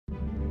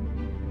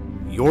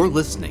You're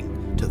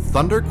listening to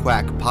Thunder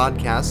Quack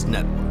Podcast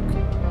Network.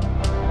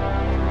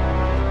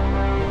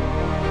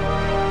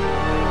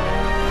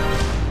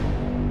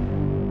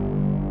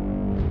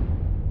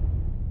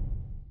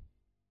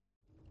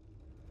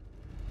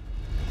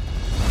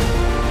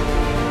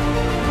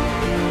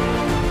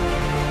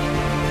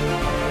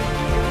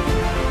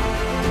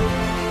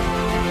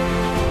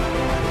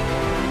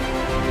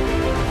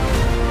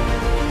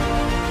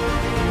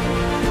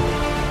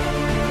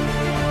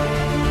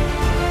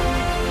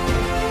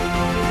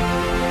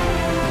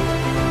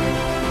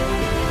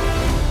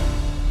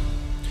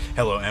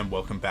 Hello and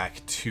welcome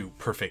back to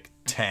Perfect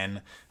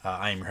 10.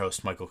 I am your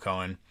host, Michael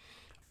Cohen.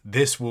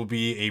 This will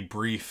be a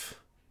brief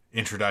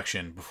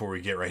introduction before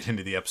we get right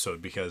into the episode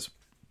because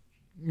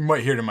you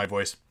might hear it in my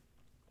voice.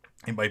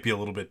 It might be a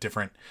little bit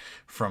different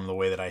from the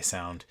way that I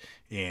sound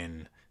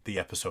in the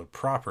episode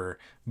proper,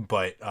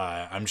 but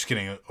I'm just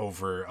getting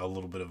over a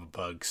little bit of a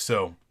bug.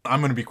 So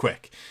I'm going to be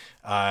quick.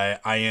 I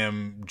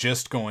am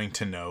just going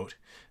to note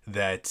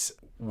that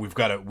we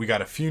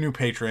got a few new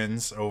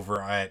patrons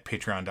over at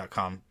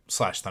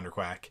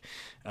patreon.com/thunderquack.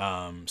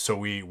 So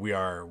we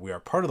are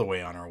part of the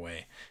way on our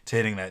way to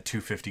hitting that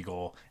 250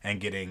 goal and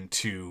getting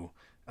to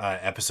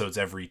episodes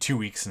every 2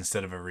 weeks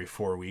instead of every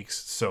 4 weeks.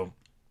 So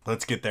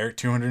let's get there.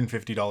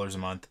 $250 a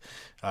month,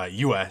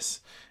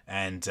 US,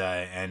 and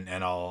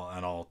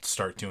I'll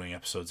start doing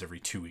episodes every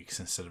 2 weeks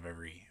instead of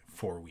every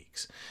 4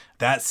 weeks.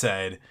 That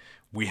said,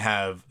 we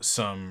have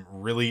some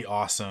really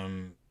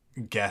awesome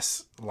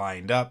guests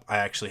lined up. I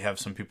actually have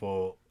some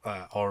people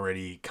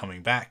already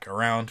coming back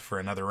around for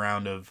another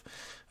round of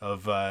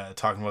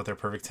talking about their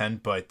Perfect 10,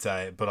 but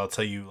I'll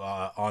tell you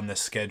on the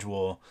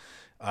schedule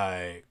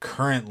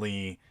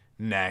currently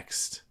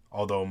next,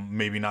 although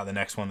maybe not the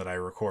next one that I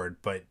record,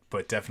 but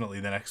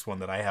definitely the next one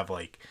that I have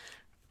like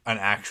an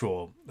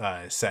actual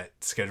set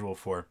schedule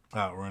for.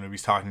 We're going to be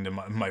talking to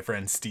my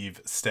friend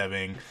Steve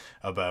Stebbing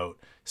about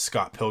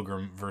Scott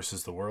Pilgrim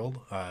versus the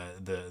World,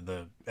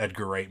 the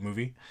Edgar Wright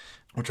movie,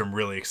 which I'm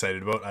really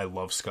excited about. I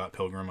love Scott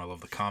Pilgrim. I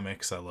love the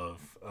comics. I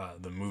love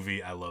the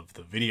movie. I love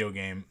the video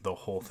game, the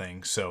whole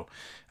thing. So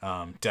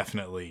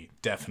definitely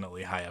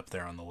high up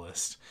there on the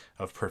list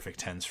of Perfect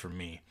 10s for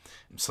me.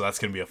 So that's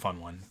going to be a fun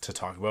one to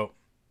talk about.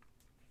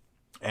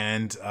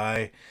 And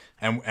like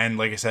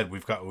I said, we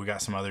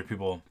got some other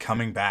people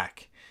coming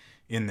back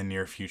in the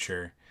near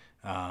future,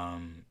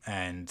 and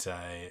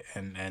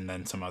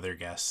then some other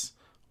guests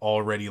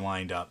already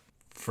lined up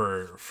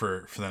for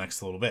the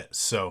next little bit.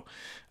 So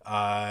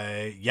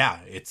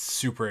it's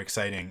super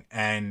exciting,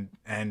 and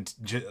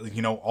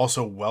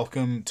also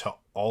welcome to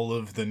all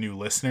of the new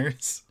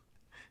listeners.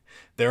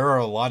 There are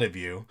a lot of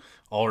you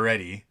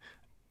already.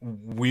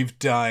 We've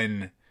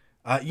done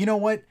you know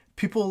what?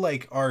 People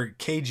are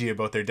cagey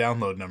about their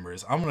download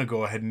numbers. I'm going to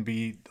go ahead and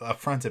be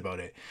upfront about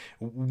it.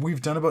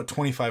 We've done about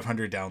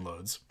 2,500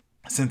 downloads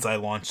since I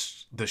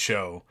launched the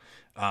show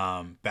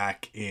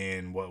back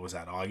in, what was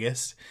that,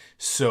 August?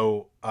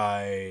 So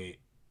the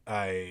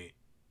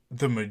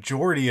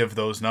majority of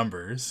those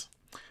numbers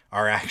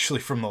are actually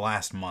from the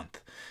last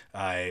month.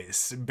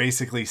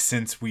 Basically,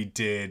 since we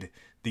did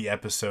the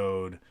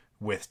episode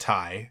with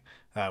Ty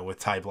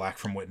Black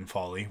from Wit and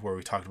Folly, where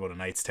we talked about A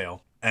Knight's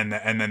Tale, and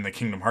then the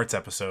Kingdom Hearts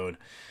episode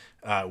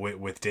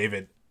with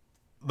David,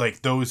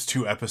 like those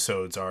two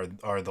episodes are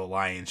the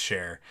lion's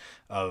share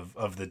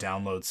of the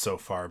downloads so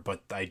far.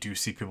 But I do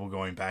see people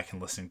going back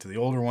and listening to the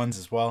older ones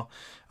as well.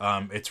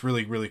 It's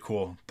really, really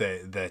cool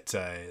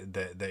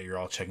that you're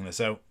all checking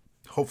this out.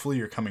 Hopefully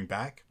you're coming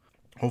back.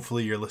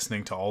 Hopefully you're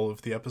listening to all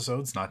of the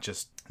episodes, not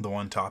just the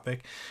one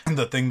topic. And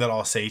the thing that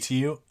I'll say to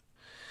you,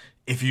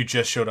 if you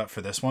just showed up for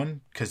this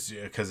one because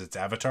it's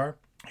Avatar,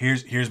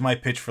 here's my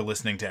pitch for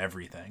listening to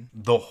everything.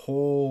 The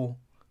whole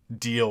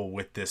deal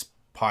with this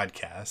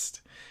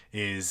podcast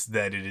is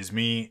that it is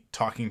me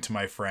talking to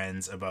my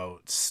friends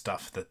about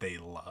stuff that they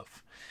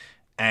love.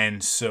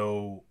 And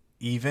so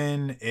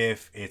even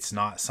if it's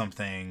not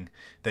something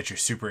that you're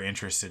super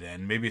interested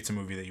in, maybe it's a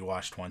movie that you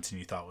watched once and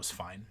you thought was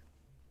fine,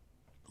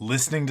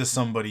 listening to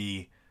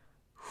somebody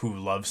who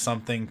loves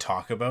something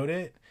talk about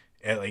it,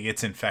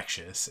 it's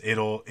infectious.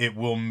 It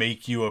will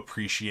make you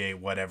appreciate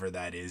whatever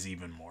that is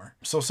even more.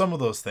 So some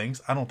of those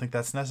things, I don't think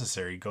that's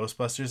necessary.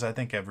 Ghostbusters, I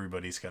think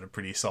everybody's got a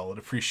pretty solid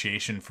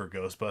appreciation for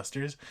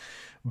Ghostbusters.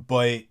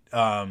 But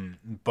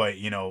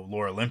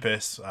Lore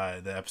Olympus,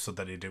 the episode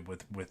that I did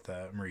with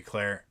Marie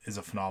Claire, is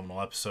a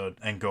phenomenal episode.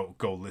 And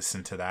go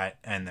listen to that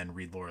and then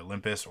read Lore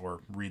Olympus,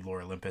 or read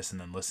Lore Olympus and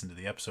then listen to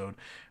the episode,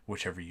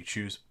 whichever you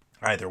choose.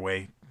 Either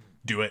way,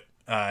 do it.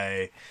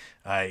 Like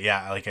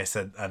I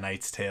said, A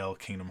Knight's Tale,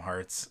 Kingdom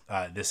Hearts.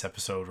 This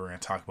episode we're going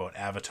to talk about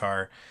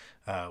Avatar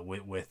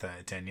with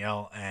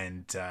Danielle,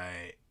 and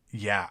I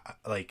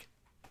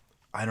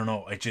don't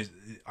know,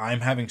 I'm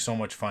having so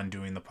much fun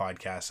doing the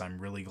podcast. I'm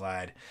really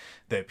glad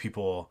that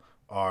people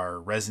are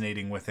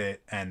resonating with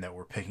it and that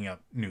we're picking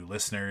up new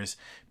listeners.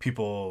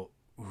 People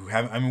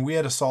who we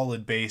had a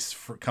solid base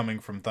coming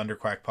from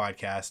Thunderquack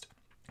Podcast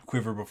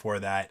Quiver before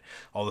that,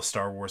 all the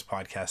Star Wars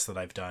podcasts that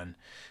I've done.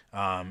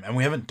 And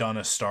we haven't done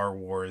a Star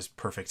Wars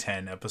Perfect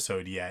 10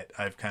 episode yet.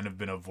 I've kind of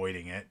been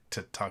avoiding it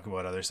to talk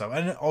about other stuff.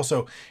 And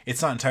also,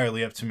 it's not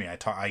entirely up to me.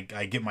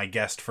 I get my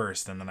guest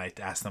first, and then I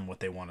ask them what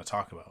they want to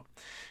talk about.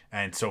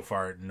 And so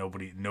far,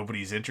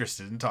 nobody's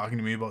interested in talking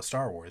to me about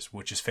Star Wars,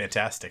 which is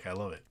fantastic. I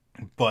love it.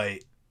 But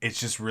it's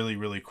just really,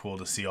 really cool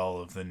to see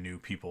all of the new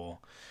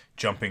people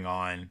jumping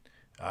on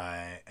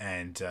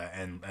and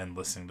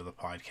listening to the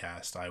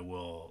podcast. I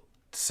will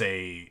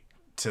say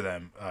to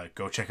them,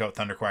 go check out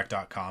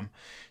thunderquack.com,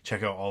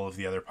 check out all of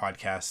the other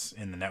podcasts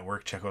in the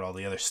network, check out all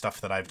the other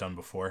stuff that I've done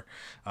before.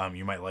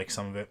 You might like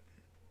some of it,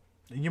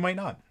 you might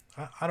not.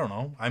 I don't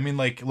know. I mean,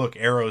 like, look,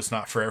 Arrow's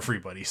not for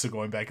everybody, so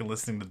going back and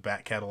listening to the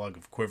back catalog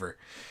of Quiver,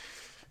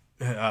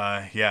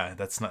 yeah,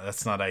 that's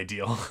not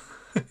ideal.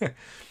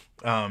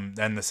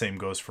 And the same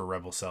goes for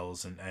Rebel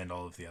Cells and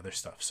all of the other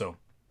stuff. So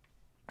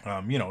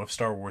if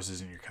Star Wars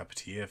isn't your cup of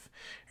tea, if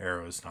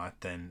Arrow is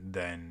not,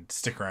 then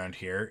stick around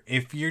here.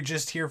 If you're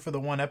just here for the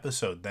one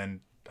episode,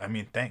 then, I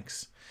mean,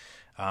 thanks.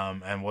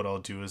 And what I'll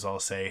do is I'll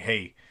say,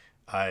 hey,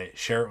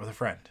 share it with a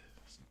friend.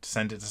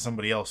 Send it to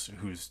somebody else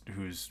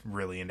who's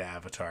really into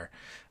Avatar,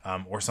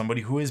 or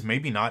somebody who is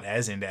maybe not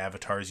as into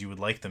Avatar as you would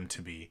like them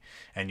to be,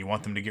 and you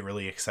want them to get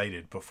really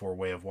excited before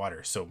Way of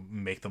Water. So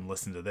make them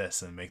listen to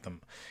this, and make them,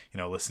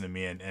 listen to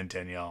me and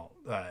Danielle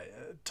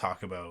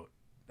talk about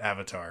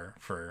Avatar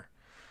for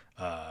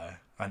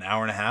an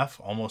hour and a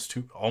half, almost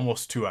 2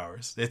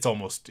 hours.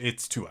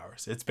 It's 2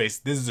 hours.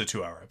 This is a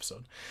 2 hour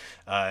episode.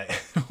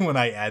 When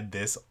I add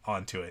this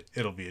onto it,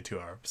 it'll be a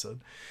 2 hour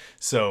episode.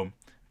 So,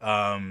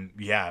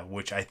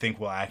 which I think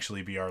will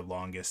actually be our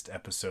longest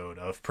episode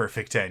of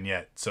Perfect 10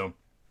 yet. So,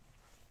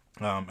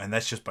 and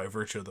that's just by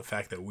virtue of the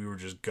fact that we were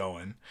just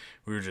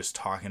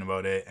talking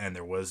about it, and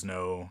there was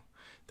no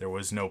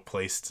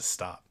place to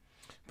stop.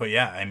 But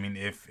yeah, I mean,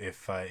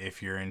 if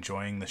you're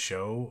enjoying the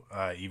show,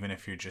 even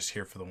if you're just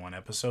here for the one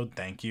episode,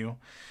 thank you.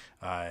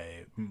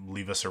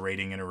 Leave us a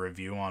rating and a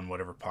review on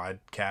whatever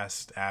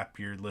podcast app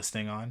you're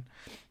listening on.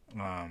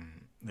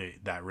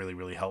 That really,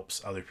 really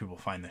helps other people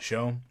find the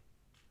show.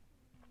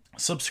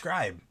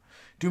 Subscribe.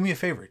 Do me a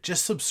favor.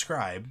 Just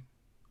subscribe.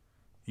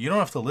 You don't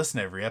have to listen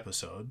to every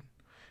episode.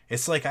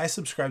 It's like I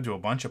subscribe to a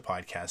bunch of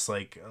podcasts,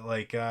 like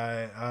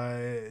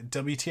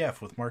WTF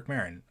with Mark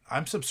Maron.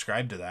 I'm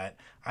subscribed to that.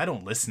 I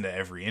don't listen to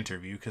every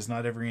interview because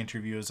not every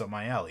interview is up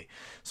my alley.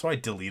 So I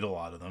delete a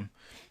lot of them.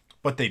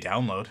 But they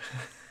download.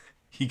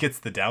 He gets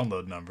the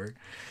download number.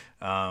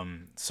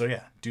 So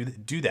yeah, do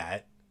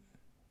that.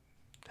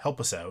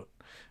 Help us out.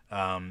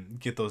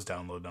 Get those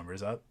download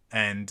numbers up.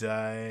 And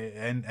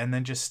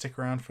then just stick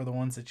around for the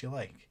ones that you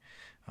like.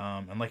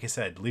 And like I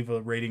said, leave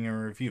a rating and a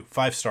review.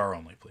 5-star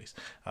only, please.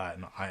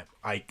 No, I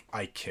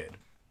kid,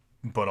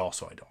 but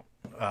also I don't.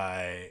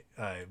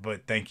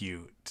 But thank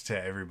you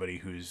to everybody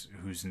who's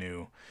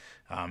new,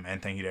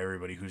 and thank you to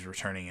everybody who's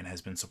returning and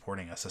has been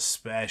supporting us,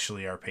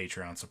 especially our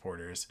Patreon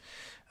supporters.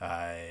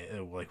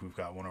 Like we've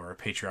got one of our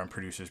Patreon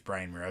producers,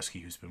 Brian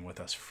Mirowski, who's been with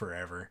us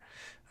forever,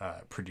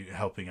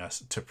 helping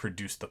us to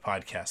produce the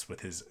podcast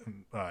with his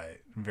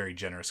very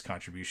generous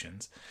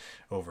contributions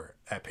over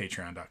at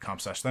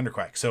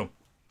patreon.com/thunderquack. So,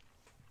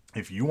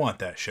 if you want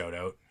that shout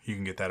out, you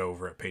can get that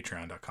over at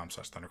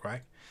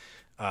patreon.com/thunderquack.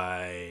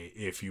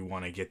 If you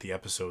want to get the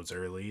episodes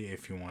early,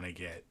 if you want to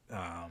get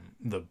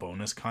the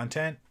bonus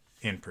content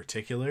in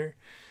particular,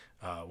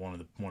 one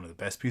of the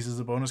best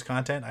pieces of bonus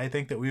content I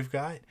think that we've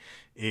got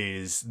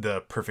is the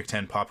Perfect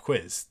 10 pop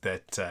quiz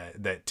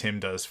that Tim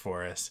does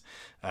for us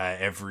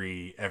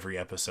every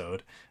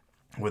episode,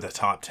 with a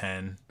top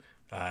 10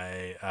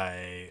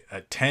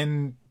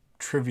 10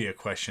 trivia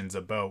questions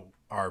about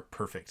our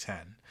Perfect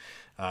 10.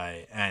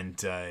 I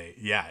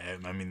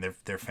mean,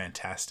 they're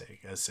fantastic.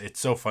 It's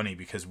so funny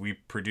because we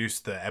produce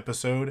the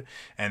episode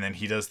and then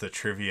he does the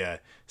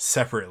trivia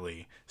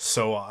separately.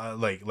 So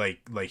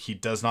like he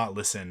does not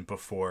listen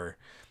before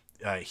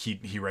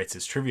he writes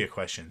his trivia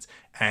questions.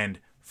 And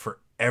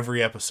for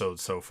every episode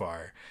so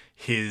far,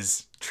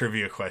 his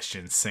trivia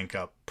questions sync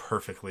up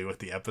perfectly with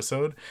the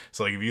episode.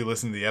 So like if you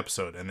listen to the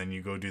episode and then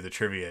you go do the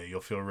trivia,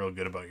 you'll feel real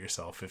good about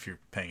yourself if you're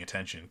paying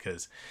attention,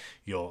 because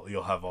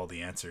you'll have all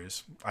the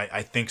answers.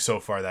 I think so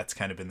far that's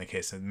kind of been the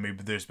case, and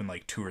maybe there's been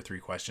like 2 or 3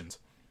 questions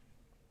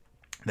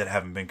that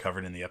haven't been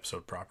covered in the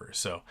episode proper.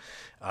 So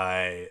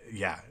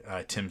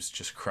Tim's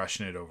just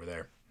crushing it over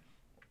there,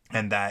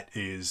 and that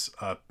is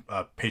a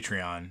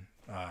Patreon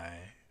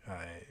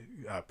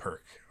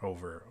perk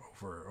over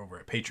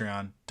at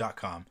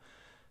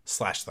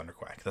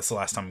patreon.com/thunderquack. That's the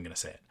last time I'm going to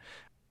say it.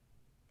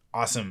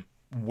 Awesome.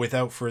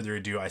 Without further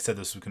ado, I said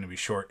this was going to be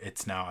short.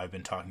 I've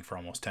been talking for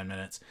almost 10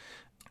 minutes.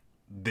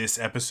 This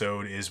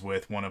episode is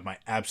with one of my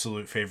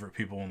absolute favorite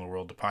people in the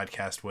world to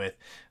podcast with,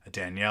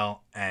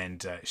 Danielle,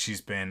 and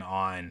she's been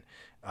on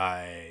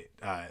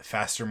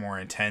Faster, More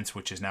Intense,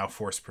 which is now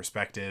Forced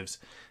Perspectives.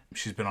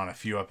 She's been on a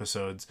few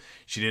episodes.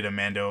 She did a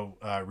Mando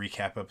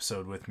recap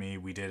episode with me.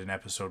 We did an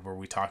episode where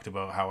we talked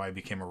about how I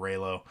became a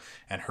Reylo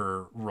and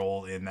her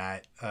role in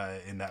that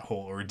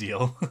whole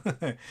ordeal.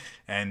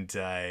 And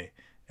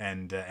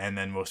and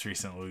then most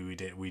recently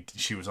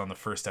she was on the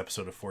first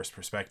episode of Forced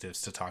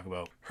Perspectives to talk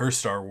about her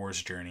Star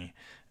Wars journey,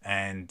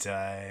 and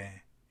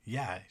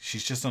yeah,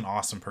 she's just an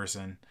awesome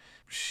person.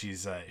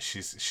 She's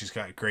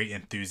got great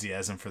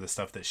enthusiasm for the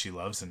stuff that she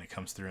loves, and it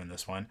comes through in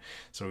this one.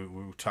 So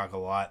we talk a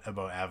lot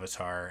about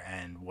Avatar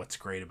and what's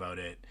great about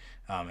it,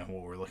 and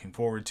what we're looking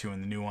forward to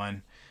in the new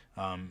one,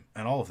 and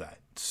all of that.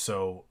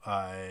 So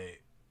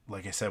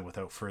like I said,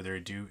 without further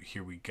ado,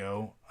 here we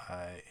go.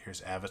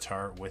 Here's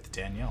Avatar with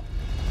Danielle.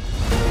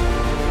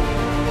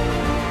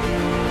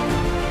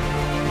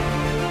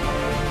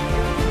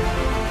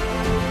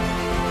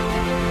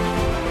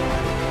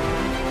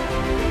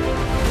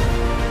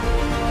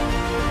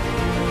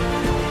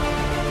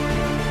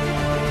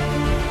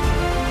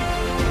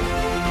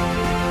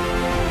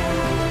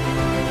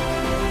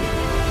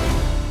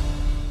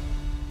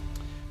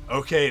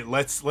 Okay,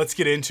 let's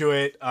get into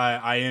it.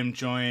 I am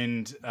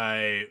joined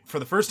for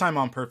the first time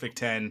on Perfect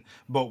 10,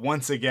 but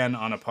once again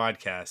on a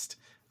podcast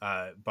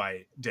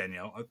by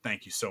Danielle.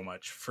 Thank you so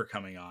much for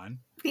coming on.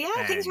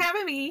 Yeah, thanks for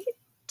having me.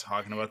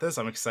 Talking about this,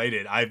 I'm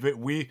excited.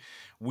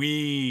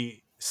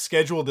 We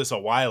scheduled this a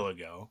while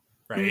ago,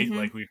 right? Mm-hmm.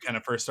 Like we kind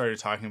of first started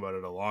talking about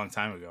it a long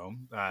time ago.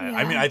 Yeah.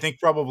 I mean, I think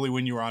probably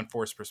when you were on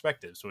Forced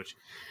Perspectives, which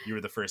you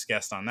were the first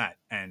guest on that,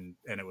 and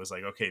it was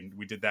like, okay,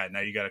 we did that.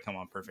 Now you got to come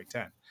on Perfect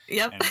 10.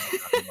 Yep. And we'll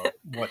talk about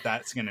what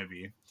that's going to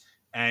be.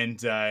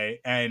 And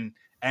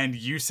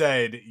you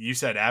said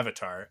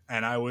Avatar,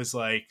 and I was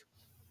like,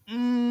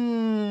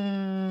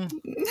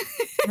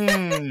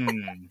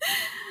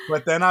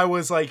 But then I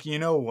was like, you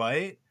know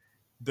what?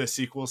 The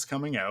sequel's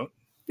coming out.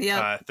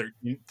 Yeah.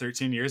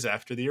 13 years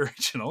after the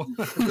original.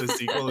 The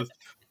sequel is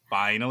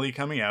finally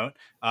coming out.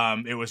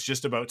 It was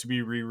just about to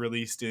be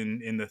re-released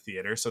in the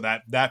theater. So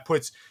that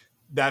puts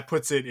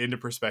it into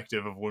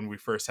perspective of when we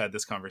first had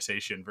this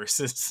conversation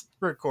versus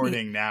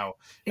recording now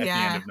at the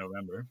end of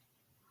November.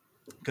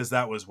 Because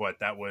that was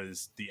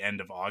the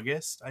end of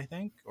August, I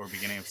think, or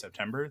beginning of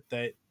September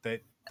that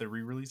the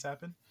re-release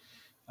happened.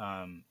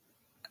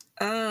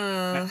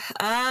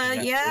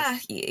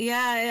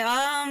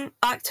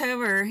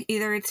 October,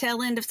 either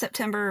tail end of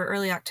September or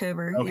early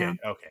October. Okay.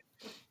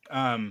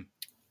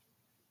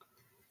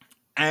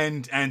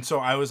 And so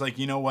I was like,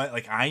 you know what?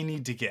 Like, I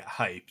need to get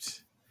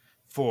hyped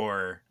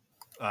for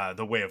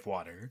The Way of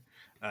Water.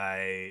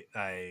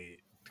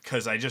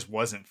 Because I just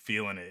wasn't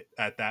feeling it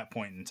at that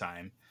point in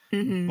time.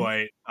 Mm-hmm.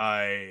 But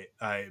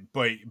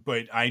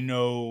I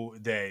know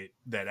that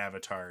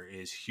Avatar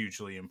is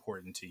hugely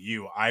important to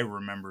you. I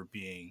remember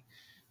being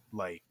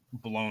like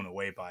blown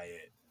away by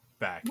it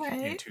back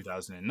in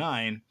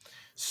 2009.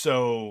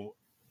 So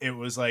it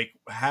was like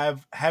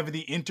have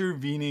the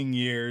intervening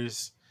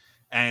years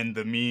and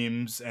the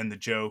memes and the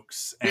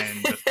jokes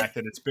and the fact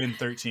that it's been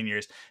 13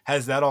 years,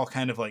 has that all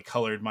kind of like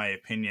colored my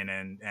opinion,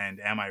 and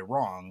am I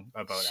wrong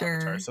about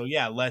Avatar? So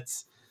yeah,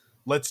 let's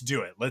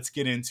do it. Let's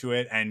get into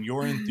it. And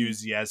your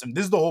enthusiasm,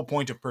 this is the whole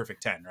point of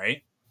Perfect 10,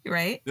 right?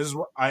 Right. This is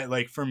what I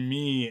like. For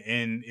me,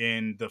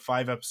 in the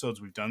 5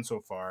 episodes we've done so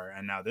far,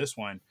 and now this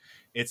one,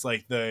 it's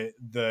like the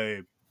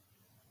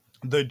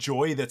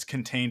joy that's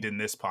contained in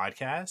this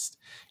podcast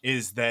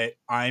is that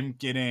I'm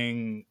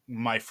getting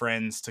my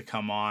friends to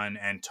come on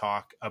and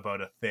talk about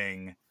a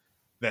thing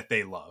that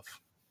they love.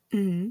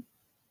 Mm-hmm.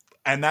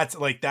 And that's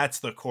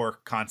the core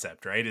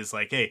concept, right? Is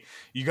like, hey,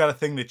 you got a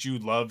thing that you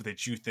love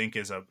that you think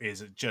is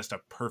just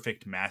a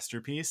perfect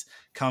masterpiece.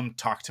 Come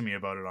talk to me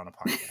about it on a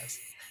podcast.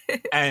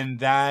 And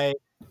that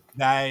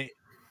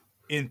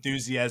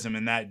enthusiasm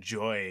and that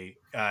joy,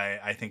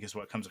 I think, is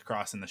what comes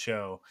across in the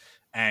show.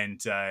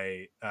 And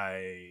so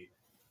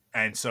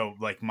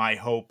like my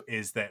hope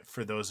is that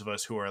for those of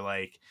us who are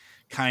like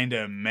kind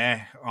of meh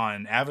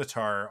on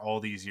Avatar all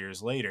these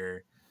years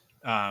later,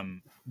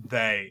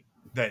 that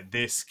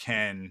this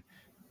can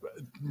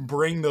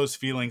bring those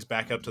feelings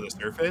back up to the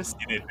surface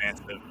in advance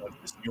of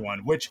this new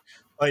one, which,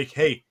 like,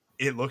 hey,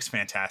 it looks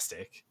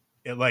fantastic.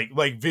 It like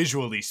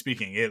visually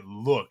speaking, it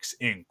looks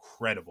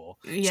incredible.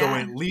 Yeah. So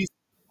at least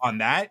on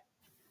that,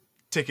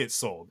 tickets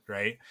sold,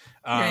 right?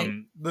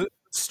 The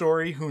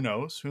story, who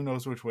knows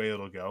which way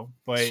it'll go,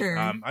 but sure.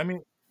 I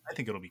mean, I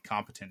think it'll be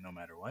competent no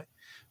matter what.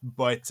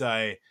 But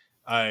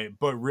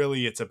but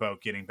really, it's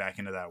about getting back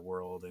into that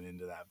world and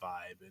into that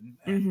vibe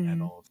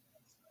and all of that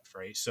stuff,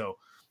 right? So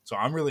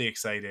I'm really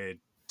excited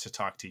to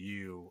talk to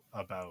you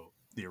about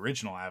the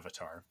original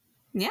Avatar.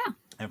 Yeah.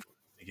 And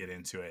to get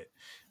into it,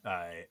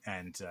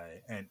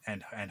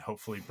 and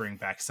hopefully bring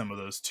back some of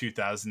those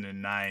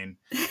 2009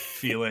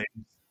 feelings.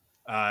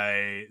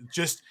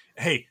 Just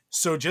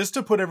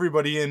to put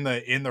everybody in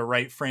the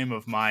right frame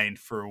of mind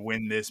for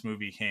when this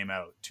movie came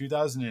out,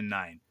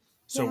 2009.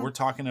 So we're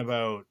talking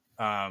about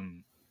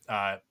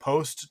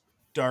post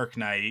Dark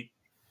Knight,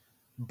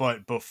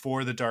 but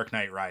before the Dark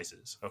Knight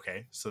Rises.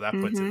 Okay, so that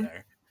puts it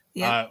there.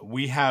 Yeah.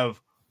 We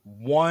have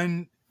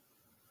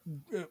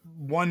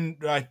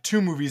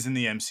two movies in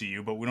the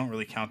MCU, but we don't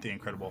really count the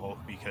Incredible Hulk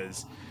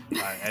because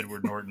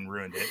Edward Norton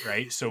ruined it,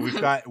 right? So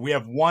we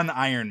have one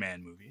Iron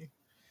Man movie.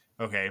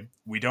 Okay,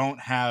 we don't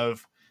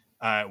have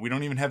We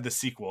don't even have the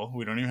sequel.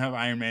 We don't even have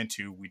Iron Man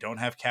 2. We don't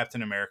have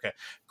Captain America.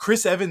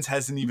 Chris Evans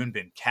hasn't even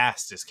been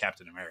cast as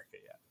Captain America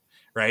yet,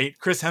 right?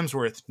 Chris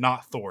Hemsworth,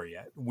 not Thor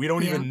yet. We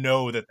don't even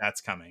know that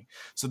that's coming.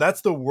 So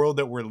that's the world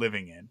that we're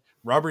living in.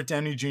 Robert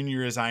Downey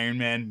Jr. as Iron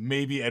Man.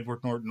 Maybe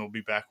Edward Norton will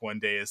be back one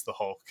day as the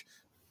Hulk.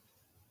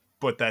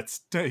 But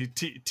that's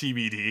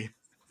TBD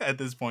at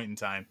this point in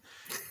time.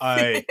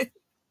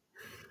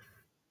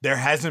 There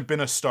hasn't been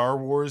a Star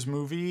Wars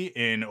movie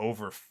in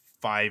over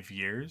 5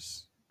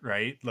 years,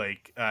 right?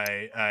 Like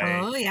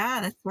Oh yeah,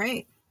 that's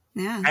right.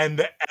 Yeah.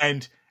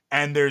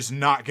 And there's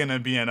not gonna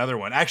be another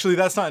one. Actually,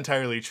 that's not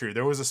entirely true.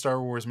 There was a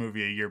Star Wars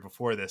movie a year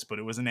before this, but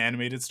it was an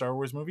animated Star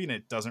Wars movie, and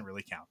it doesn't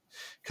really count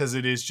because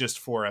it is just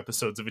 4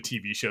 episodes of a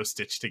TV show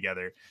stitched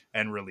together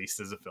and released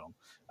as a film.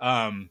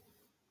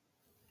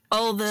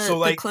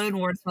 The Clone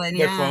Wars one,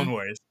 the Clone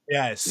Wars,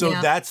 yeah. So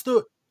that's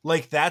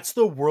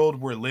the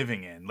world we're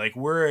living in. Like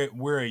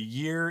we're a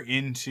year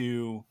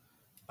into,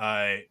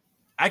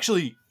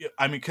 actually,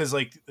 I mean, because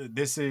like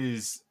this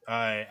is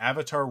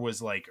Avatar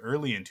was like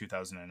early in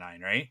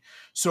 2009, right?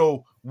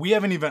 So we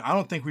haven't even. I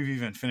don't think we've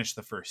even finished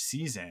the first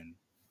season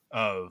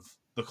of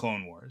the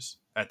Clone Wars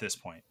at this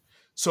point.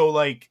 So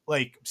like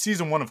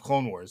season 1 of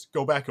Clone Wars,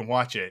 go back and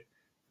watch it.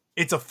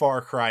 It's a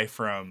far cry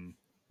from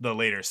the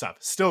later stuff.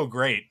 Still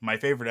great. My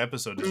favorite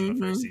episode is in the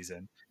first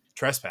season,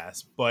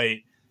 Trespass. But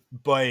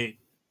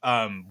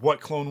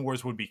what Clone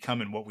Wars would become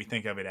and what we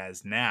think of it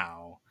as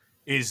now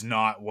is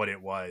not what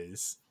it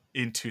was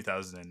in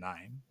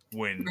 2009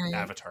 when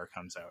Avatar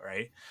comes out,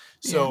 right?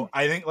 So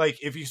I think like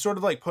if you sort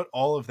of like put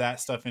all of that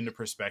stuff into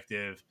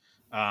perspective,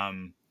 I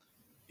mean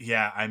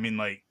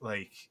like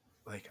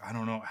I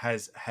don't know,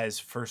 has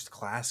First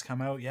Class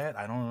come out yet?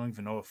 I don't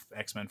even know if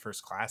X-Men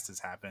First Class has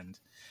happened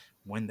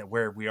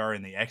where we are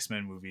in the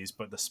X-Men movies,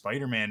 but the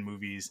Spider-Man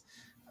movies,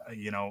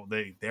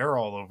 they're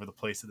all over the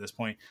place at this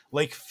point.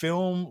 Like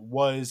film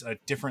was a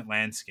different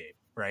landscape,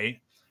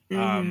 right?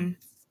 And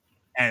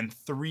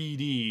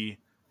 3D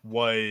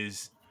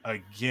was a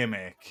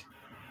gimmick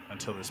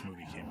until this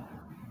movie came out.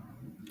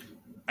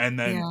 And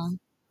then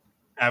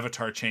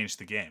Avatar changed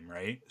the game,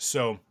 right?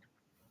 So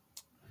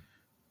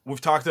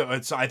we've talked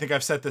about, so I think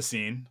I've set the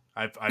scene.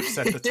 I've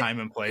set the time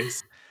and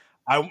place.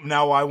 I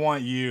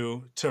want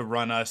you to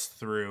run us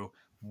through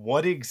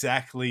what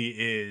exactly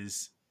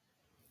is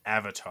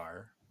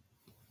Avatar.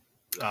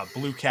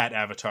 Blue Cat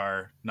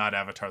Avatar, not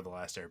Avatar: The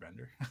Last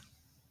Airbender.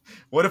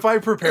 What if I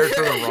prepared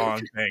for the wrong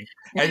thing?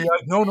 And you're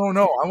like, no,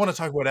 I want to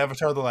talk about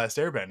Avatar: The Last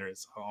Airbender.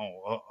 It's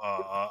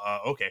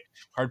okay,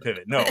 hard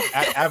pivot. No,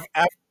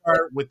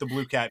 Avatar with the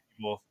Blue Cat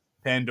people,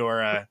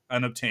 Pandora,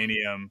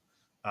 Unobtainium,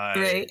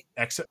 the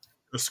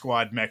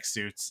Squad mech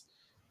suits.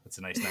 That's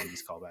a nice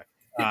 90s callback.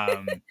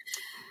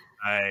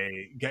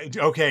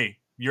 Okay,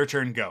 your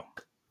turn. Go.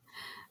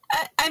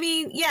 I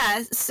mean,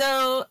 yeah.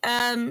 So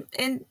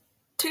in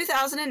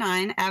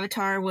 2009,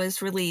 Avatar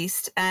was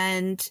released,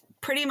 and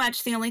pretty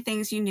much the only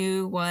things you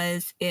knew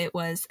was it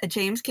was a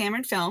James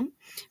Cameron film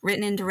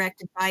written and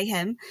directed by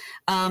him.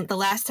 The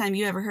last time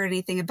you ever heard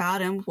anything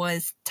about him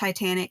was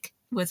Titanic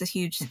was a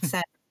huge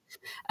success.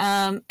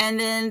 And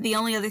then the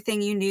only other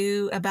thing you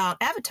knew about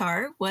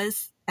Avatar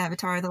was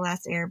Avatar: The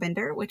Last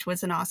Airbender, which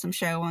was an awesome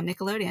show on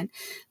Nickelodeon.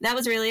 That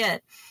was really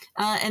it.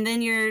 And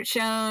then you're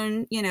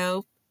shown,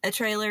 a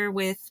trailer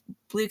with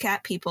Blue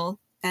Cat people,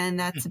 and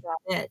that's about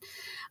it.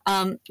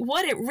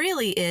 What it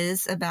really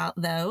is about,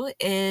 though,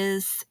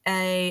 is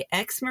a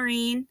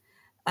ex-Marine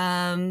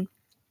who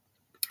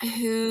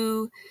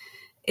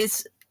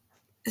is,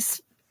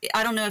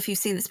 I don't know if you've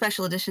seen the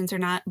special editions or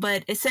not,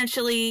 but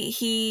essentially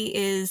he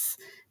is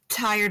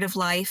tired of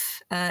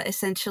life.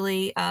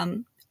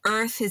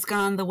 Earth has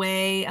gone the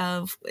way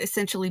of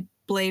essentially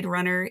Blade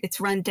Runner. It's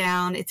run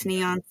down, it's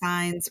neon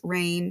signs,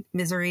 rain,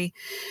 misery.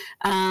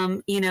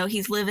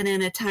 He's living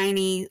in a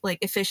tiny,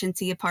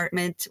 efficiency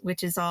apartment,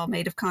 which is all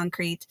made of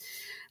concrete.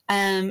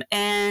 And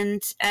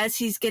as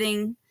he's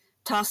getting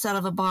tossed out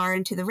of a bar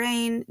into the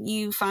rain,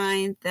 you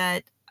find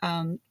that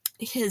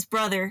his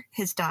brother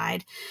has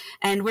died.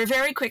 And we're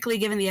very quickly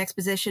given the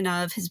exposition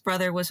of his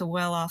brother was a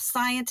well-off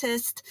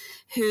scientist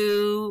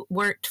who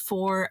worked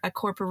for a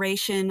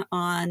corporation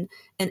on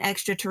an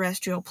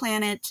extraterrestrial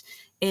planet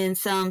in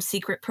some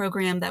secret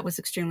program that was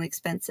extremely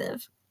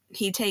expensive.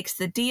 He takes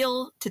the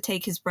deal to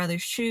take his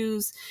brother's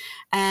shoes,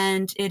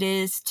 and it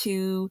is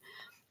to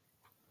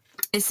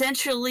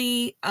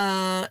essentially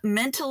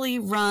mentally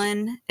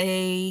run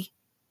a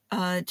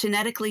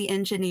genetically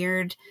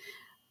engineered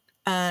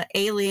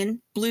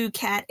alien, Blue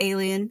Cat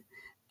alien,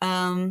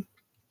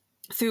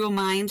 through a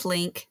mind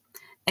link.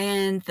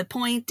 And the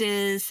point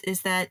is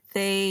that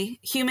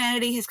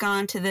humanity has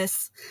gone to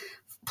this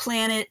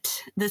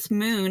planet, this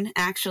moon,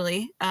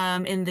 actually,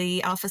 in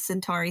the Alpha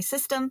Centauri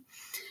system,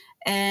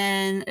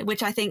 and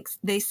which I think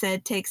they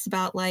said takes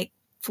about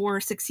 4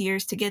 or 6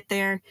 years to get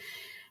there.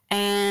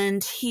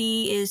 And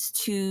he is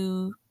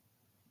to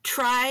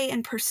try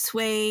and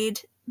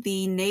persuade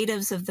the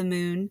natives of the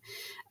moon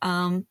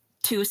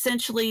to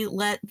essentially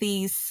let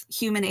these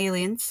human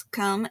aliens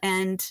come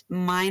and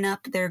mine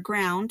up their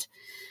ground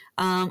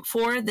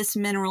for this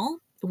mineral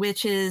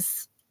which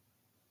is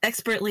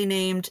expertly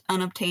named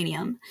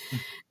unobtainium.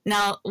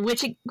 Now,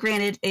 which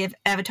granted, if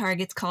Avatar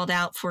gets called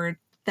out for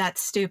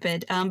that's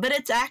stupid, but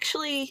it's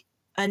actually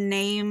a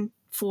name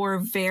for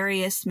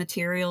various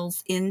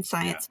materials in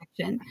science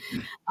fiction.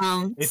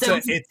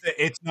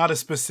 It's not a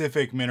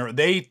specific mineral.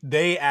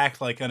 They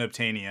act like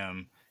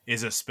unobtainium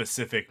is a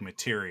specific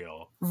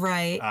material,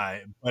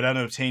 right, but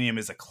unobtainium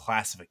is a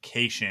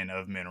classification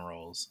of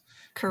minerals,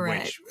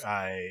 correct.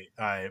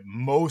 which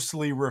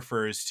mostly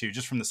refers to,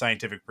 just from the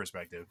scientific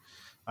perspective,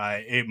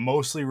 it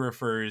mostly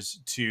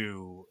refers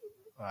to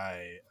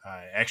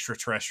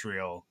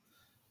extraterrestrial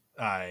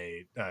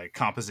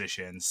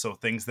compositions, so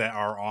things that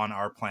are on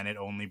our planet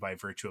only by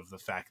virtue of the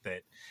fact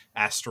that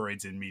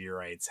asteroids and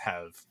meteorites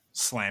have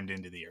slammed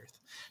into the Earth.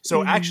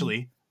 So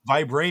actually,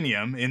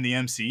 vibranium in the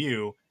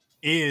MCU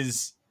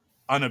is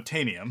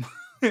unobtainium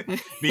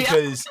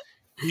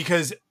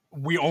because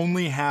we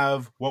only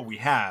have what we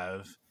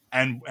have,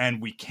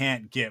 and we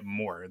can't get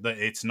more.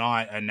 It's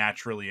not a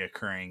naturally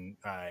occurring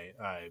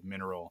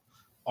mineral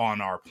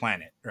on our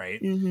planet,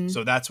 right?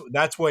 So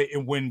that's why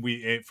when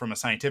from a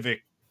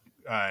scientific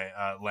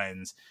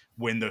lens,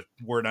 when the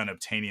word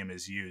unobtainium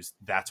is used,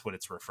 that's what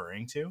it's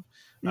referring to.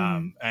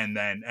 And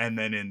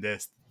then in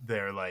this,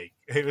 they're like,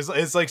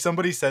 it's like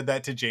somebody said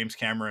that to James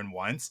Cameron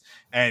once,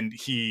 and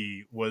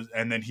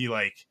then he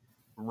like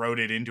wrote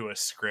it into a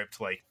script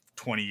like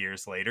 20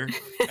 years later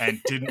and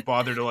didn't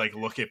bother to like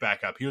look it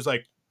back up. He was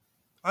like,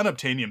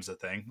 unobtainium's a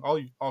thing.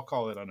 I'll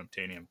call it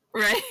unobtainium.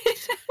 Right.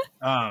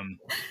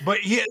 But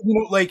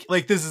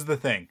like this is the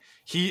thing.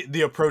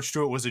 The approach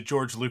to it was a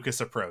George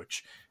Lucas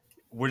approach.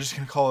 We're just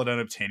gonna call it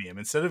unobtainium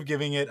instead of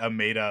giving it a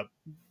made up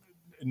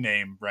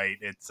name, right?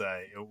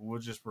 We'll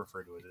just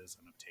refer to it as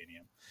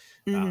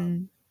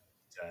unobtainium,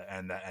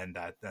 and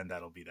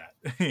that'll be that.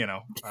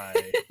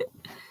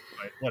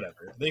 But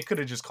whatever. They could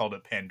have just called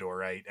it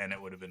Pandorite, and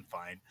it would have been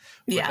fine.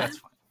 But that's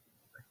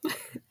fine.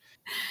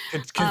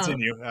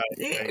 Continue.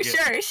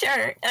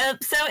 Sure.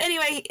 So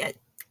anyway,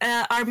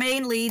 our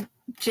main lead,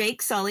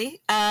 Jake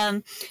Sully,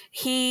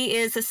 he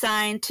is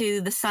assigned to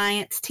the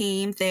science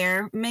team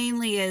there,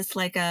 mainly as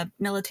like a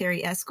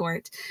military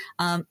escort,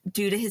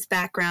 due to his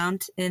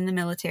background in the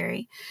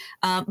military.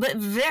 But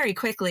very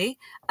quickly,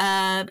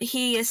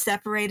 he is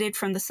separated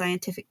from the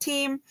scientific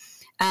team,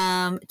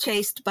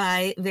 chased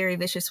by very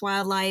vicious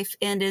wildlife,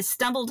 and is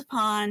stumbled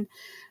upon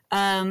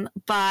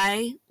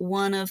by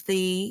one of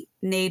the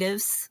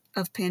natives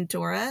of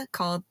Pandora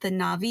called the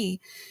Na'vi.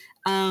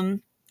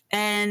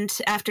 And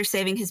after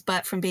saving his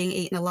butt from being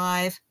eaten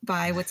alive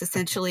by what's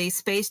essentially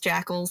space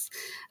jackals,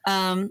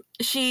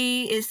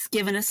 she is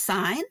given a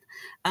sign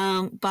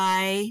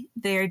by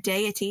their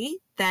deity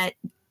that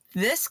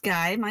this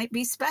guy might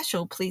be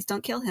special. Please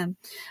don't kill him.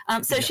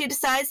 She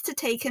decides to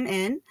take him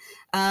in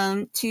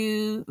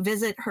to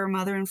visit her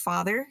mother and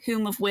father,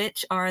 whom of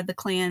which are the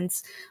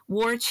clan's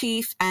war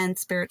chief and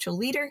spiritual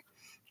leader.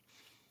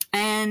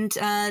 And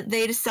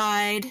they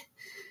decide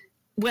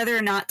whether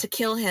or not to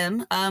kill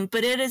him.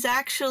 But it is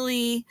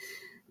actually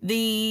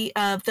the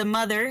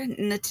mother,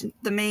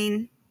 the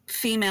main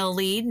female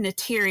lead,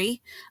 Natiri,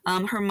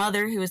 her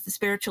mother, who is the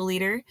spiritual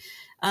leader,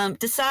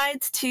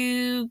 decides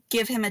to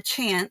give him a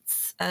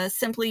chance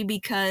simply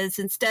because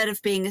instead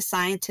of being a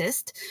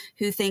scientist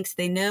who thinks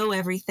they know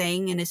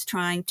everything and is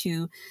trying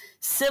to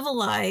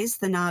civilize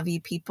the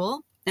Na'vi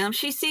people,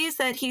 she sees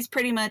that he's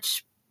pretty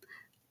much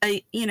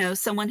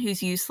someone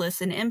who's useless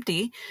and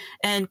empty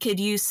and could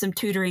use some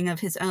tutoring of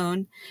his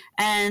own.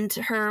 And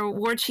her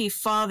war chief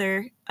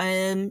father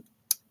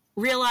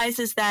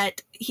realizes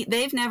that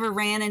they've never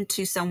ran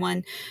into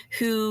someone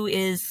who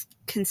is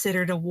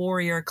considered a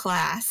warrior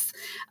class.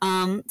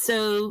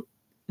 So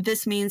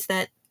this means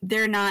that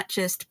they're not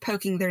just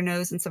poking their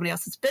nose in somebody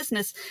else's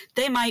business.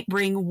 They might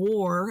bring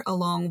war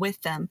along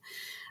with them.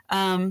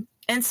 And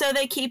so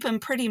they keep him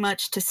pretty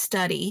much to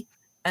study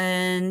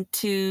and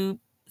to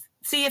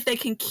see if they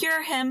can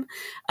cure him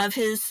of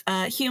his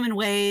human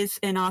ways,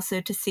 and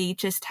also to see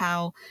just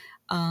how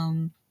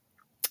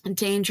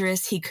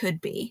dangerous he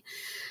could be.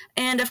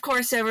 And of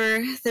course, over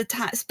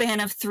the span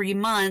of 3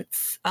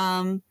 months,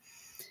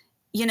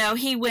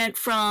 he went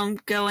from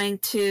going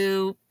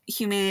to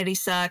humanity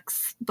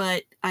sucks,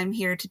 but I'm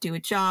here to do a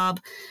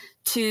job,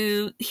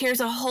 to here's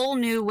a whole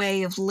new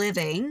way of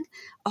living,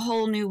 a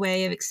whole new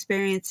way of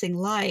experiencing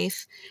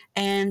life.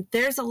 And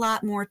there's a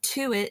lot more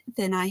to it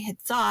than I had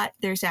thought.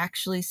 There's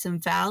actually some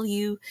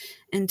value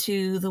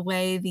into the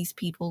way these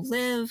people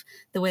live,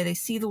 the way they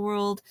see the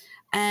world.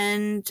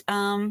 And,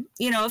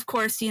 of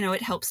course,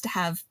 it helps to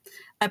have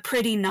a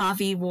pretty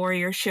Na'vi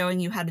warrior showing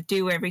you how to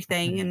do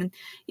everything. And,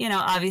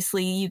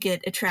 obviously you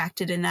get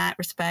attracted in that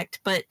respect.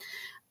 But,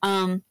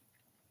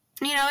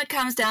 it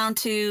comes down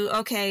to,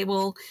 okay,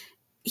 well,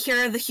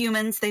 here are the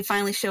humans. They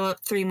finally show up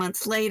 3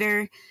 months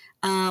later.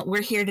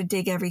 We're here to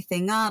dig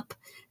everything up.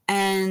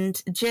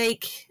 And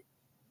Jake,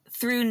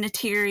 through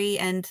Natiri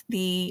and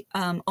the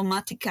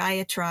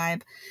Omaticaya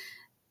tribe,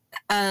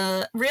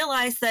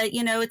 realized that,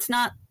 it's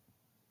not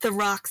the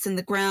rocks in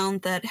the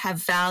ground that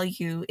have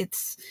value.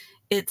 It's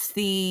it's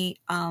the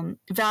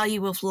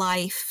value of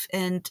life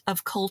and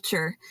of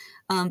culture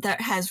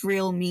that has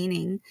real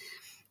meaning.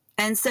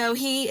 And so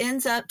he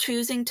ends up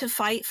choosing to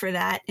fight for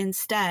that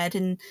instead.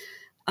 And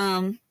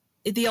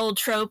the old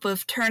trope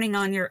of turning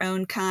on your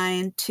own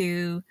kind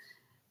to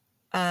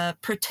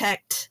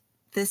protect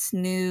this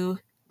new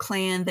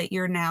clan that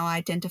you're now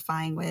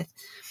identifying with.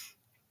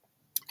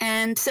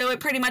 And so it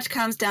pretty much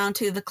comes down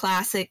to the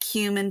classic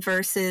human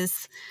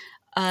versus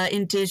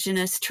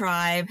indigenous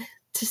tribe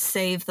to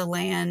save the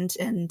land.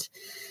 And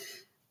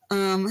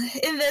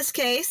in this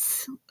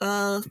case,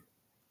 the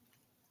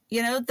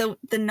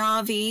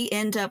Na'vi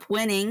end up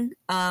winning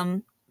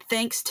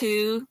thanks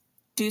to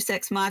Deus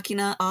Ex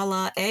Machina a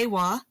la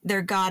Ewa,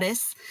 their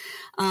goddess,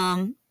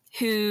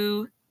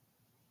 who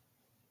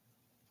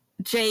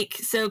Jake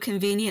so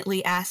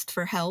conveniently asked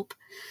for help.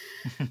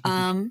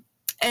 And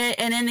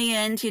in the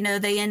end,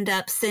 they end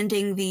up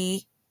sending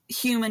the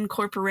human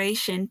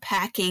corporation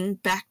packing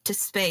back to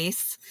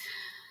space.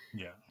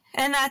 Yeah.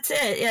 And that's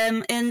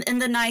it.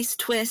 And the nice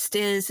twist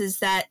is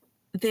that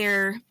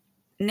their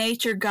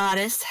nature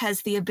goddess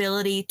has the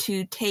ability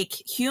to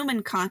take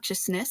human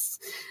consciousness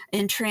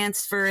and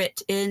transfer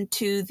it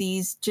into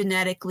these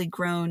genetically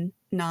grown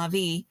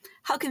Na'vi.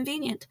 How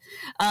convenient.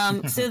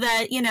 So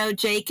that,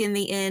 Jake in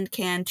the end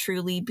can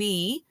truly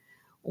be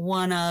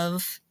one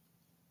of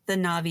the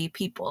Na'vi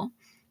people.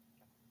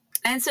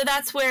 And so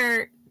that's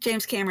where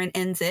James Cameron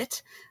ends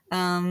it.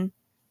 On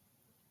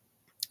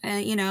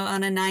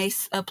a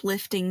nice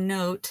uplifting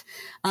note.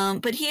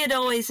 But he had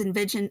always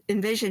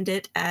envisioned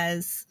it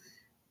as,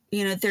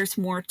 there's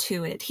more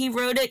to it. He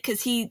wrote it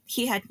because he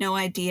had no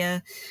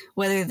idea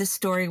whether the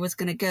story was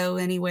going to go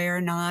anywhere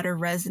or not, or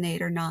resonate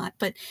or not.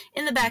 But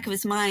in the back of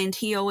his mind,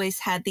 he always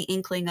had the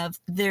inkling of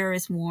there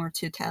is more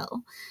to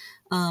tell.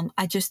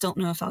 I just don't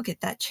know if I'll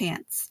get that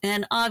chance.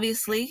 And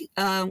obviously,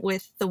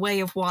 with The Way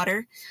of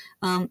Water,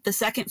 the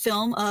second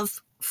film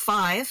of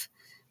 5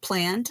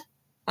 planned,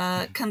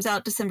 comes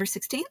out December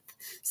 16th.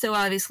 So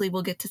obviously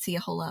we'll get to see a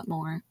whole lot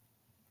more.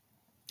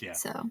 Yeah.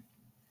 So.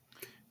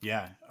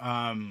 Yeah.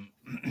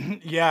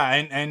 Yeah.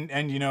 And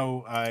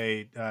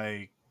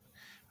I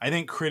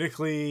think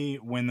critically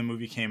when the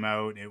movie came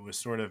out, it was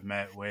sort of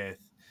met with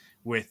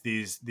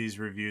these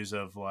reviews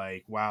of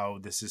like, wow,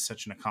 this is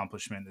such an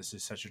accomplishment. This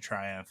is such a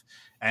triumph.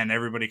 And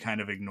everybody kind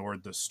of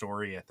ignored the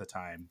story at the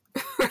time.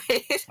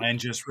 Right. And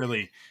just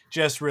really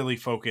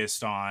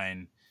focused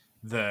on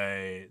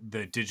the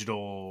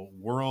digital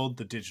world,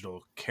 the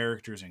digital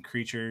characters and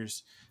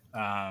creatures,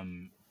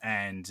 and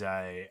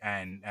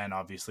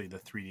obviously the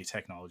 3D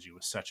technology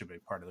was such a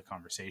big part of the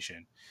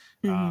conversation.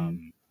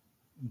 Mm-hmm.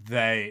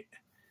 That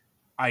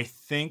I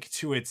think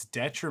to its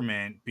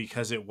detriment,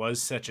 because it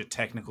was such a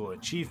technical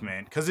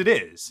achievement, because it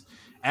is,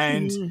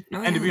 and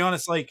to be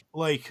honest, like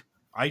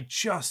I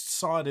just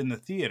saw it in the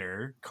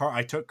theater.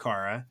 I took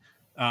Kara.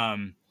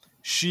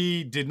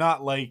 She did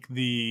not like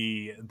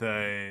the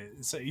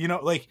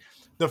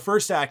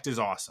first act is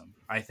awesome,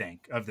 I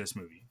think, of this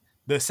movie.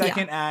 The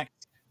second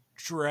act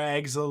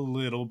drags a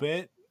little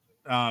bit,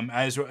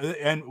 it's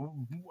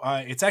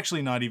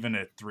actually not even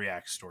a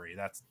 3-act story.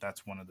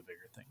 That's one of the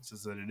bigger things,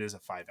 is that it is a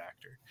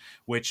 5-actor,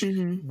 which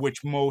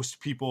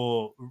most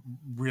people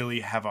really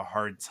have a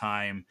hard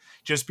time,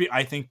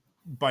 I think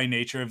by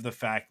nature of the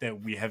fact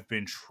that we have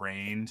been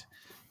trained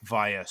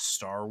via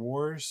Star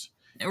Wars,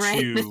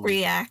 right, with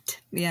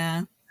 3-act.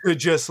 Yeah.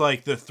 Just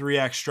like the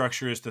 3-act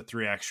structure is the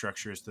 3-act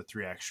structure is the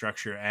 3-act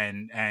structure.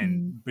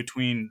 And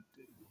between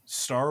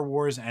Star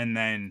Wars and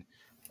then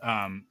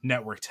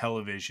network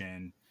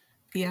television,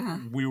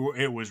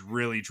 it was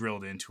really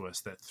drilled into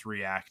us that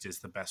 3-act is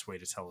the best way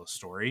to tell a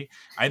story.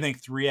 I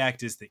think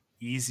 3-act is the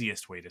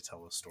easiest way to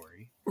tell a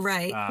story.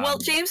 Right. Well,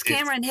 James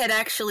Cameron had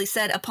actually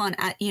said, upon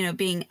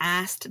being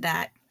asked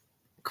that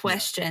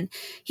question,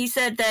 he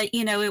said that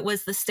it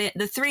was the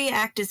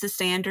 3-act is the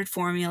standard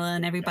formula,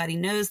 and everybody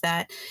knows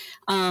that,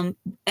 and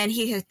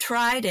he had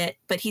tried it,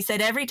 but he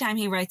said every time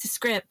he writes a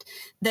script,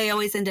 they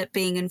always end up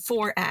being in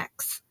 4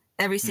 acts,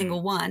 every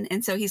single one.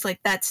 And so he's like,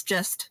 that's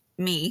just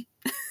me.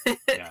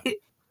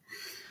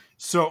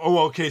 So,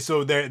 okay.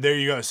 So there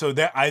you go. So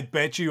that, I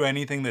bet you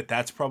anything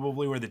that's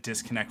probably where the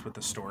disconnect with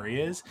the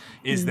story is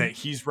that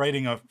he's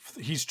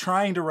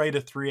trying to write a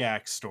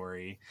 3-act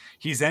story.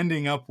 He's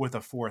ending up with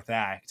a 4th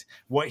act.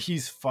 What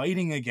he's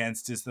fighting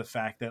against is the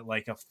fact that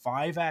like a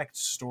 5-act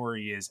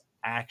story is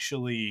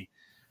actually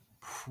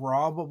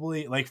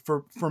probably, like,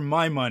 for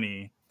my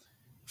money,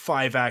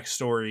 5-act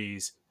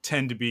stories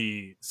tend to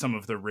be some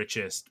of the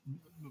richest,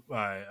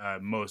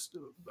 most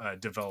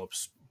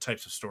developed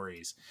types of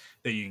stories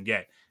that you can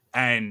get.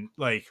 And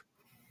like,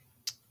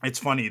 it's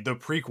funny, the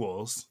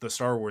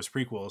Star Wars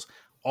prequels,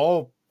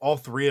 all all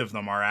three of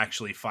them are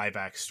actually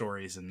 5-act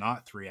stories and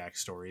not 3-act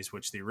stories,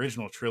 which the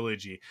original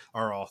trilogy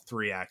are all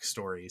 3-act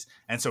stories.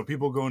 And so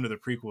people go into the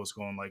prequels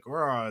going like,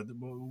 I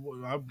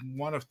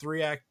want a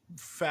 3-act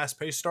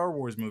fast-paced Star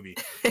Wars movie.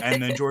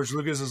 And then George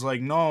Lucas is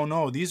like,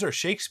 no, these are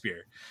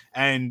Shakespeare.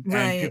 And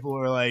people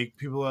are like,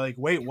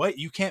 wait, what?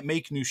 You can't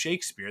make new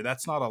Shakespeare.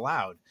 That's not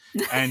allowed.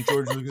 And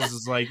George Lucas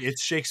is like,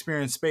 it's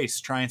Shakespeare in space.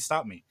 Try and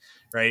stop me.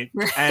 Right.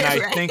 And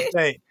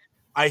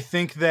I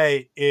think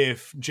that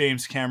if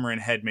James Cameron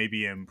had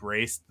maybe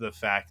embraced the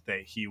fact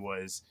that he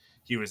was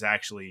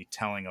actually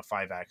telling a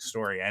 5-act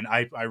story, and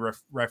I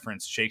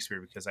referenced Shakespeare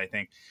because I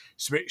think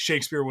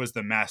Shakespeare was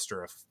the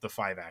master of the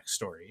 5-act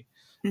story,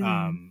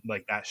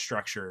 like that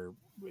structure.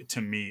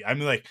 To me, I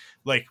mean,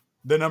 like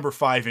the number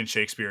 5 in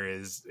Shakespeare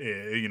is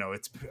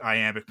it's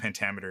iambic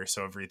pentameter,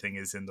 so everything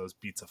is in those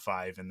beats of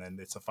 5, and then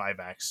it's a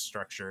 5-act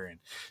structure and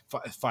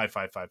 5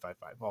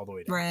 all the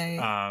way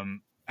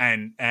down.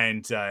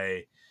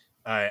 Right.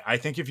 I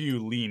think if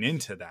you lean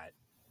into that,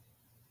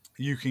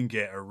 you can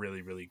get a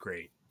really, really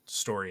great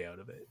story out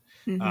of it.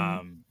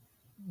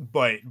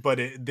 But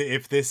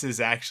if this is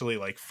actually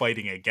like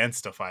fighting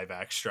against a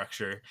 5-act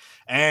structure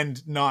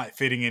and not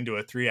fitting into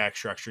a 3-act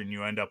structure, and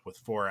you end up with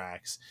 4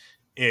 acts,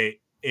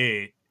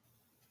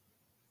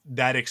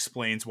 that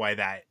explains why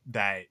that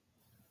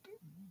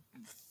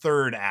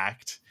third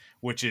act,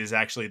 which is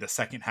actually the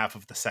second half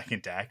of the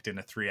second act in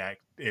a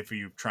 3-act, if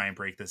you try and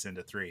break this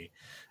into 3,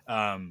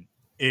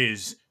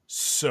 is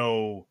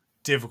so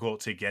difficult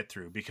to get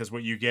through, because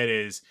what you get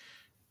is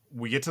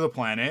we get to the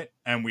planet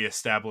and we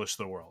establish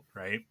the world,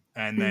 right?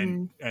 And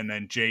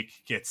then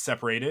Jake gets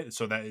separated,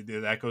 so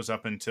that goes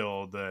up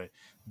until the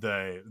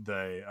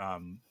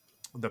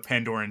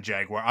Pandoran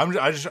jaguar.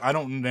 I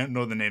don't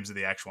know the names of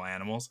the actual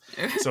animals,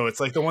 so it's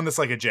like the one that's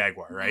like a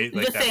jaguar, right?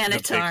 Like the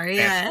Thanatar,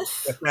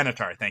 yes. The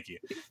Thanatar, thank you.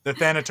 The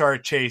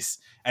Thanatar chase,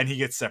 and he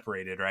gets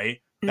separated,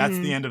 right? That's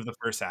the end of the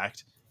first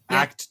act.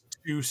 Yeah. Act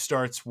 2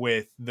 starts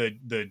with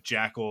the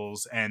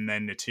jackals, and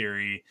then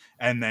Neytiri,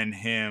 and then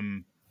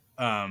him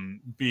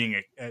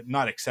being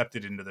not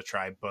accepted into the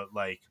tribe, but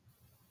like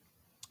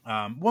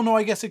well, no,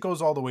 I guess it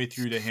goes all the way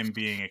through to him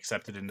being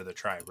accepted into the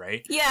tribe,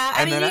 right? Yeah,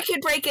 I mean, you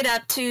could break it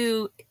up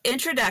to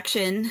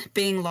introduction,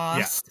 being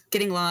lost,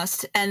 getting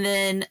lost, and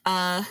then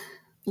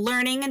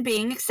learning and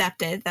being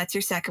accepted. That's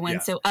your second one. Yeah.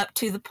 So up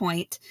to the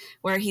point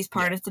where he's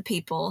part of the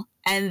people.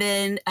 And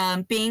then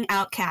being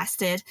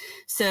outcasted.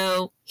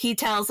 So he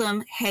tells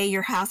them, hey,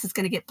 your house is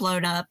going to get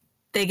blown up.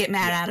 They get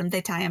mad at him.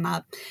 They tie him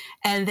up.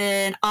 And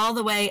then all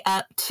the way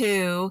up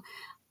to...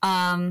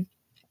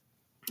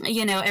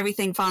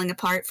 everything falling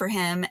apart for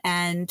him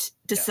and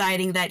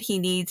deciding that he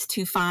needs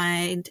to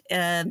find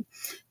the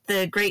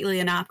Great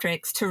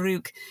Leonopteryx,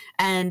 Taruk,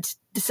 and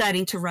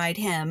deciding to ride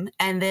him.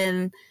 And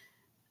then,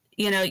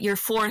 your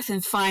fourth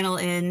and final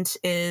end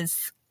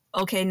is,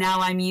 okay,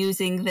 now I'm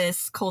using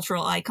this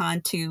cultural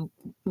icon to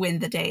win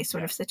the day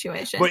sort of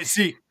situation. But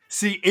see,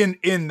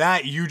 in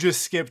that, you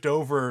just skipped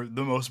over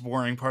the most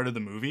boring part of the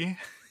movie,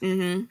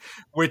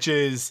 which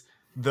is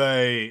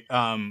the,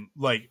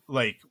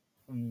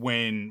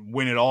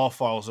 when it all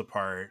falls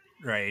apart,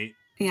 right?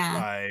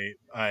 Yeah.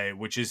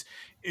 Which is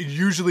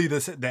usually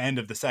the end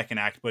of the second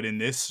act, but in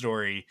this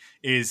story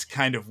is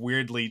kind of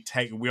weirdly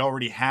we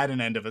already had an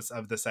end of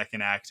the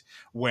second act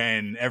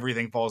when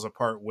everything falls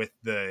apart with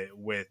the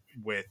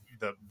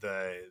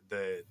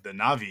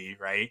Navi,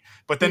 right?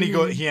 But then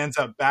he ends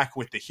up back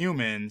with the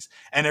humans,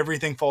 and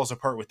everything falls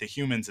apart with the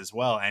humans as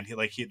well, and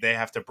they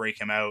have to break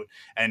him out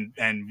and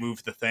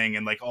move the thing,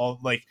 and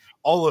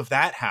all of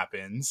that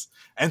happens,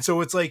 and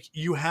so it's like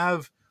you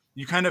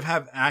kind of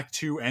have Act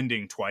 2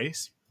 ending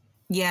twice.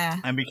 Yeah.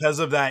 And because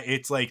of that,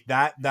 it's like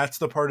that's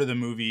the part of the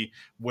movie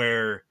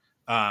where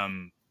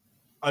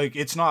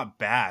it's not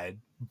bad,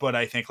 but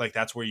I think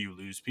that's where you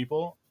lose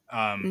people.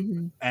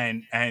 And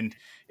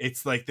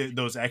it's like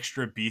those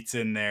extra beats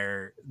in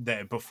there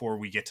that before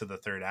we get to the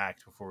third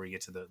act, before we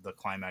get to the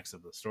climax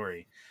of the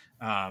story,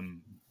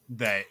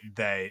 that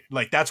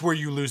that's where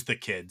you lose the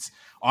kids,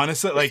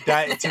 honestly.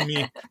 That to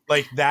me,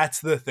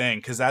 that's the thing,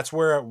 because that's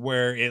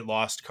where it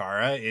lost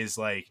Kara, is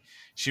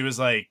she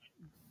was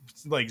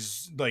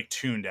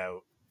tuned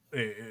out,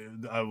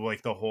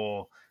 the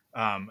whole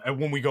and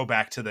when we go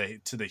back to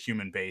the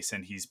human base,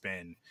 and he's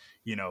been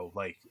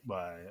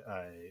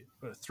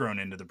thrown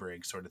into the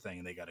brig sort of thing,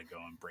 and they got to go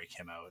and break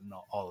him out and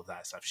all of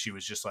that stuff, she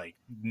was just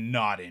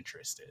not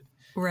interested,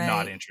 right?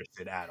 Not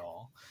interested at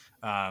all.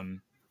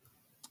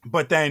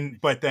 But then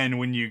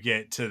when you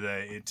get to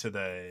the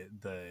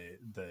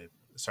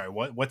sorry,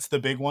 what's the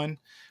big one?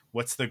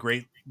 What's the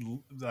great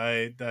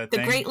the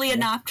Great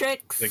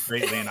Leonopteryx? The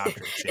Great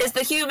Leonopteryx is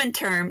the human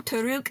term.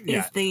 Taruk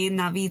is the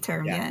Navi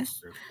term.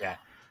 Yes. Yeah.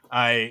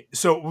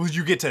 So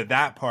you get to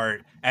that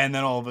part, and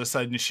then all of a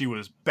sudden she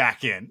was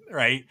back in,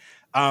 right?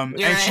 And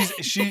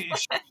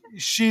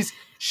she's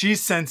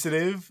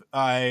sensitive,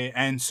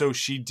 and so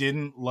she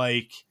didn't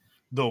like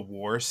the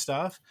war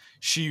stuff.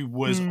 She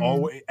was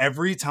always,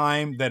 every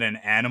time that an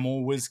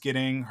animal was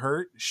getting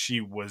hurt, she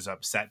was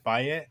upset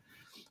by it.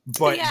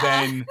 But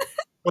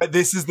But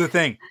this is the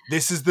thing.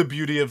 This is the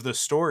beauty of the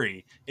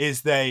story,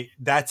 is that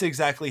that's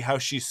exactly how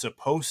she's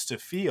supposed to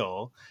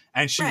feel.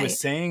 And she was Right.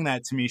 saying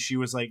that to me. She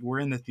was like, we're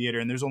in the theater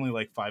and there's only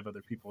like 5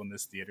 other people in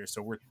this theater.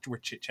 So we're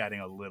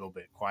chit-chatting a little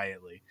bit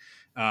quietly.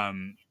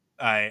 And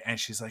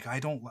she's like, I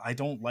don't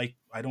like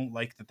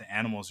that the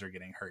animals are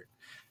getting hurt.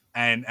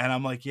 And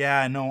I'm like,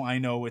 yeah, no, I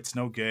know it's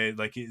no good.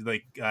 Like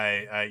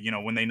you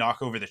know, when they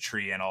knock over the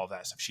tree and all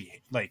that stuff,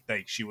 she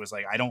she was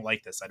like, I don't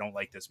like this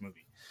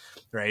movie.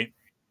 Right.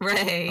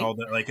 Right. All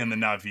the like in the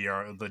Navi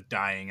are the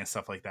dying and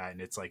stuff like that,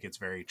 and it's like it's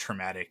very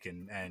traumatic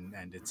and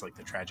it's like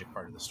the tragic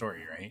part of the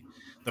story, right?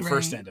 The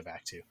first Right. end of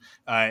Act 2,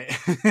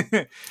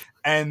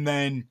 and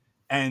then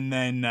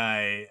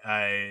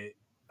I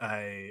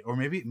or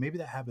maybe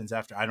that happens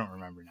after. I don't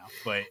remember now,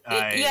 but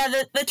Yeah,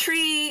 the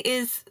tree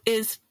is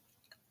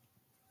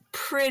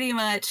pretty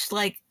much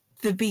like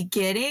the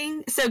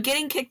beginning. So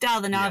getting kicked out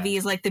of the Navi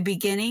is like the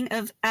beginning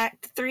of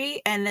Act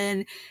 3, and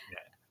then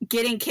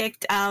getting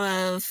kicked out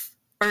of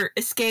or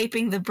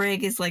escaping the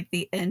brig is like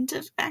the end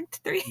of Act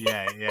 3.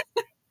 Yeah.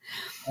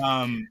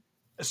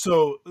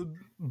 So,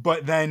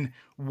 but then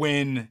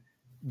when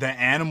the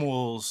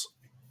animals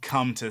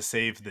come to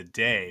save the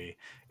day,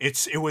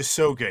 it was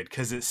so good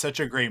because it's such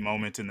a great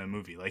moment in the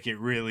movie. Like it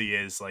really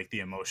is like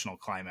the emotional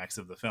climax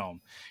of the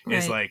film.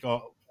 Is Right. like,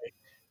 oh,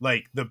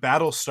 like the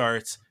battle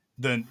starts,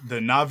 the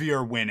Navi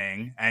are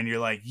winning, and you're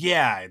like,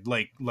 yeah,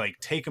 like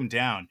take them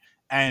down,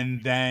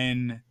 and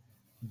then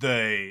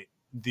the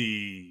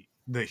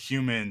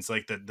humans,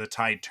 like the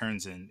tide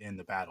turns in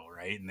the battle,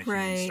 right, and the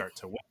humans Right. start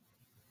to win,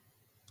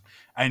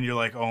 and you're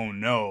like, oh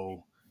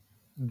no,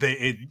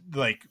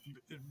 like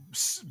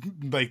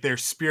their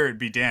spirit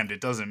be damned,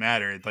 it doesn't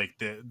matter, like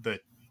the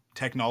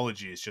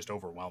technology is just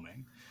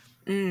overwhelming.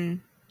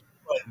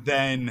 But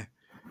then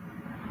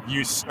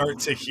you start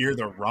to hear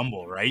the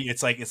rumble, right?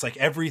 It's like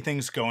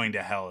everything's going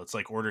to hell. It's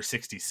like Order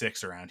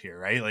 66 around here,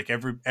 right? Like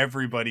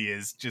everybody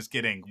is just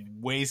getting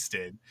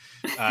wasted,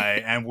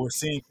 and we're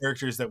seeing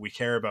characters that we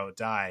care about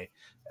die,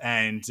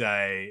 and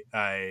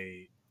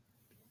I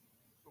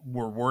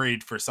we're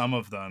worried for some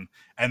of them.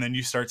 And then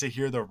you start to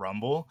hear the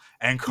rumble,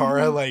 and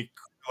Kara like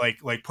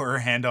put her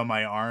hand on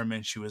my arm,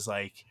 and she was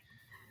like,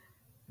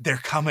 they're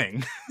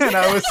coming. And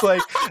I was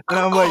like, and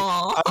I'm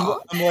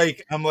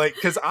like, I'm like,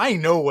 because I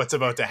know what's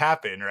about to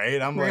happen, right?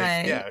 I'm like,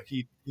 Right. yeah,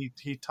 he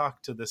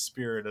talked to the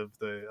spirit of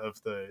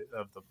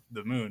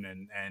the moon,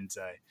 and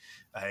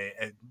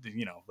I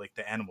you know, like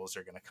the animals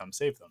are gonna come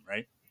save them,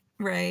 right?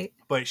 Right.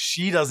 But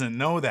she doesn't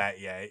know that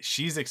yet.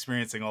 She's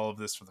experiencing all of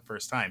this for the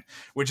first time,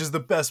 which is the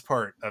best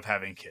part of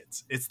having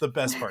kids. It's the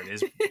best part,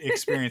 is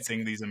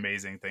experiencing these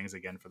amazing things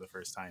again for the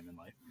first time in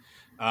life.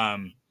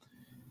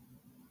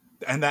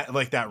 And that,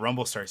 like, that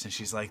rumble starts, and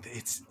she's like,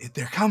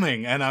 they're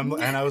coming, and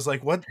I was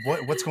like,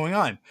 what's going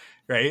on,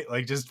 right?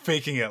 Like, just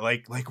faking it,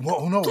 like whoa,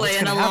 oh no, what's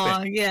Playing gonna happen?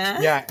 along,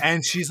 yeah. Yeah.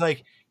 And she's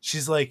like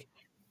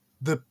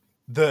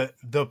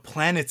the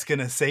planet's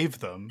gonna save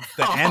them,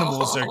 the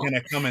animals are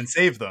gonna come and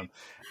save them.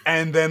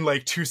 And then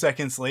like 2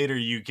 seconds later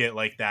you get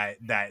like that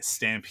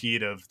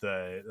stampede of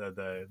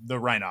the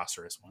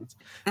rhinoceros ones.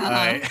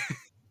 Uh-huh.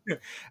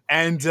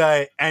 And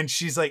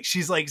she's like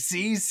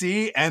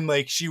see, and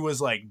like she was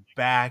like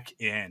back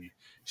in.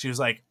 She was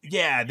like,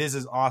 yeah, this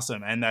is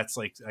awesome. And that's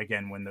like,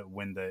 again, when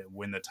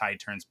the tide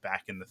turns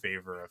back in the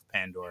favor of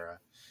Pandora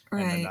and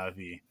the Right.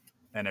 Navi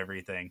and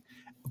everything.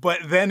 But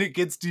then it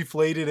gets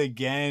deflated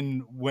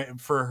again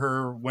for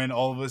her, when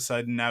all of a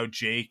sudden now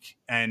Jake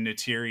and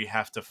Neytiri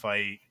have to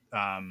fight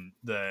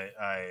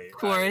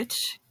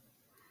Quaritch.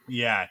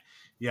 yeah,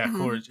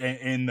 Quaritch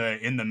in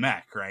the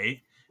mech, right?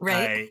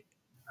 Right.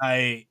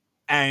 I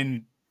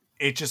and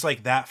it just,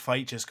 like, that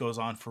fight just goes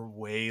on for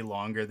way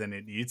longer than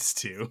it needs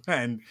to.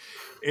 And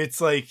it's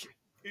like,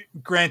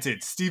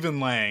 granted, Stephen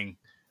Lang,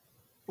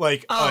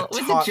 like, a Oh, it was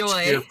a top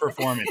joy. tier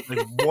performance.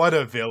 Like, what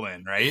a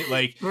villain, right?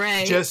 Like,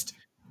 Right. just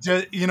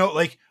you know,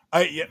 like,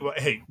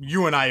 hey,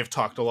 you and I have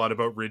talked a lot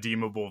about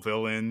redeemable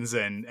villains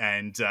and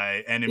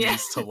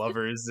enemies to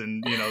lovers,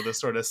 and, you know, the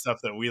sort of stuff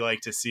that we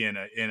like to see in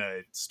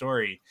a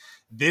story.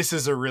 This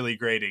is a really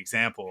great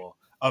example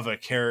of a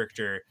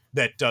character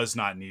that does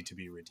not need to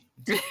be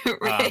redeemed.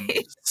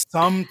 Right.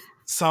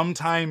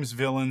 Sometimes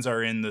villains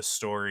are in the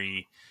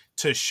story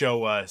to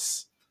show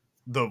us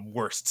the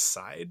worst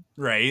side,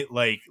 right?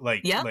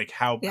 Yep. Like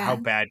how Yeah.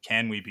 bad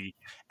can we be?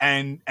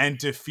 And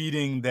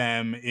defeating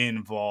them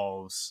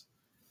involves,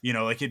 you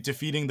know, like,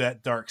 defeating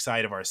that dark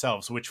side of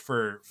ourselves, which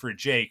for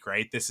Jake,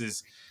 right, this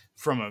is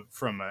from a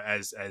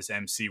as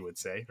MC would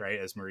say, right,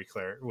 as Marie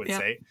Claire would Yep.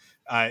 say,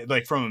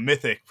 like, from a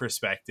mythic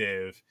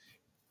perspective,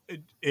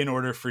 in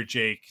order for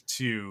Jake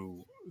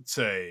to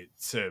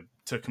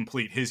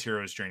complete his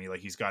hero's journey,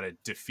 like, he's got to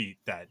defeat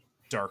that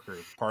darker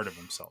part of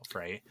himself,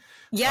 right?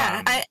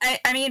 Yeah,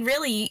 I mean,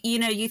 really, you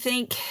know, you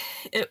think,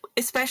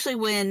 especially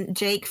when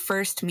Jake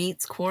first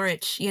meets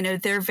Quaritch, you know,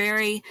 they're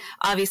very,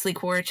 obviously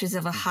Quaritch is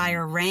of a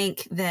higher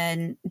rank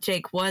than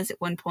Jake was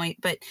at one point,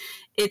 but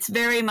it's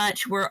very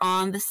much, we're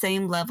on the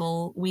same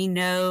level. We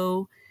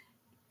know,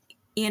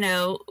 you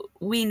know,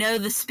 we know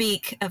the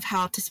speak of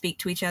how to speak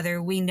to each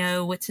other. We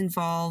know what's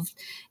involved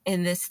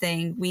in this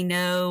thing. We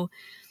know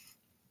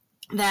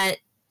that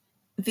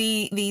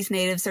these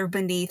natives are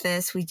beneath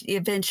us. We're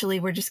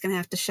just going to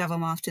have to shove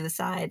them off to the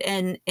side.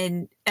 And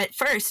at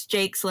first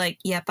Jake's like,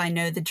 yep, I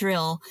know the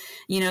drill.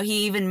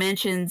 He even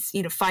mentions,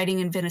 fighting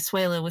in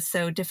Venezuela was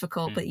so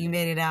difficult, but you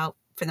made it out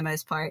for the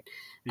most part.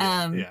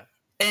 Yeah.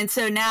 And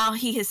so now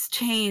he has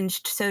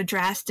changed so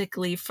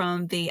drastically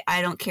from the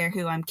I don't care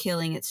who I'm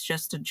killing, it's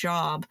just a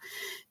job,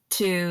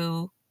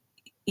 to,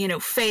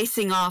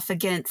 facing off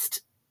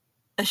against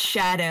a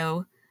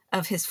shadow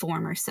of his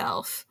former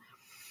self.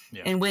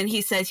 Yeah. And when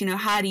he says,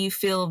 how do you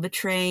feel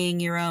betraying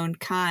your own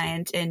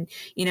kind? And,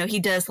 he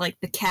does like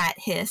the cat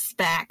hiss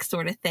back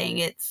sort of thing.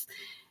 It's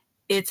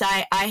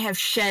I have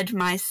shed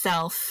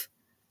myself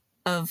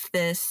of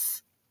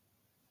this,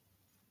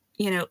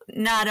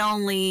 not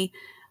only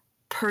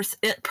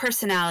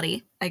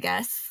personality, I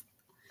guess.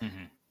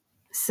 Mm-hmm.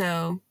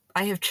 So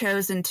I have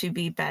chosen to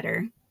be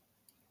better,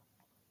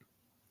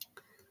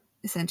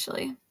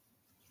 essentially.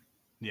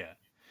 Yeah.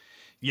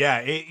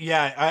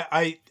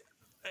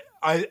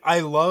 I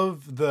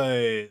love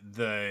the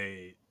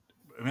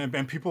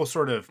and people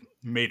sort of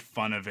made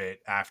fun of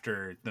it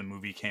after the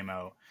movie came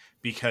out,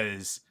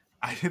 because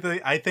I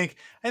think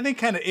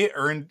kind of it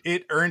earned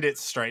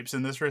its stripes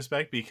in this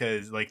respect,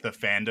 because like the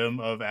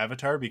fandom of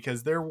Avatar,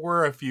 because there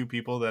were a few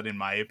people that, in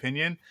my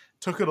opinion,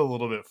 took it a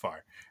little bit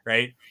far,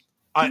 right?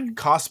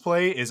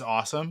 Cosplay is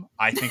awesome.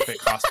 I think that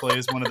cosplay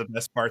is one of the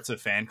best parts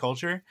of fan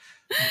culture,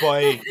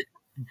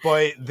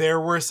 but there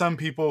were some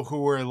people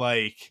who were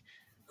like,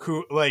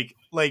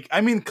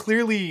 I mean,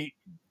 clearly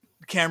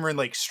Cameron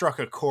like struck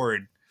a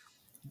chord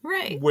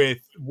Right. with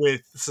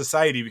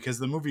society, because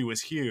the movie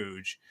was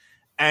huge,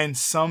 and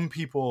some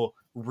people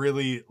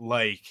really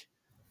like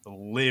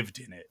lived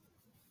in it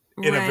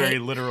in a very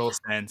Right. literal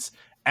sense,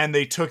 and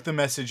they took the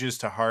messages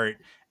to heart,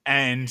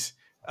 and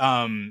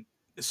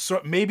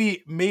so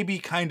maybe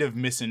kind of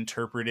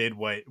misinterpreted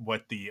what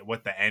the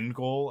end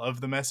goal of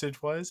the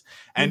message was,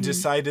 and Mm-hmm.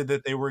 decided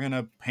that they were going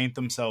to paint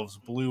themselves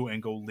blue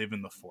and go live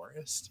in the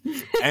forest.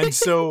 And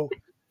so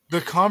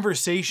the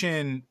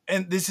conversation,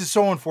 and this is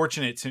so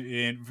unfortunate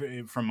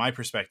from my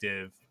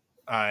perspective,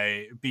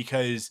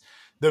 because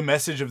the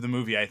message of the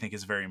movie, I think,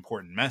 is a very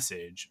important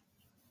message.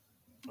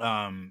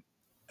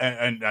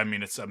 And I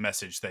mean, it's a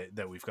message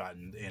that we've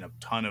gotten in a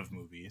ton of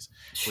movies,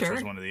 which Sure.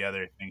 was one of the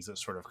other things that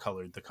sort of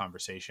colored the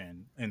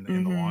conversation in the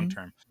long Mm-hmm.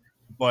 term.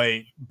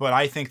 But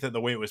I think that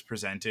the way it was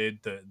presented,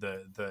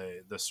 the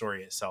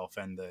story itself,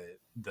 and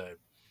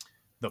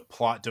the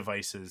plot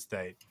devices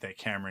that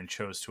Cameron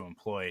chose to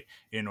employ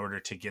in order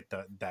to get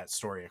that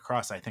story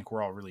across, I think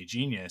were all really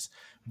genius,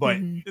 but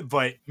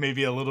Mm-hmm.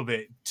 maybe a little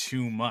bit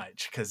too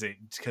much,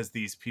 because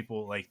these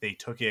people, like, they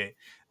took it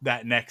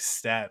that next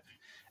step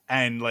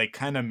and like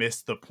kind of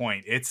missed the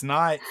point. It's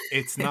not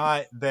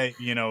that,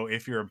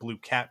 if you're a blue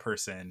cat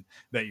person,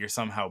 that you're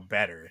somehow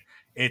better.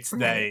 It's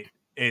Right.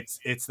 that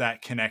it's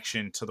that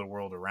connection to the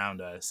world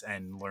around us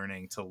and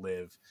learning to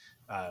live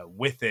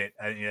with it,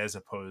 as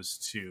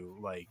opposed to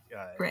like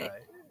Right.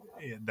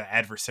 the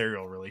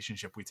adversarial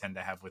relationship we tend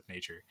to have with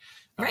nature,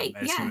 Right.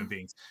 as Yeah. human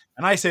beings.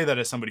 And I say that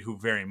as somebody who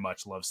very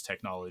much loves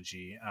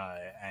technology,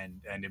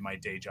 and in my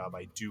day job,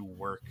 I do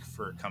work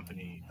for a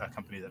company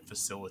that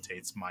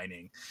facilitates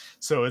mining.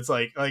 So it's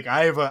like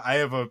I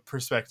have a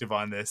perspective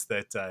on this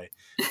that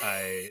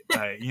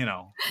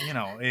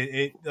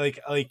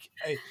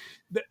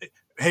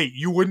hey,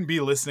 you wouldn't be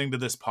listening to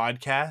this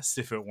podcast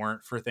if it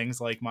weren't for things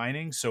like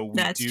mining. So we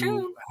That's do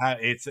true.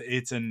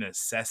 it's a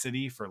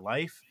necessity for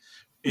life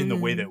in the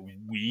way Mm-hmm. that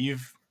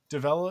we've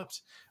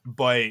developed.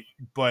 But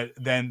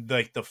then,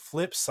 like, the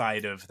flip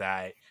side of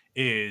that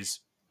is,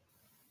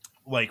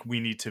 like,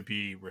 we need to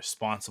be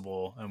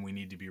responsible and we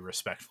need to be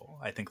respectful.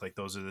 I think, like,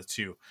 those are the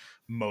two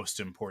most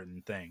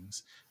important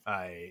things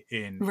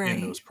in Right.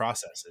 those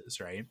processes,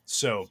 right?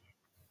 So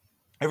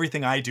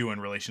everything I do in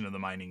relation to the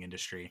mining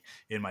industry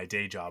in my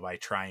day job, I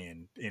try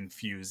and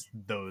infuse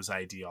those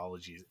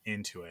ideologies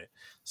into it,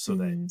 so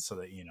that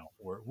Mm-hmm.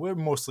 we're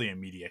mostly a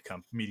media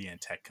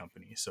and tech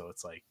company. So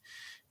it's like,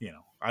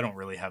 I don't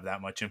really have that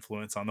much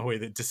influence on the way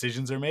that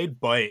decisions are made,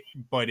 but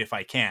if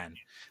I can,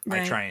 I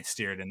Right. try and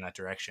steer it in that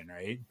direction,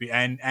 right?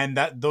 And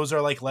that those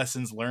are like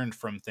lessons learned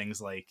from things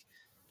like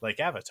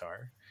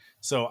Avatar.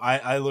 So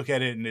I look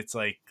at it and it's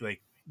like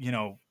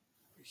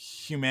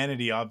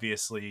humanity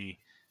obviously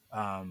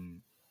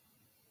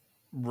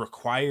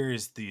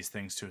requires these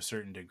things to a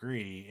certain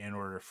degree in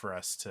order for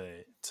us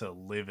to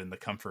live in the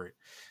comfort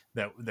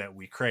that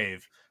we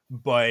crave.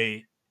 But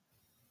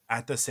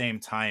at the same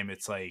time,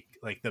 it's like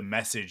the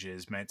message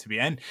is meant to be,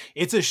 and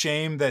it's a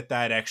shame that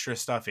extra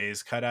stuff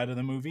is cut out of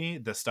the movie,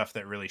 the stuff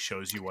that really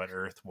shows you what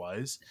Earth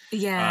was.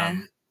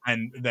 Yeah.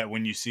 And that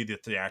when you see the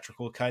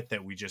theatrical cut,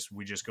 that we just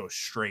go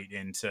straight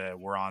into,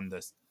 we're on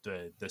the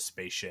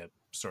spaceship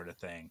sort of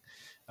thing.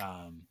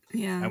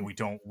 Yeah. And we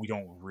don't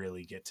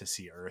really get to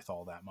see Earth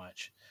all that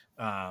much,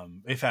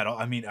 if at all.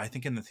 I mean, I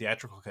think in the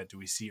theatrical cut, do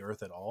we see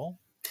Earth at all?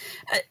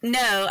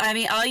 No, I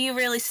mean, all you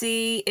really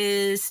see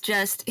is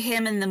just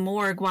him in the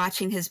morgue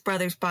watching his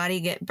brother's body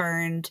get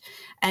burned.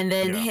 And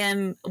then Yeah.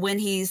 him, when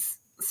he's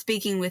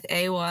speaking with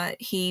Awa,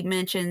 he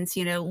mentions,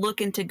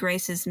 look into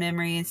Grace's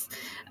memories.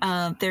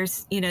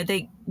 There's,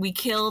 we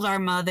killed our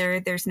mother.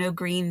 There's no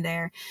green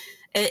there.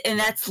 And Yeah.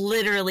 that's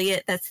literally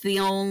it. That's the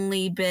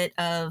only bit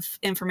of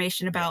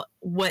information about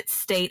what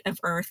state of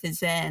Earth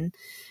is in.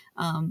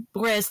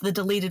 Whereas the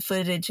deleted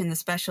footage in the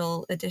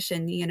special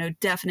edition,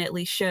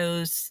 definitely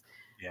shows,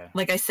 Yeah.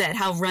 like I said,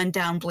 how run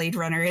down Blade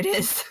Runner it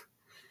is.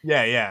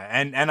 Yeah,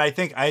 and I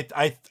think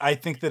I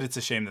think that it's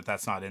a shame that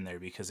that's not in there,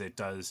 because it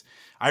does.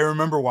 I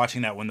remember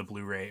watching that when the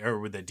Blu-ray or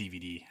with the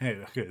DVD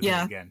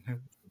Yeah. again, a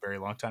very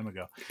long time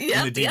ago,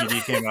 when the Yep.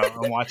 DVD came out,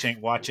 and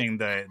watching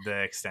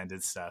the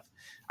extended stuff.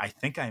 I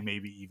think I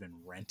maybe even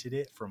rented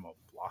it from a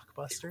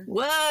Blockbuster.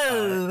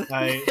 Whoa.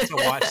 To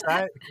watch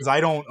that, because I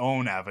don't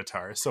own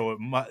Avatar, so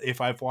if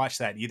I've watched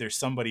that, either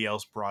somebody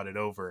else brought it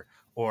over,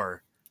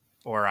 or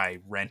I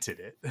rented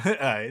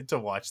it to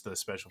watch the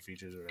special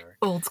features or whatever.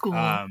 Old school.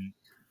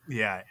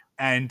 Yeah,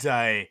 and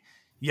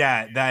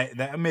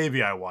that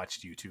maybe I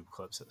watched YouTube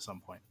clips at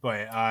some point,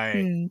 but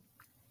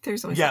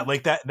There's always that.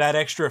 like that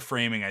extra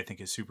framing I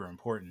think is super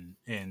important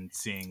in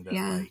seeing that,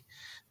 Yeah.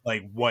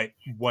 like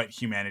what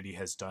humanity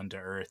has done to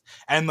Earth,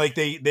 and like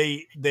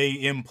they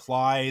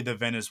imply the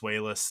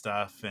Venezuela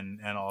stuff and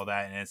all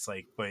that, and it's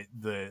like, but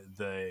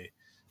the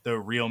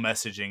real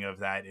messaging of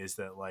that is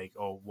that, like,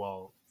 oh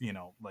well,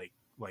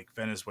 like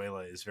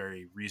Venezuela is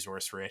very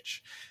resource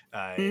rich,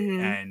 Mm-hmm.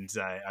 and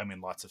I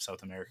mean, lots of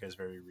South America is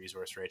very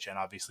resource rich, and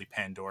obviously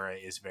Pandora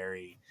is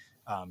very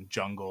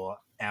jungle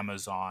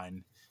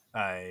Amazon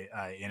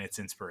in its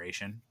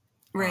inspiration,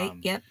 Right. um,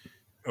 Yep.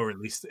 or at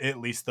least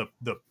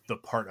the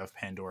part of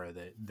Pandora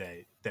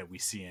that we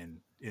see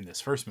in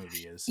this first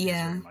movie is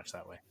Yeah. very much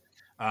that way.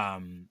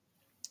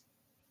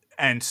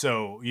 And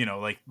so,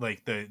 like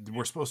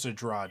we're supposed to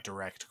draw a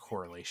direct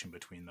correlation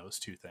between those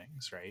two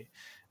things, right?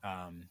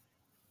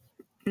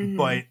 Mm-hmm.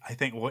 But I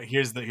think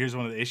here's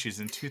one of the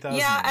issues in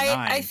Yeah.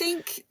 I 2009.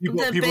 think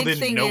the People big didn't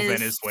thing know is.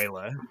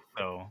 Venezuela,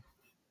 so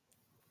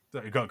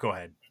go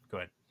ahead.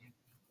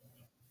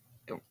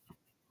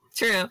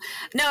 True.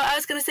 No, I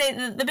was going to say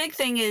the big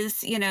thing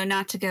is,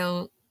 not to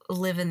go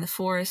live in the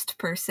forest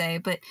per se,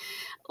 but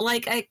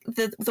like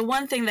the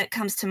one thing that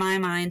comes to my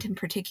mind in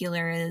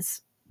particular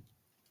is,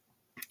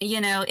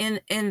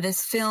 in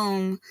this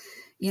film,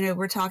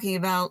 we're talking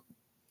about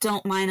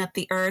don't mine up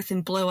the earth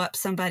and blow up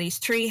somebody's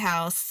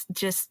treehouse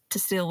just to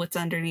steal what's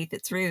underneath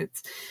its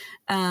roots.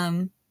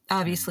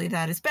 Obviously,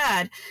 that is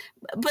bad.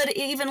 But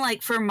even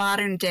like for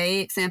modern day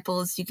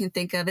examples, you can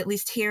think of, at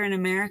least here in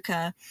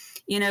America,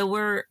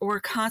 we're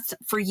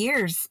constant for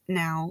years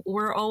now.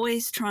 We're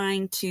always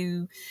trying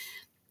to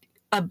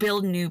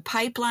build new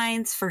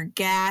pipelines for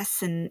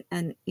gas and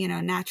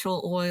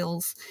natural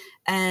oils,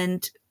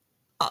 and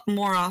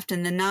more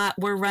often than not,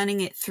 we're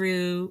running it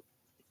through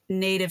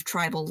native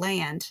tribal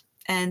land.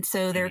 And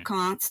so they're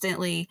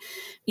constantly,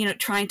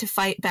 trying to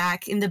fight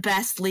back in the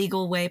best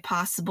legal way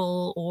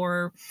possible,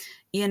 or,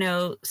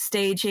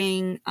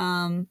 staging,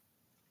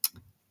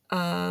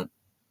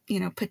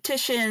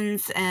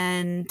 petitions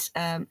and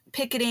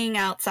picketing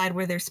outside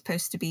where they're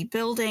supposed to be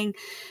building,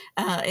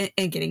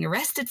 and getting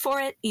arrested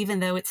for it, even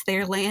though it's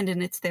their land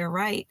and it's their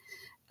right.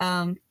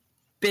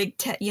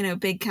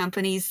 Big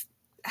companies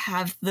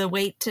have the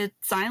weight to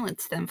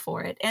silence them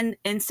for it.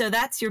 And so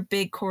that's your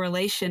big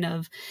correlation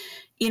of,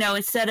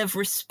 instead of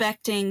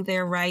respecting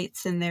their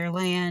rights and their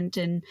land,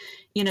 and,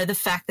 the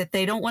fact that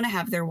they don't want to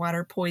have their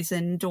water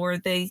poisoned, or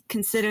they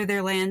consider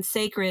their land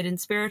sacred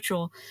and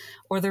spiritual,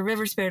 or the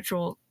river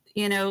spiritual,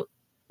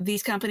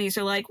 these companies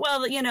are like,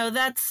 well,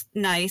 that's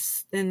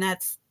nice, and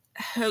that's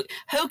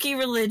hokey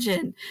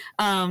religion.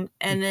 And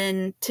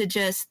then to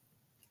just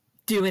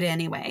do it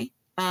anyway.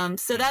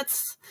 So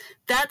that's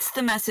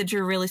the message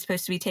you're really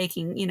supposed to be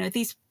taking.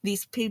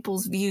 These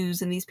people's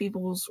views and these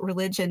people's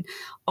religion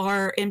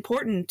are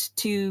important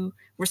to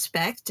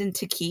respect and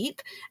to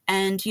keep.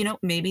 And,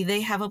 maybe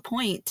they have a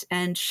point.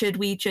 And should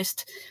we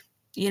just,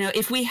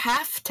 if we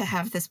have to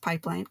have this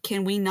pipeline,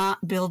 can we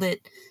not build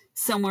it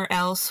somewhere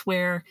else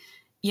where,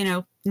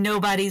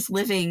 nobody's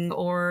living,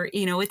 or,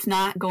 it's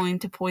not going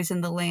to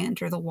poison the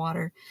land or the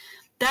water?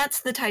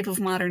 That's the type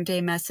of modern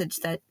day message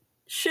that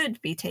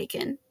should be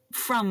taken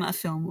from a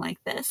film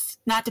like this.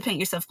 Not to paint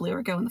yourself blue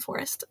or go in the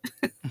forest.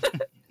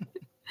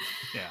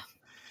 Yeah.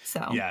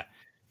 So Yeah.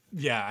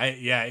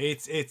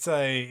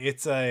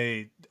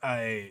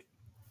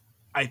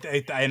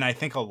 And I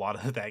think a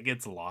lot of that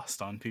gets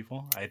lost on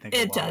people. I think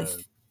a it lot does.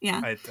 of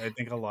Yeah. I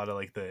think a lot of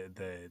like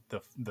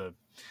the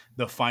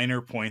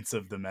finer points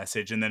of the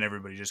message, and then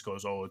everybody just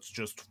goes, oh, it's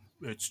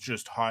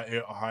just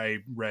high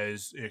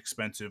res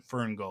expensive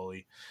Fern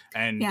Gully,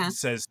 and Yeah.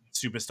 says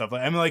stupid stuff.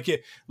 I mean, like,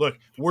 look,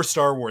 we're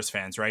Star Wars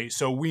fans, right?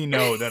 So we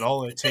know that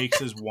all it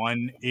takes is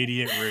one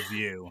idiot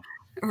review.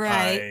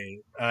 Right.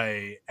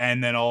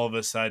 And then all of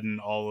a sudden,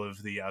 all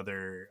of the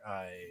other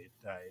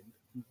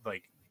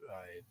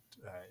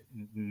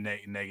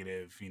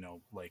negative,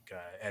 like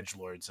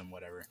edgelords and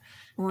whatever,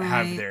 Right.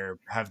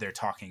 have their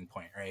talking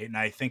point, right? And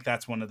I think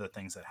that's one of the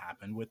things that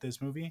happened with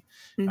this movie.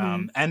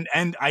 Mm-hmm.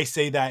 And I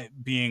say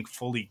that being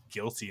fully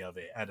guilty of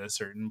it at a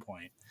certain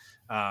point.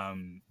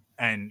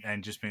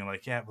 And just being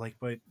like, yeah, like,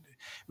 but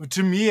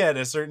to me at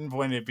a certain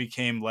point it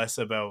became less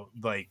about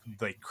like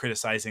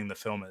criticizing the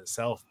film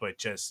itself, but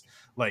just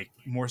like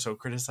more so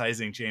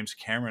criticizing James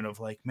Cameron of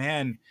like,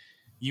 man,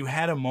 you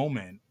had a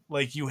moment,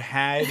 like you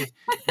had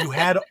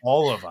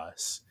all of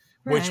us,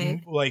 which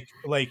Right. like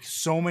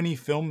so many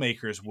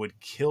filmmakers would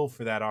kill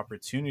for that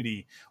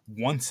opportunity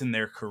once in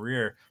their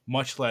career,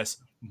 much less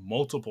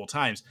multiple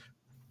times.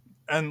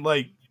 And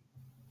like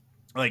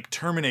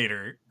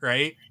Terminator,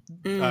 right?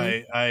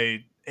 Mm.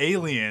 I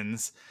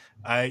Aliens,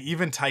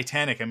 even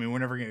Titanic. I mean, we're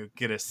never gonna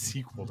get a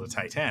sequel to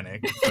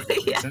Titanic for good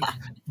Yeah. reason,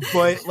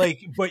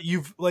 but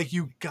you've like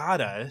you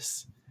got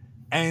us,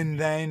 and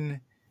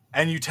then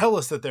and you tell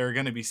us that there are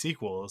going to be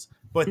sequels,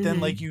 but then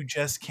Mm-hmm. like you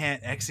just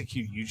can't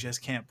execute, you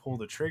just can't pull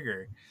the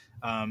trigger.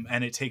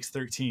 And it takes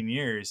 13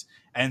 years,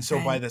 and so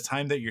by Right. the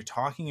time that you're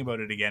talking about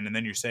it again, and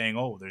then you're saying,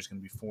 oh, there's going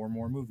to be 4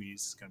 more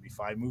movies, it's going to be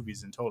 5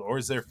 movies in total, or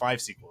is there 5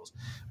 sequels?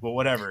 But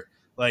whatever,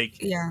 like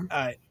Yeah.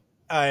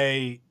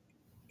 I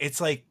it's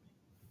like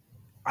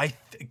I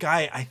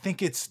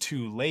think it's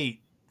too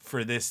late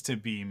for this to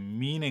be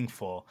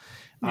meaningful.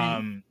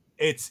 Right.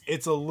 It's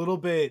a little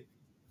bit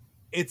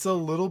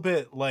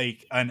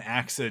like an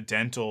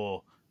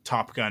accidental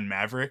Top Gun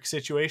Maverick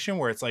situation,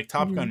 where it's like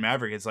Top Mm-hmm. Gun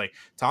Maverick, it's like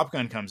Top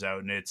Gun comes out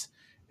and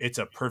it's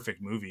a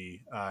perfect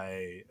movie,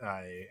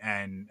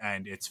 and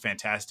it's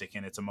fantastic,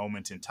 and it's a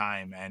moment in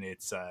time, and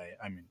it's I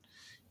mean,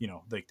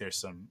 like there's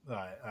some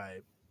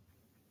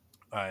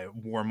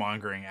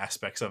warmongering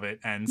aspects of it,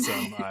 and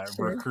some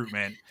Sure.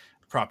 recruitment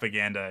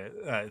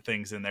propaganda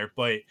things in there,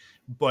 but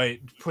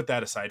put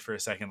that aside for a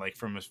second. Like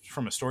from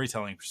a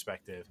storytelling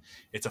perspective,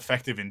 it's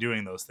effective in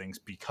doing those things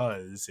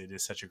because it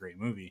is such a great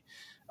movie.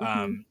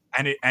 Mm-hmm.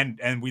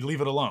 And we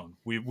leave it alone,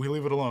 we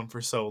leave it alone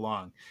for so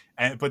long,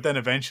 and but then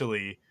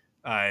eventually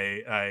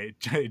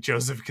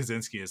Joseph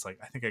Kaczynski is like,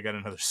 I think I got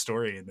another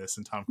story in this,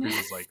 and Tom Cruise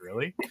is like,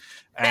 really?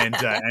 And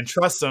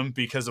trust him,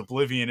 because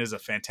Oblivion is a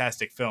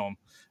fantastic film.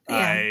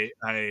 Yeah.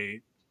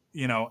 I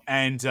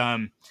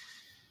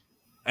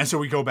and so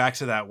we go back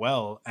to that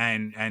well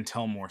and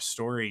tell more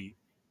story,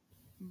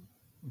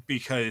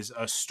 because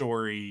a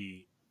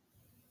story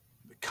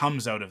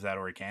comes out of that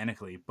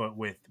organically. But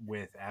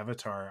with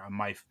Avatar,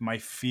 my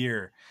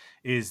fear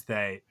is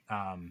that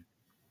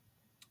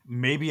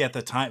maybe at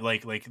the time,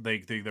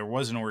 there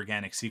was an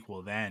organic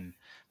sequel then,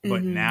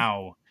 but Mm-hmm.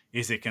 now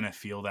is it going to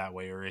feel that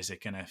way, or is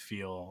it going to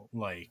feel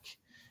like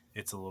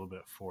it's a little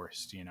bit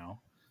forced,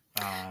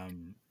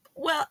 um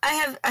Well,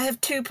 I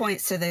have 2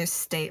 points to those yeah,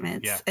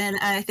 statements, and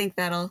I think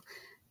that'll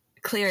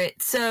clear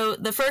it. So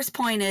the first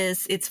point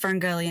is it's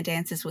Ferngully and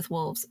Dances with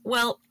Wolves.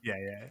 Well, yeah,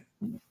 yeah,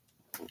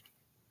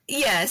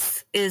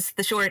 yes is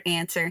the short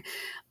answer,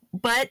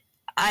 but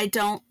I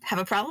don't have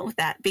a problem with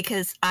that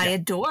because I yeah,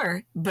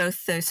 adore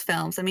both those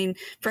films. I mean,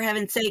 for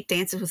heaven's sake,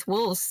 Dances with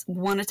Wolves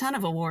won a ton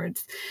of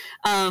awards.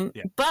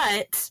 yeah,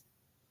 But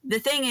the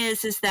thing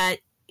is that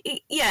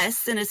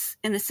yes, in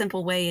a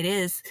simple way, it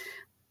is.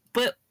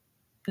 But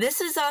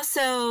this is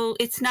also,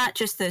 it's not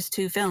just those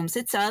two films,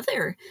 it's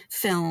other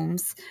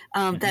films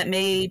hmm, that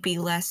may be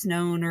less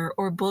known,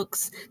 or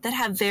books that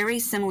have very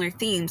similar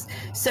themes.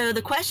 So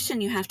the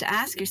question you have to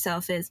ask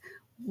yourself is,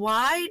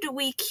 why do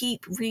we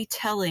keep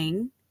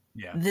retelling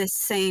yeah, this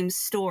same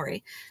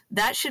story?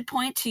 That should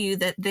point to you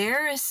that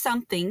there is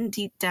something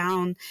deep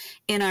down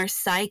in our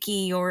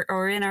psyche,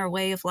 or in our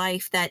way of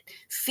life, that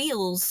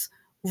feels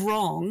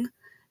wrong,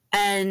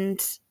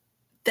 and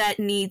that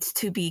needs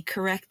to be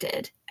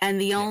corrected. And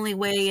the yeah, only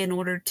way in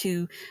order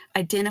to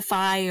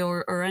identify,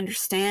 or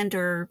understand,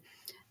 or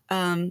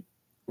um,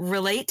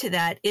 relate to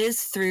that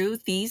is through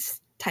these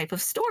type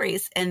of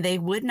stories. And they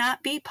would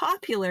not be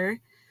popular,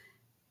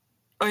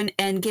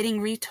 and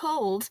getting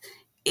retold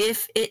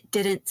if it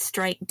didn't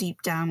strike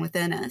deep down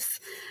within us.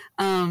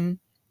 Um,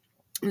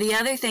 the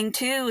other thing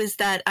too is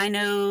that I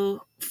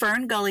know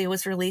Fern Gully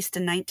was released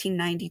in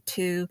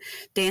 1992.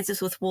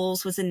 Dances with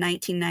Wolves was in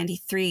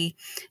 1993.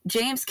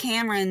 James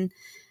Cameron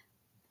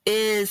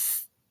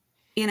is,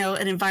 an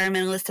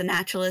environmentalist, a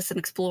naturalist, an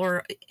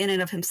explorer in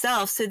and of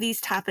himself. So these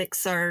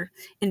topics are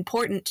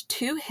important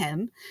to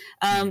him.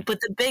 hmm, But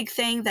the big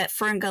thing that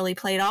Fern Gully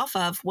played off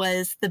of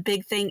was the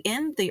big thing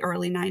in the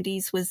early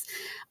 90s was,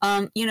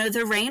 the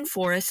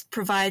rainforest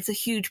provides a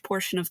huge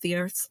portion of the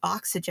Earth's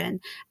oxygen,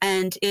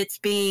 and it's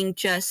being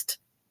just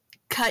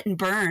cut and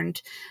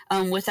burned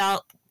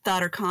without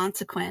thought or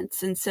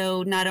consequence. And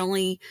so, not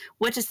only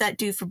what does that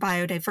do for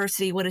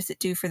biodiversity, what does it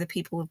do for the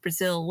people of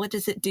Brazil, what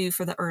does it do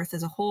for the earth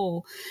as a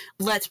whole?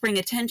 Let's bring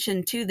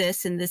attention to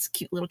this in this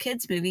cute little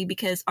kids movie,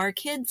 because our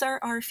kids are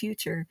our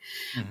future.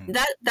 hmm,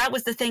 That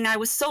was the thing I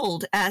was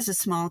sold as a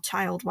small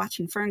child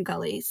watching Fern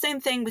Gully. Same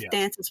thing with yeah,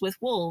 Dances with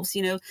Wolves.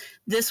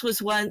 This was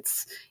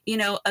once,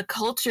 a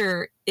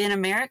culture in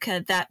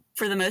America that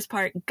for the most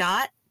part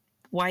got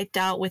wiped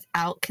out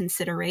without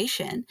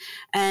consideration.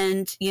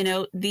 And,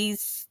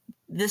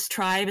 this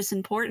tribe is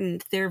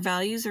important. Their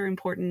values are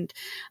important.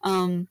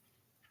 And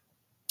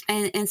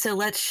so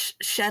let's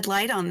shed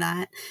light on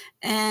that.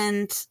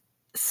 And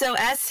so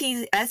as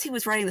he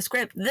was writing the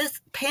script, this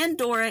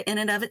Pandora in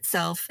and of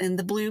itself and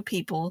the blue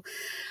people,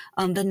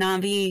 the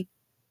Na'vi,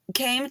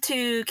 came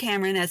to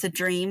Cameron as a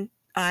dream.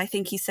 I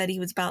think he said he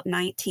was about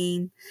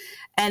 19.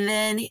 And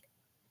then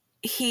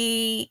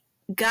he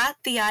got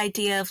the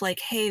idea of like,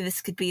 hey,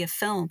 this could be a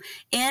film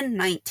in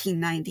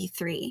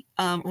 1993,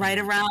 right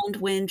around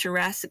when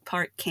Jurassic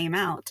Park came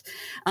out.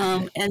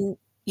 And,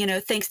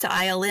 thanks to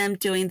ILM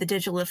doing the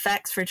digital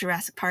effects for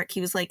Jurassic Park,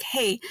 he was like,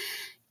 hey,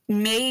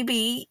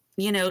 maybe,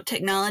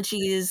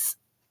 technology is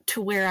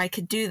to where I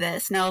could do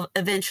this. Now,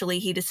 eventually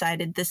he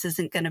decided this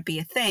isn't going to be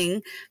a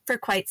thing for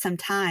quite some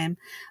time,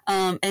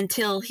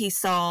 until he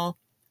saw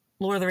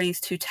Lord of the Rings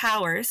Two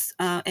Towers,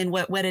 and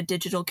what a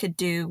digital could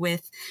do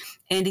with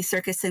Andy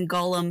Serkis and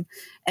Gollum,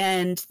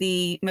 and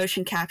the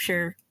motion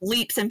capture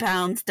leaps and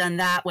bounds done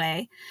that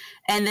way.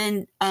 And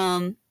then,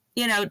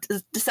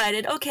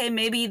 decided, okay,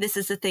 maybe this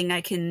is a thing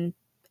I can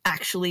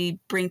actually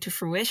bring to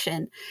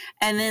fruition.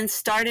 And then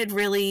started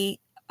really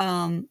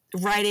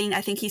writing.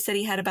 I think he said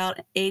he had about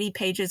 80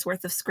 pages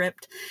worth of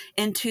script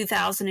in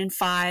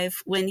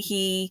 2005 when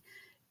he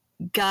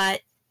got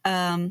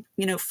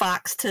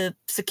Fox to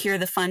secure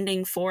the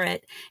funding for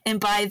it. And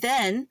by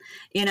then,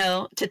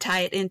 to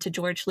tie it into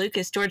George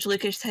Lucas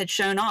had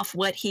shown off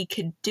what he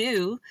could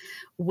do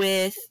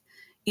with,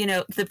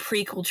 the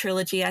prequel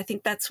trilogy. I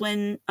think that's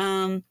when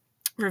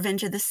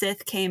Revenge of the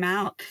Sith came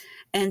out.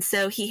 And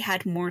so he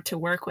had more to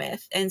work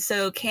with. And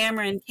so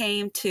Cameron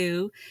came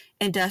to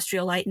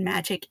Industrial Light and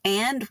Magic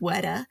and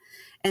Weta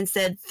and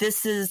said,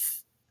 this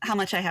is how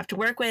much I have to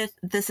work with.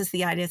 This is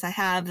the ideas I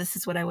have. This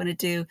is what I want to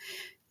do.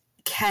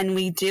 Can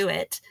we do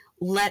it?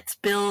 Let's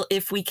build.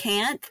 If we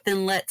can't,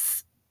 then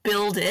let's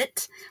build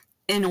it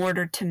in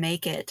order to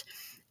make it.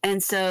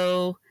 And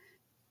so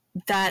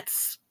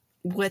that's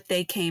what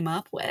they came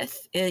up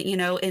with,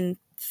 and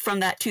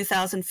from that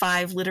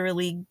 2005,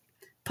 literally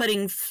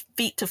putting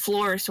feet to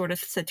floor sort of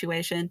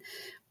situation,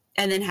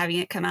 and then having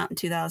it come out in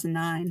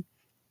 2009.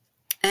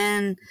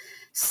 And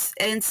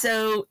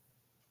so,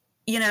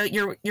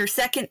 your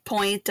second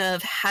point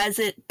of, has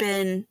it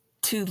been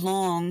too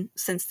long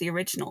since the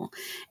original?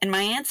 And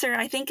my answer,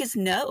 I think, is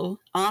no,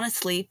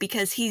 honestly,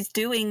 because he's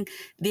doing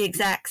the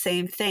exact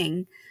same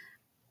thing.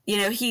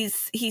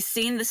 He's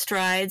seen the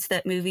strides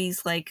that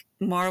movies like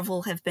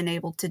Marvel have been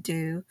able to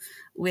do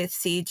with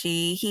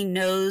CG. He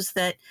knows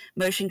that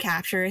motion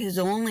capture has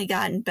only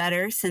gotten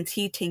better since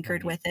he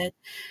tinkered with it.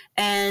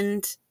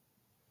 And,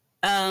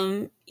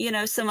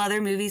 some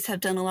other movies have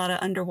done a lot of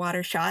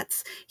underwater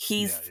shots.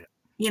 He's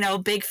a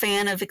big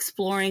fan of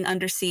exploring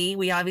undersea.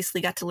 We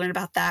obviously got to learn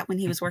about that when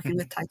he was working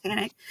with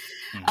Titanic.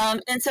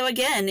 And so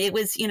again, it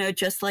was,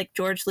 just like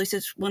George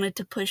Lucas wanted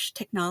to push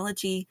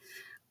technology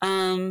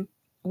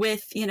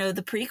with,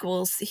 the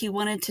prequels, he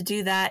wanted to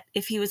do that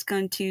if he was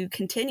going to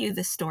continue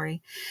this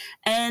story.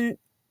 And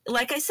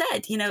like I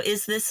said,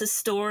 is this a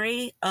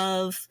story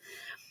of,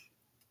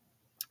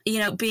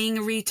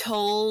 being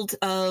retold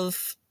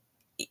of,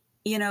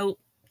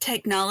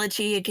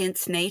 technology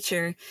against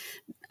nature?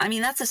 I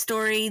mean, that's a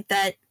story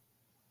that,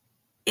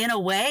 in a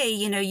way,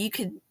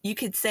 you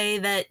could say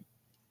that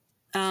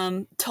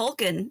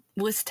Tolkien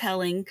was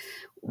telling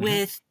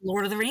with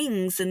Lord of the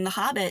Rings and The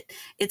Hobbit.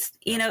 It's,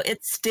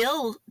 it's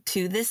still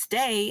to this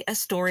day a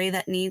story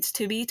that needs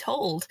to be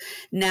told.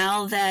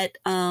 Now that,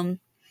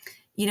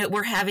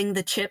 we're having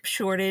the chip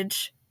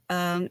shortage,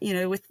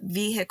 with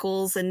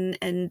vehicles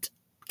and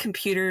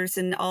computers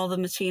and all the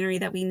machinery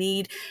that we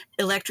need,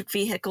 electric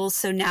vehicles.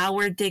 So now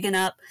we're digging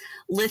up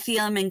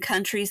lithium in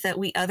countries that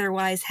we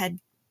otherwise had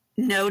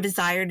no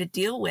desire to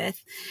deal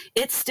with.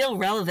 It's still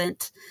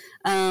relevant.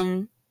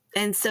 And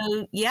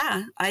so,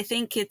 yeah, I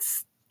think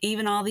it's,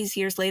 even all these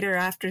years later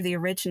after the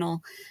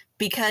original,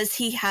 because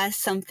he has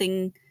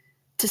something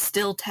to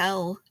still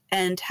tell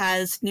and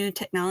has new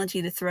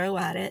technology to throw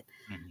at it.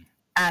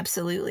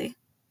 Absolutely.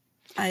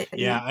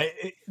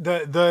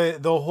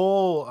 The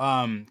whole,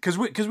 cause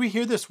we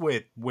hear this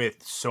with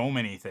so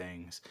many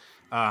things.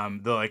 They're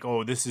like,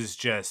 oh, this is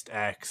just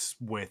X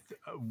with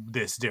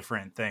this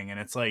different thing. And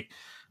it's like,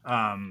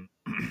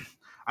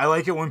 I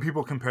like it when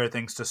people compare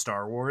things to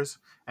Star Wars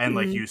and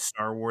like use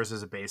Star Wars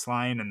as a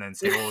baseline and then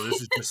say, oh,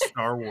 this is just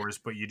Star Wars,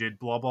 but you did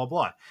blah, blah,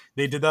 blah.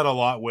 They did that a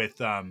lot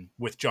with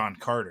John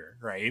Carter,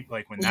 right?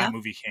 Like when that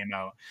movie came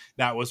out,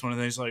 that was one of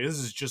the things, like, this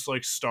is just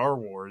like Star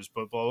Wars,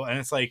 but blah, blah. And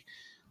it's like,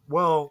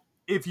 well,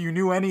 if you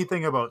knew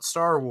anything about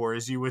Star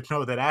Wars, you would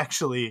know that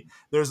actually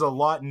there's a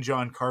lot in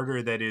John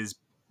Carter that is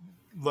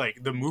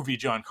like the movie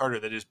John Carter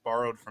that is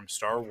borrowed from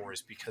Star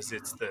Wars because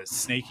it's the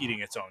snake eating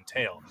its own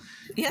tail.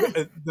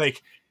 Yeah.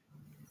 Like,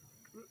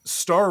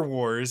 Star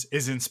Wars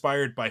is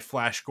inspired by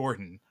Flash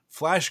Gordon.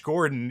 Flash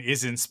Gordon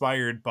is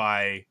inspired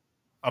by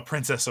A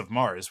Princess of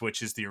Mars,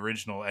 which is the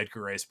original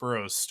Edgar Rice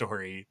Burroughs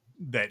story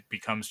that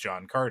becomes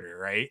John Carter,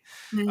 right?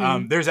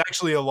 Mm-hmm. There's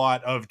actually a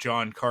lot of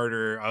John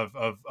Carter of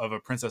a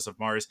Princess of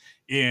Mars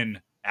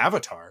in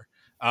Avatar,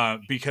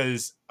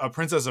 because A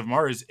Princess of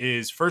Mars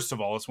is, first of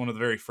all, it's one of the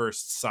very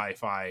first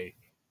sci-fi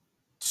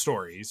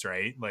stories,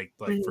 right? Like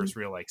Mm-hmm. first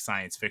real like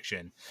science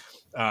fiction.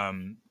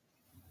 Um,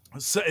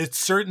 so it's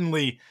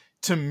certainly,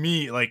 to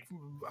me, like,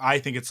 I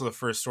think it's the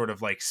first sort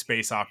of like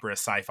space opera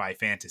sci-fi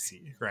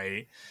fantasy,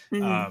 right?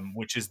 Mm-hmm.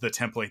 Which is the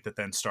template that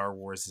then Star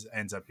Wars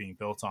ends up being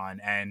built on.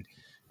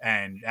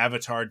 And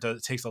Avatar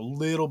takes a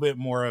little bit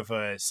more of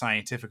a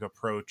scientific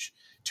approach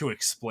to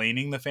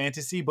explaining the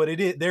fantasy, but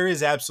there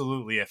is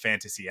absolutely a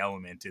fantasy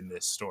element in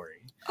this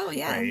story, Oh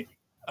yeah. right?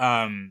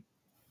 um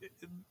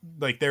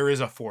like there is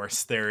a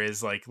force, there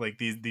is like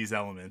these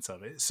elements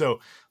of it, so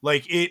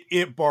like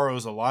it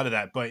borrows a lot of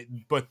that, but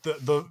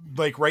the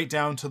like right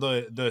down to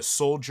the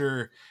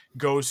soldier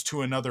goes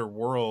to another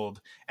world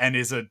and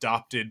is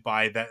adopted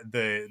by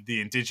the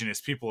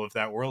indigenous people of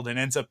that world and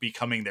ends up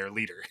becoming their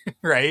leader.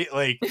 Right,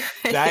 like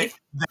that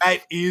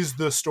is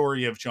the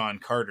story of John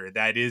Carter.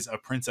 That is A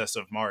Princess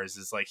of Mars.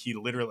 Is like he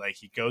literally, like,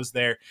 he goes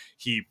there,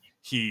 he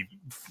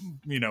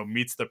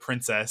meets the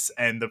princess,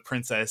 and the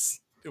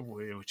princess,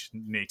 which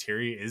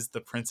Neytiri is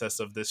the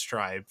princess of this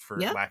tribe, for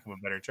Yep. lack of a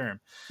better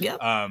term. Yep.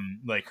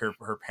 Like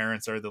her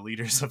parents are the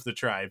leaders of the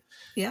tribe.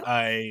 Yep.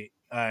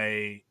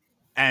 I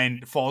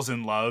and falls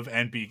in love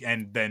and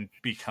then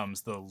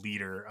becomes the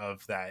leader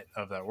of that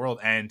world.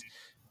 And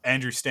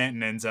Andrew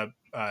Stanton ends up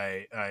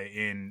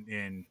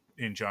in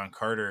John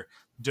Carter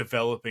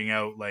developing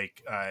out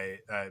like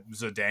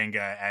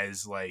Zodanga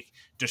as like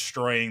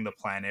destroying the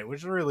planet,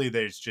 which really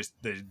they're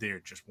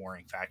just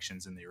warring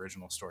factions in the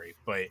original story,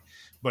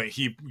 but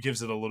he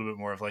gives it a little bit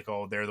more of like,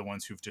 oh, they're the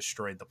ones who've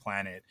destroyed the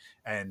planet.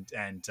 And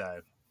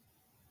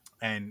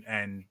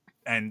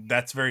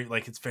that's very,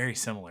 like, it's very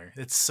similar.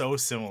 It's so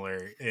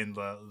similar in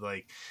the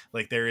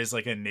like there is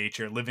like a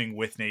nature, living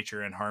with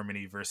nature in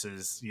harmony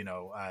versus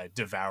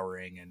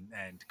devouring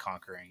and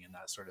conquering and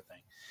that sort of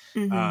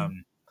thing. Mm-hmm.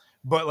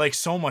 But like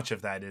so much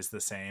of that is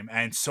the same,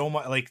 and so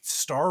much, like,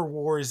 Star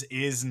Wars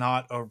is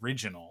not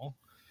original,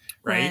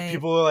 right? Right.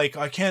 People are like,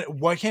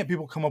 why can't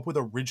people come up with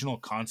original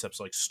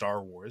concepts like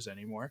Star Wars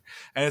anymore?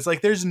 And it's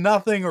like, there's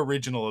nothing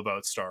original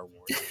about Star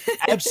Wars.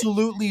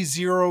 Absolutely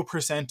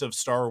 0% of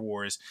Star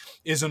Wars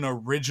is an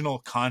original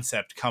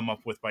concept come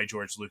up with by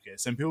George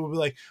Lucas. And people will be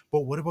like,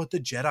 but what about the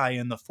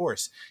Jedi and the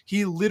Force?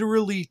 He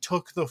literally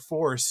took the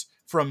Force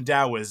from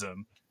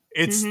Taoism.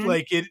 It's Mm-hmm.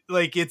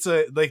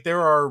 like there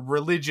are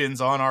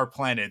religions on our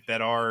planet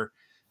that are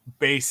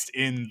based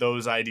in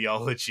those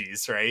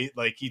ideologies, right?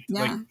 Like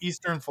Yeah.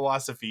 Eastern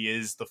philosophy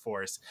is the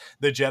Force.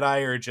 The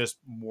Jedi are just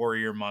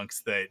warrior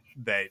monks that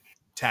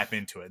tap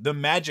into it. The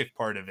magic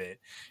part of it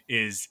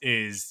is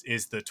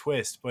the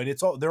twist, but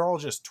they're all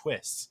just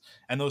twists,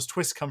 and those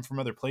twists come from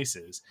other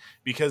places,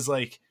 because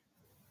like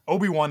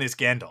Obi-Wan is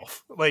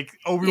Gandalf. Like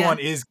Yeah. Obi-Wan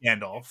is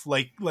Gandalf.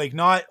 Like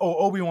not, oh,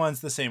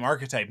 Obi-Wan's the same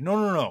archetype.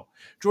 No.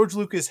 George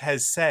Lucas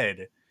has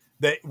said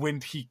that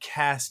when he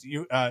cast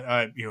Ewan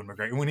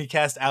McGregor, when he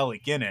cast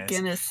Alec Guinness,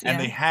 Guinness. and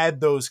they Yeah.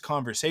 had those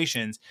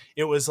conversations,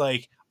 it was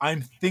like,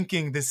 I'm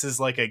thinking this is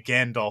like a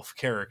Gandalf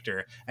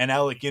character, and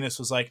Alec Guinness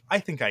was like, I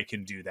think I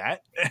can do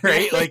that. Yeah.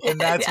 Right? Like, and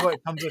that's Yeah.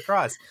 what comes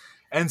across.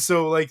 And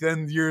so like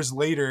then years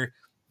later,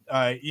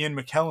 Ian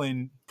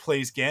McKellen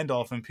plays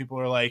Gandalf, and people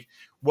are like,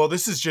 well,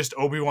 this is just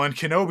Obi-Wan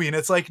Kenobi. And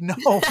it's like, no,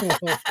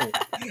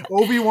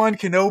 Obi-Wan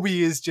Kenobi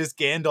is just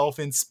Gandalf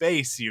in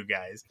space, you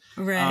guys.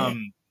 Right.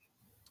 Um,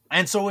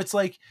 and so it's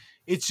like,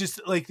 it's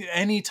just like,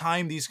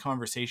 anytime these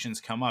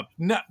conversations come up,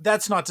 no,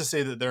 that's not to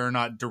say that there are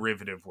not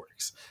derivative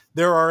works.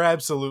 There are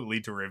absolutely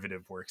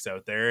derivative works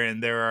out there.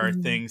 And there are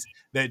Mm-hmm. things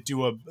that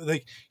do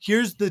like,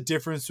 here's the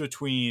difference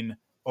between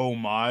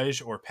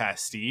homage or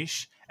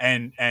pastiche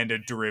and a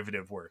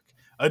derivative work.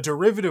 A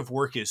derivative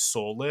work is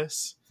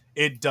soulless.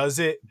 It does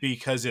it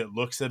because it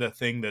looks at a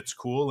thing that's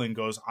cool and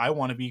goes, I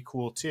want to be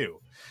cool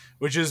too.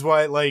 Which is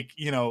why, like,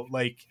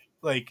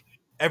 like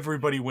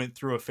everybody went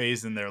through a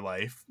phase in their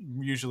life,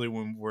 usually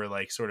when we're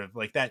like sort of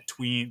like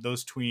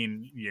those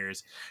tween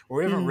years, where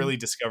we haven't Mm-hmm. really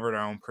discovered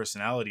our own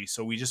personality.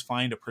 So we just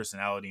find a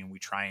personality and we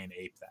try and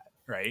ape that,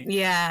 right?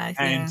 Yeah.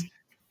 Yeah.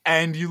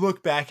 And you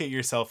look back at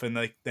yourself, and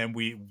like, then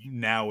we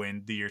now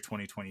in the year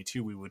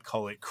 2022 we would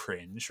call it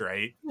cringe,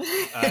 right?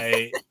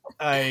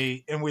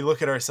 I and we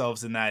look at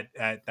ourselves in at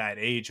that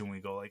age, and we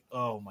go like,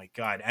 oh my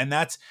god. And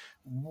that's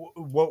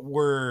what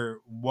we're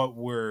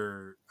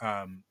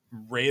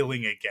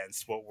railing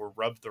against, what we're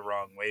rubbed the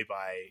wrong way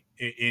by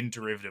in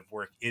derivative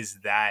work, is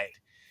that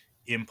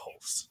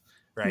impulse,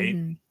 right?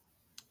 Mm-hmm.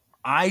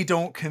 I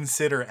don't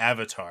consider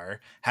Avatar,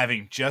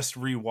 having just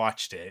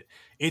rewatched it,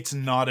 it's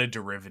not a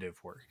derivative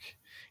work.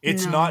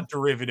 It's No. not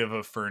derivative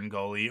of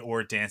Ferngully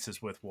or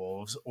Dances with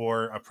Wolves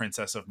or A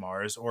Princess of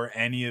Mars or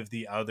any of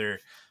the other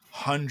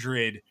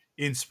 100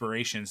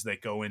 inspirations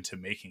that go into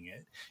making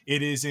it.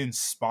 It is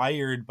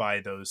inspired by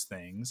those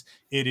things.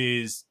 It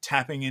is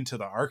tapping into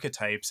the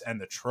archetypes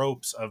and the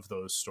tropes of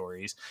those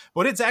stories,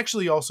 but it's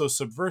actually also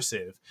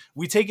subversive.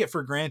 We take it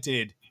for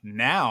granted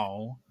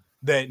now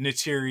that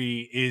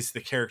Neytiri is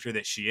the character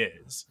that she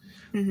is.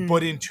 Mm-hmm.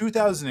 But in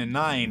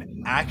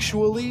 2009,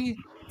 actually,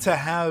 to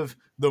have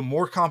the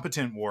more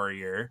competent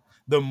warrior,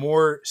 the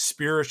more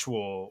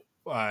spiritual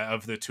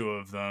of the two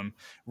of them,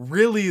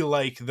 really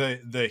like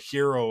the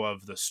hero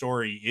of the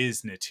story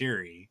is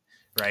Neytiri,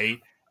 right?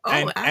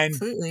 Oh,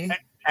 absolutely.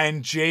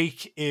 And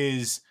Jake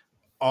is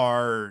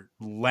our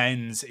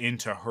lens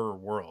into her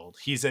world.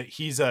 He's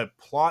a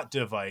plot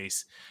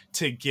device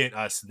to get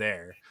us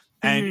there.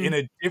 And Mm-hmm. in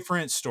a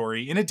different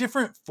story, in a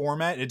different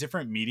format, a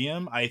different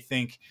medium, I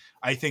think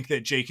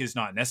that Jake is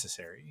not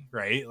necessary,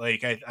 right?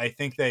 Like I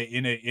think that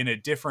in a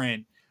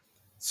different,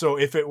 so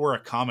if it were a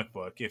comic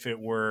book, if it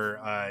were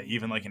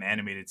even like an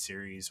animated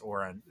series,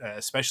 or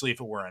especially if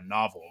it were a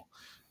novel,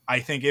 I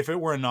think if it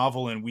were a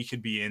novel and we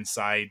could be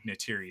inside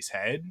Neytiri's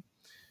head,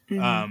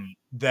 Mm-hmm.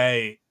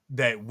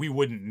 that we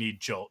wouldn't need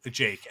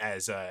Jake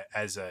as an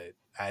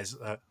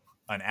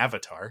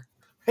avatar.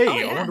 Oh Hey, I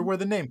yeah. wonder where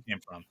the name came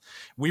from.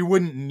 We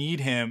wouldn't need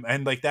him,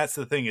 and like that's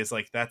the thing, is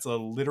like that's a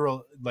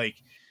literal,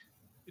 like,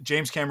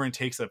 James Cameron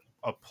takes a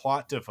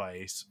plot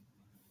device,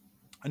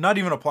 not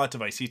even a plot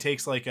device. He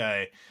takes like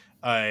a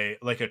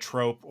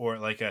trope or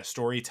like a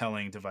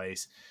storytelling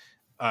device,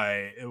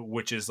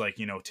 which is like,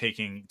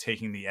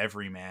 taking the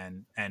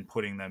everyman and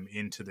putting them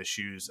into the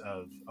shoes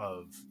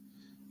of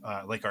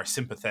like our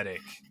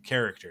sympathetic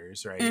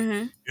characters, right?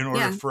 Mm-hmm. In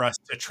order Yeah. for us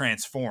to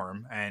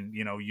transform, and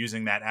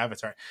using that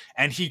avatar,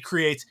 and he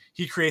creates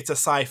a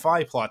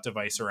sci-fi plot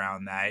device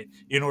around that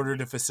in order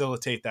to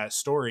facilitate that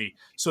story,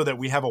 so that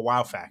we have a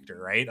wow factor,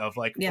 right? Of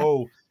like, Yeah.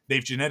 oh,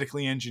 they've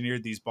genetically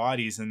engineered these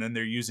bodies, and then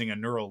they're using a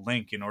neural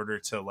link in order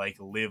to like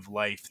live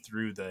life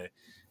through the,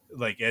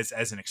 like, as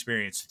an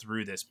experience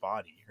through this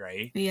body,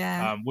 right?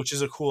 Yeah. Which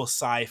is a cool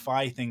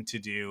sci-fi thing to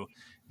do,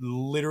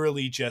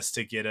 literally just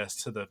to get us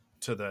to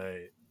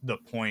the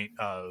point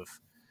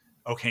of,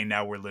 okay,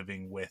 now we're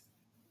living with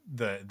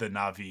the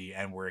Navi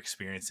and we're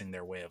experiencing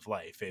their way of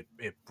life.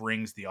 It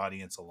brings the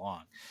audience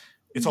along.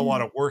 It's a lot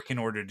Mm-hmm. of work in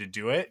order to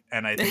do it,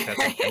 and I think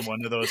that's again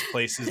one of those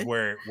places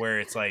where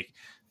it's like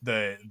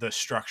the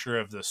structure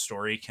of the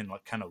story can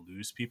like kind of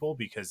lose people,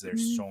 because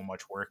there's Mm-hmm. so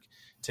much work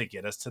to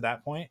get us to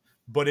that point,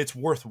 but it's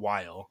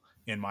worthwhile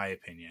in my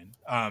opinion.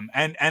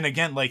 And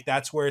again, like,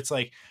 that's where it's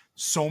like,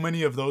 so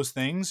many of those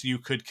things you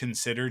could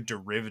consider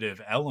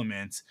derivative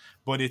elements,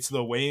 but it's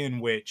the way in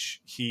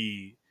which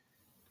he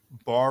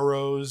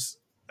borrows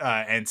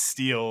and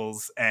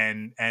steals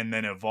and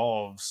then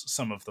evolves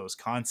some of those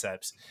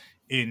concepts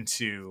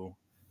into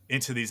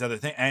these other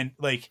things, and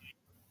like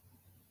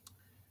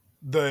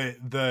the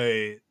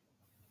the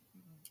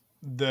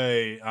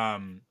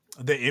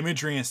the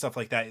imagery and stuff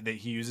like that that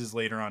he uses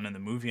later on in the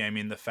movie. I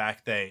mean, the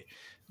fact that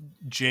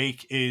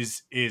Jake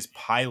is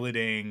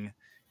piloting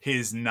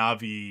his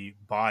Navi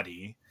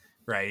body,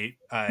 right,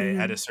 at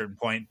Mm-hmm. a certain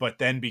point, but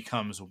then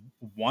becomes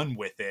one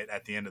with it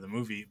at the end of the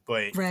movie.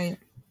 Right.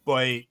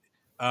 But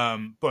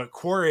but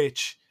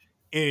Quaritch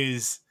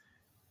is,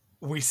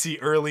 we see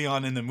early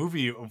on in the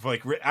movie of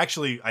like,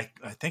 actually I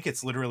think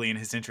it's literally in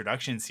his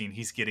introduction scene,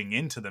 he's getting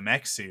into the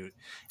mech suit,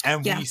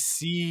 and Yeah. we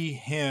see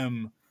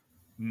him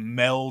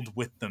meld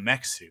with the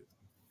mech suit,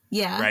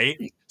 Yeah. right?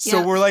 So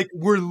Yeah.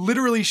 we're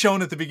literally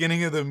shown at the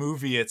beginning of the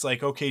movie, it's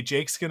like, okay,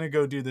 Jake's gonna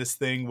go do this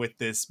thing with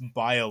this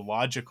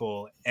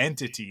biological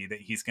entity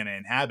that he's gonna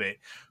inhabit.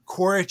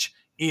 Quaritch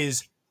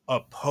is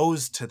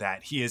opposed to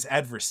that. He is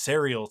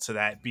adversarial to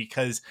that,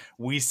 because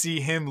we see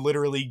him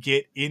literally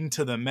get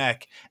into the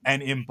mech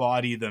and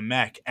embody the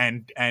mech,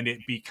 and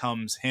it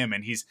becomes him,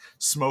 and he's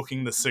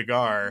smoking the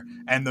cigar,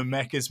 and the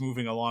mech is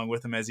moving along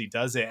with him as he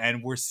does it,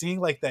 and we're seeing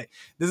like that.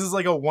 This is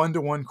like a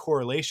 1-to-1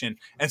 correlation.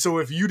 And so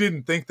if you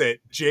didn't think that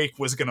Jake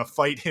was going to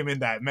fight him in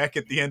that mech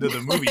at the end of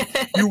the movie,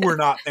 you were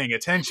not paying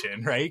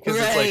attention, right? Because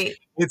it's like, Right.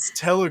 it's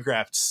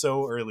telegraphed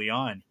so early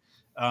on.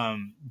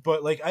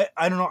 But like,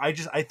 I don't know.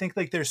 I think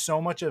like there's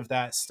so much of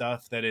that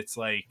stuff that it's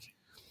like,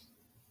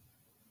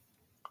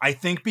 I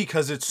think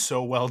because it's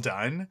so well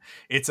done,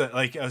 it's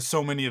like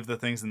so many of the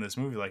things in this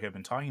movie, like I've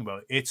been talking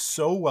about, it's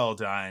so well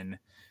done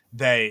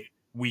that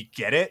we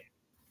get it,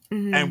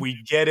 and Mm-hmm.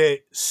 we get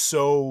it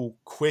so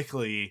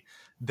quickly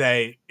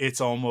that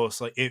it's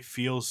almost like it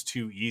feels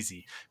too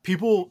easy.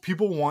 People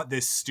want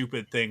this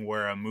stupid thing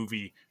where a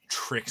movie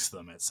tricks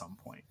them at some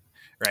point,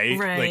 right?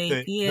 Like Right.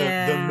 the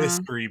Yeah.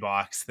 mystery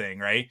box thing,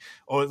 right?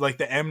 Or like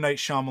the M. Night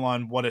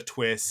Shyamalan, what a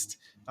twist.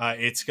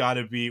 It's got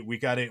to be, we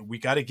got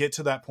to get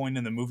to that point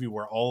in the movie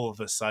where all of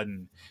a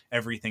sudden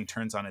everything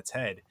turns on its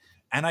head.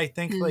 And I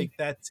think Mm. like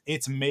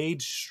it's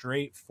made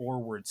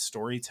straightforward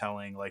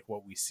storytelling, like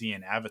what we see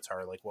in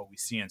Avatar, like what we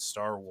see in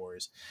Star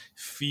Wars,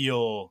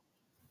 feel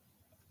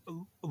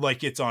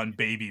like it's on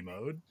baby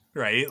mode,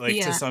 right? Like to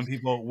Yeah. some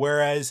people,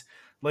 whereas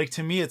like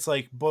to me, it's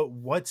like, but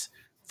what's,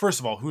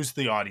 first of all, who's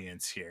the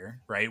audience here,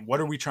 right?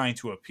 What are we trying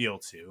to appeal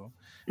to?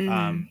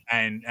 Mm-hmm.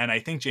 And I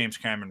think James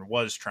Cameron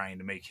was trying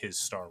to make his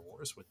Star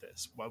Wars with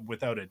this,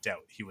 without a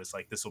doubt. He was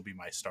like, this will be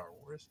my Star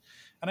Wars,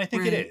 and I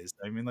think it Right. is.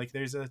 I mean, like,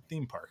 there's a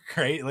theme park,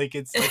 right? Like,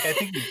 it's like, I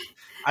think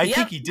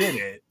Yep. he did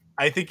it.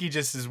 I think he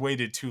just has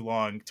waited too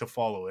long to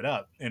follow it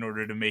up in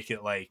order to make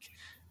it like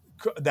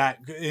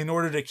that in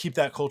order to keep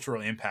that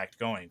cultural impact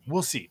going.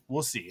 We'll see.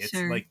 It's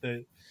Sure. like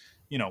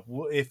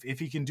if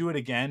he can do it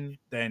again,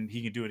 then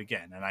he can do it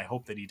again, and I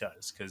hope that he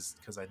does,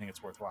 because I think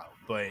it's worthwhile.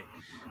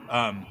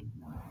 Um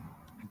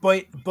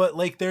but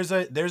like there's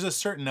a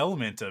certain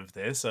element of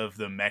this, of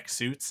the mech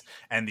suits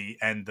and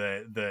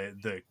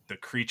the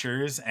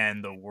creatures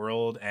and the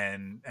world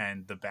and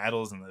the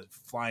battles and the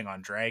flying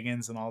on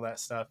dragons and all that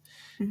stuff,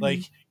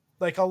 Mm-hmm.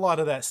 like a lot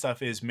of that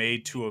stuff is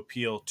made to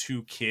appeal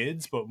to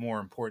kids, but more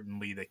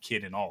importantly the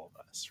kid in all of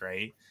us,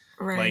 right?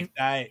 Right. Like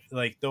that,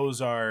 like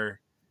those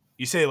are,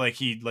 you say like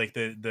he, like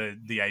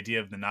the idea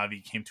of the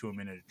Navi came to him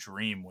in a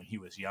dream when he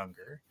was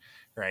younger,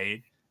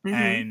 right?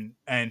 Mm-hmm.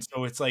 And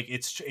so it's like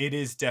it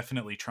is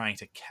definitely trying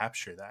to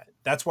capture that.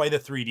 That's why the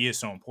 3D is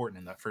so important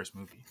in that first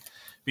movie,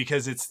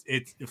 because it's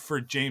for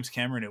James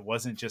Cameron, it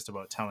wasn't just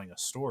about telling a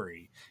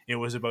story, it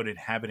was about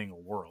inhabiting a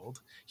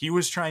world. He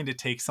was trying to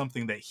take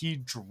something that he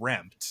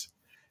dreamt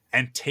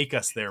and take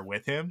us there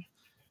with him,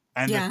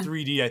 and the Yeah.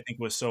 3D I think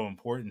was so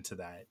important to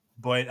that.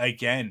 But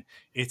again,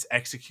 it's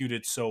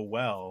executed so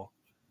well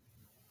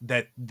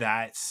that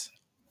that's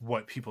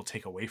what people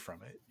take away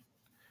from it,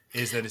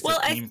 is that it's a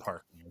Well, theme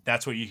park.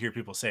 That's what you hear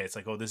people say. It's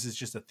like, oh, this is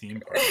just a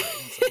theme park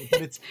ride. It's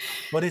like,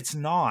 but it's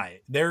not.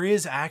 There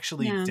is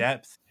actually yeah.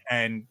 depth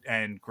and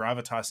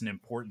gravitas and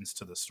importance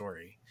to the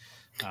story.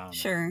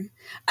 Sure.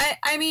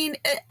 I mean,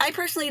 I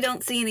personally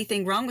don't see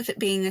anything wrong with it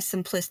being a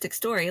simplistic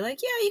story. Like,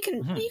 yeah,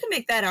 Mhm. you can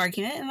make that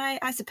argument, and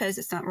I suppose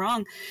it's not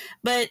wrong.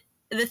 But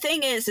the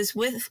thing is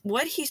with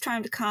what he's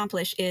trying to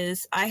accomplish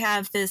is, I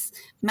have this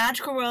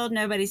magical world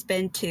nobody's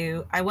been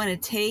to. I want to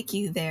take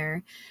you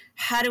there.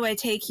 How do I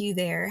take you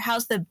there?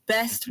 How's the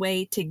best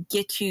way to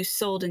get you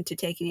sold into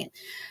taking it?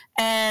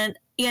 And,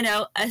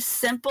 a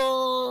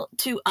simple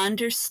to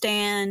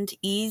understand,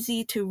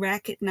 easy to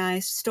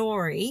recognize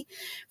story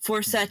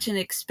for such an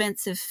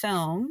expensive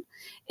film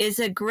is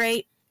a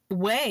great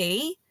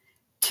way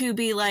to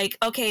be like,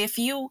 okay, if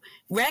you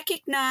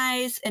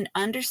recognize and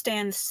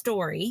understand the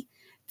story,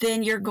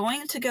 then you're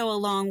going to go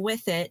along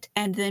with it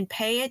and then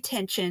pay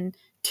attention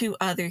to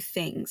other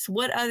things.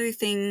 What other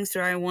things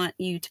do I want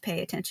you to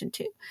pay attention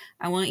to?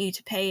 I want you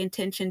to pay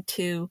attention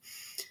to,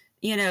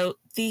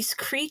 these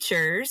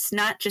creatures,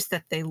 not just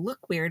that they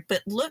look weird,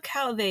 but look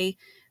how they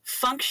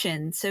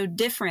function so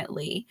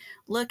differently.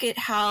 Look at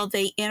how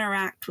they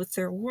interact with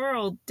their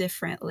world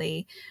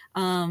differently.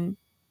 And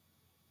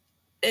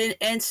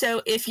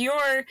so if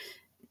you're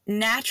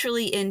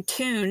naturally in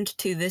tuned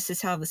to this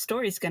is how the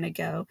story's going to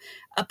go,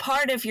 a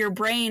part of your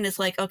brain is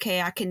like,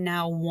 okay, I can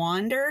now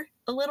wander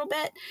a little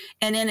bit.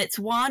 And in its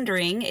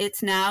wandering,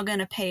 it's now going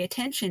to pay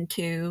attention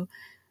to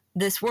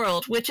this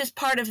world, which is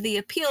part of the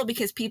appeal,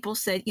 because people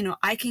said,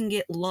 I can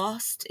get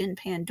lost in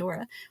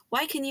Pandora.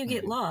 Why can you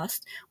get Mhm.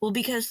 lost? Well,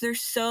 because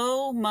there's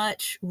so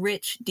much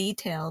rich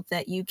detail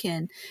that you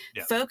can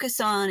Yeah. focus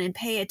on and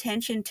pay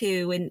attention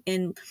to,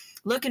 and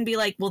look and be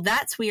like, well,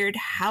 that's weird.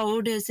 How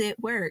does it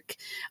work?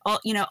 Oh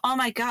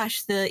my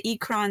gosh, the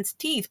Ikron's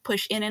teeth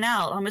push in and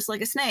out almost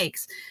like a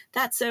snake's.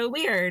 That's so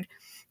weird.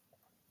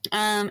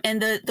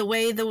 And the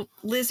way the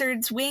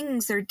lizard's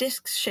wings are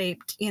disc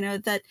shaped,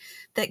 that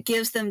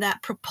gives them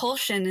that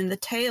propulsion, and the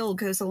tail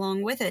goes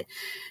along with it.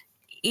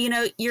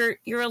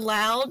 You're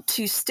allowed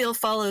to still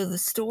follow the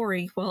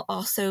story while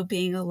also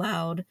being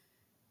allowed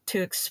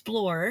to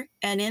explore,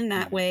 and in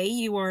that Mhm. way,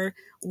 you are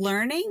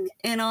learning,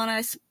 and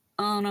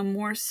on a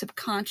more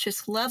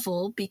subconscious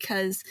level,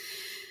 because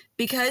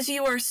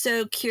you are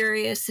so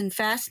curious and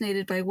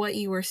fascinated by what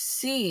you are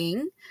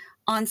seeing.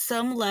 On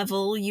some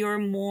level, you're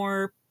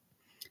more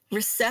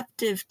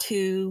receptive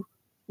to,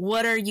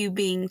 what are you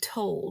being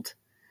told?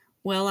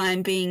 Well,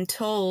 I'm being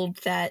told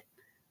that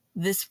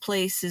this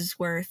place is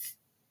worth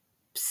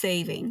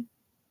saving.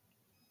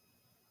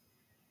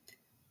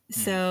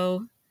 Mhm.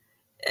 So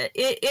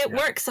it Yeah.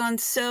 works on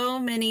so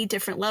many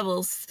different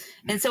levels.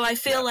 And so I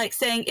feel Yeah. like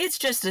saying it's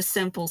just a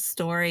simple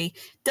story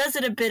does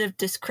it a bit of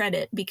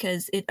discredit,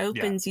 because it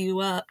Yeah. opens you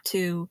up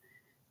to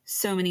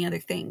so many other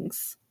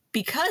things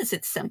because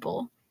it's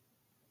simple.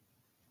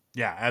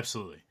 Yeah,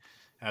 absolutely.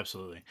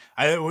 Absolutely.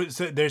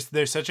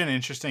 There's such an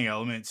interesting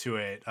element to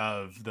it,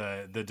 of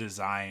the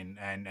design,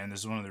 and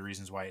this is one of the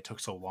reasons why it took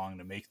so long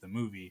to make the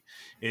movie,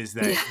 is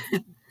that Yeah,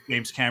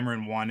 James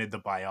Cameron wanted the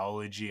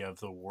biology of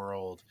the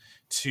world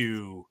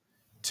to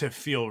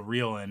feel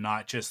real, and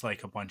not just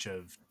like a bunch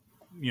of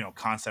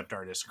concept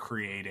artists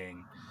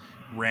creating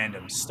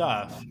random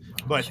stuff,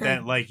 but sure.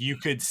 that like you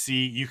could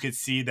see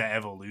the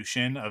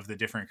evolution of the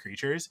different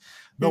creatures.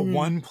 The Mm-hmm.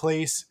 one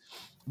place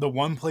the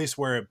one place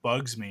where it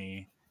bugs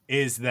me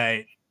is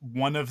that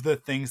one of the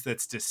things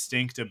that's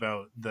distinct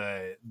about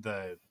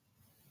the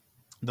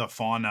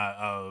fauna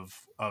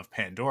of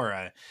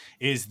Pandora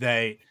is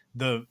that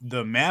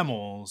the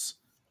mammals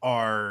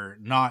are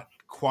not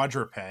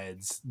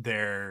quadrupeds.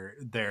 They're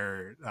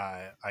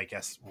I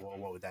guess what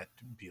would that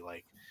be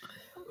like?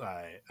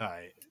 Uh,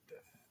 uh,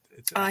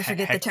 it's Oh, I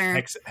forget the term.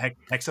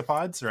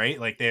 hexapods, right?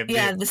 Like they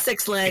Yeah, have the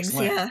 6 6 legs.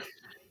 limbs, Yeah.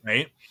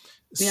 right?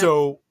 Yep.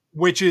 So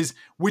which is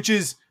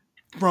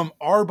from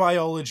our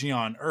biology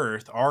on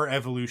Earth, our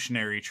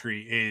evolutionary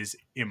tree is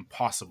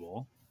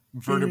impossible. Mm-hmm.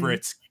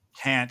 Vertebrates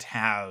can't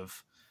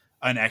have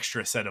an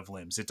extra set of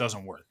limbs. It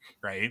doesn't work,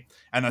 right?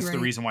 And that's the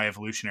Right. reason why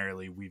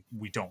evolutionarily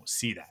we don't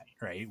see that,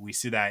 right? We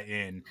see that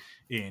in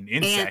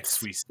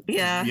insects. Ants.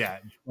 Yeah. Yeah,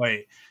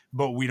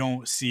 but we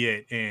don't see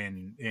it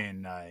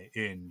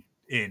in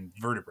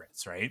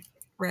vertebrates, right?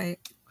 Right.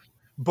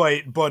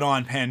 But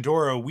on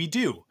Pandora we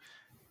do.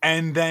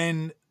 And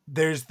then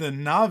there's the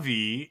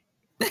Navi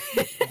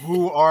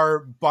who are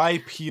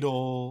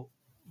bipedal,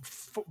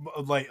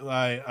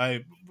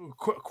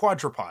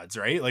 quadrupeds,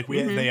 right? Like they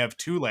Mm-hmm. have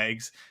 2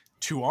 legs,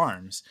 2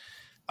 arms.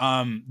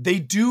 They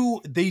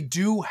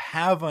do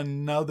have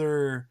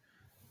another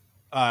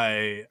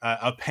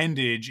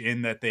appendage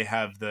in that they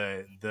have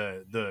the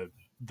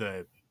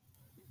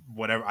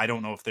whatever, I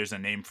don't know if there's a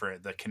name for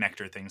it, the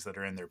connector things that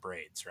are in their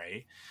braids,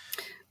 right?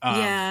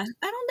 Yeah. Um,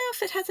 I don't know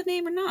if it has a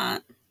name or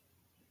not.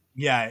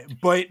 Yeah,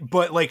 but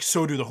like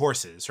so do the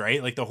horses,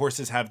 right? Like the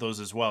horses have those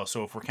as well.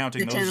 So if we're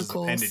counting The those as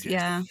tentacles. appendages,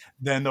 Yeah.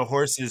 then the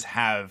horses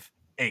have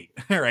 8,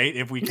 right?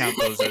 If we count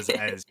those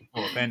as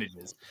full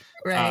appendages.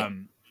 Right.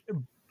 Um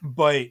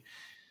but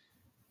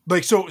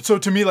like so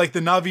to me, like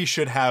the Navi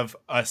should have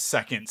a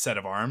second set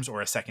of arms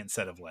or a second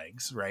set of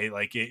legs, right?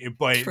 Like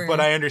but True.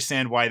 I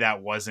understand why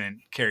that wasn't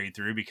carried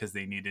through, because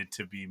they needed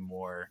to be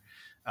more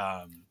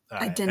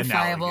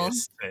Identifiable.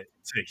 analogous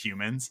to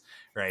humans,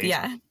 right?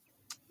 Yeah.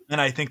 And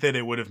I think that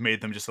it would have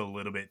made them just a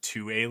little bit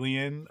too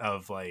alien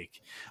of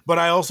like, but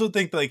I also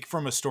think like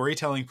from a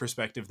storytelling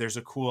perspective, there's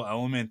a cool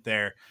element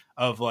there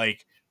of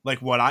like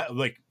what I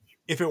like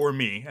if it were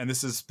me, and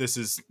this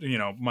is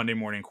Monday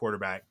morning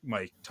quarterback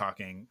Mike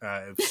talking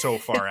so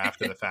far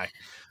after the fact,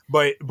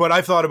 but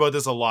I've thought about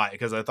this a lot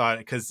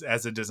because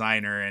as a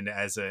designer and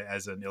as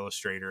an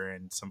illustrator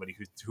and somebody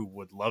who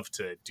would love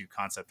to do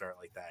concept art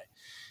like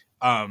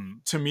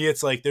that, to me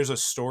it's like there's a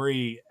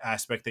story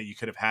aspect that you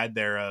could have had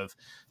there of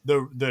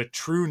the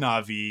true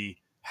Navi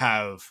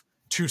have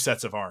 2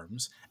 sets of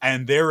arms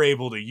and they're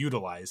able to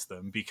utilize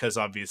them because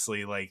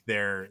obviously like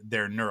their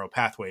neural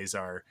pathways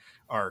are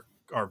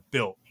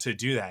built to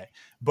do that,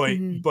 but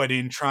Mm-hmm. but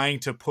in trying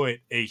to put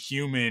a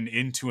human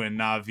into a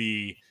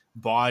Navi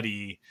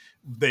body,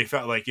 they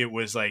felt like it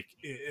was like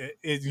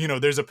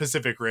there's a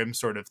Pacific Rim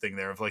sort of thing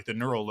there of like the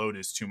neural load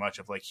is too much,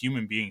 of like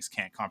human beings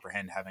can't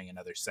comprehend having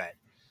another set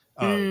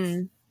of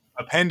Mm.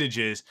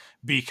 appendages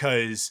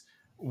because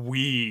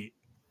we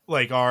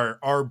like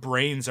our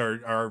brains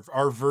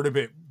our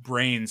vertebrate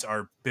brains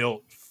are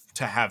built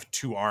to have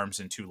 2 arms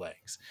and 2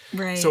 legs.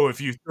 Right. So if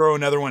you throw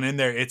another one in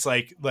there, it's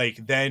like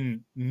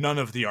then none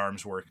of the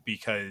arms work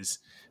because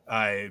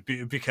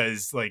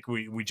like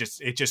we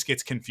just it just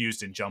gets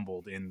confused and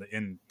jumbled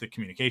in the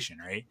communication,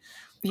 right?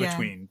 Yeah.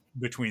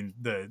 Between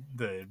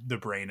the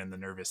brain and the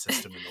nervous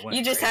system and the You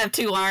limbs, just right? have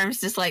 2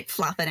 arms just like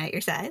flopping at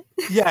your side.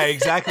 Yeah,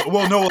 exactly.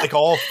 Well, no, like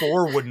all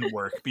 4 wouldn't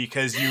work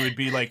because you would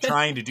be like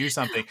trying to do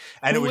something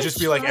and it would just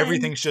be Which like one?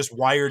 everything's just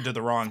wired to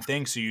the wrong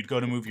thing. So you'd go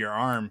to move your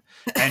arm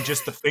and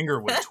just the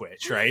finger would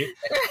twitch, right?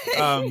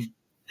 Um,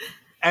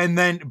 and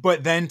then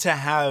to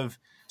have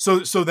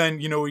so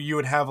then you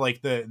would have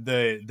like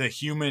the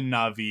human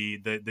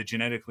Navi, the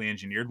genetically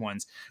engineered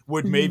ones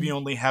would maybe Mm-hmm.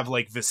 only have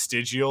like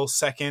vestigial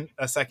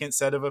a second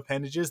set of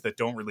appendages that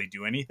don't really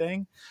do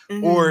anything,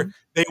 or Mm-hmm.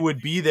 they would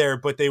be there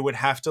but they would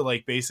have to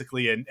like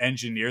basically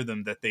engineer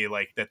them that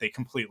they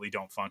completely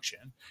don't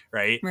function,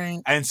 right?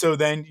 Right. And so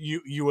then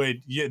you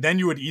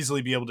would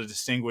easily be able to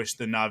distinguish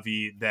the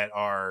Navi that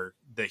are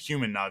the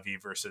human Navi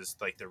versus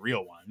like the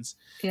real ones,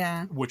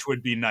 Yeah. which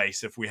would be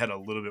nice if we had a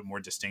little bit more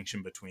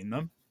distinction between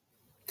them.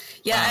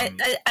 Yeah. Um,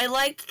 I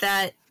liked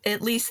that,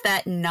 at least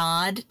that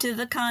nod to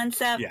the yeah,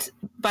 concept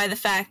by the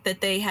fact that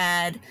they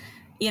had,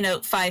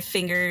 5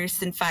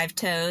 fingers and 5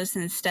 toes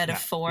instead of yeah,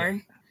 yeah,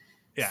 4.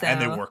 yeah,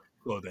 and they So, wore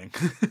clothing.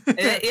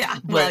 yeah.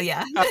 Well, But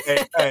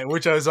yeah.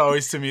 which was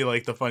always to me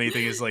like the funny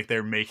thing is like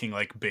they're making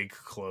like big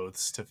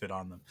clothes to fit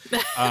on them.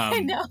 I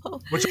know.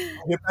 Which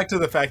I'll get back to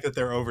the fact that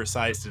they're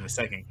oversized in a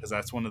second because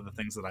that's one of the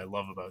things that I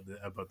love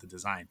about the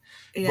design.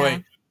 Yeah.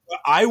 But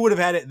I would have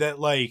had it that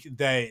like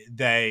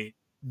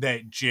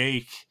that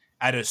Jake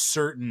at a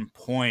certain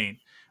point,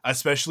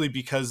 especially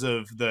because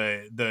of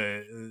the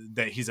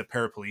that he's a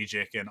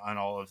paraplegic and on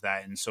all of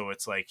that, and so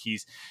it's like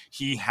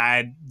he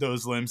had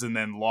those limbs and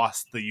then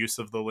lost the use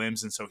of the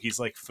limbs, and so he's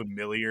like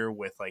familiar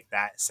with like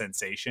that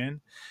sensation,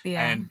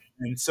 Yeah.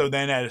 and so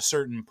then at a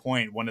certain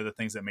point, one of the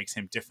things that makes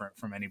him different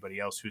from anybody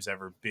else who's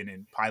ever been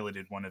in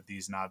piloted one of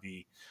these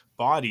Navi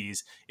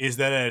bodies is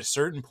that at a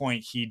certain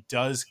point he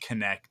does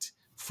connect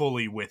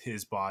fully with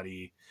his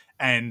body,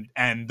 and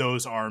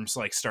those arms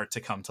like start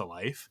to come to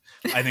life.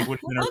 I think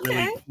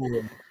Okay.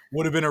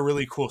 would have been a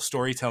really cool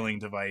storytelling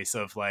device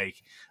of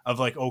like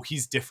oh,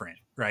 he's different,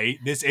 right?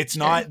 This Sure. it's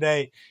not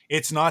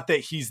that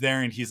he's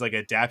there and he's like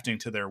adapting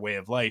to their way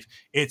of life.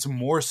 It's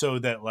more so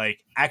that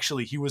like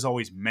actually he was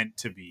always meant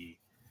to be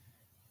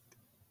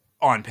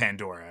on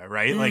Pandora,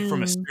 right? Like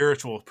from a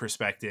spiritual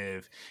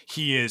perspective,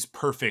 he is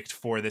perfect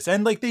for this.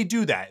 And like they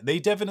do that. They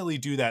definitely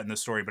do that in the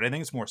story, but I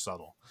think it's more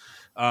subtle.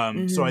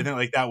 So I think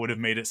like that would have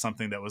made it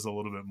something that was a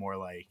little bit more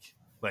like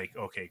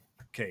okay,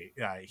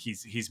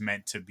 he's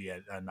meant to be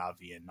a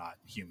Na'vi and not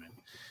human.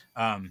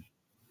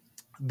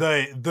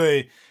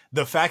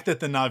 The fact that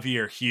the Na'vi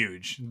are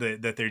huge,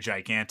 that they're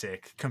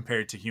gigantic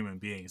compared to human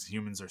beings,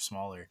 humans are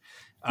smaller.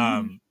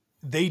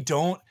 They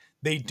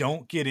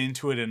don't get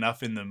into it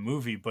enough in the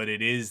movie, but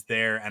it is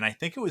there, and I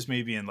think it was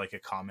maybe in like a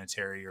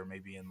commentary or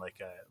maybe in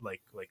like a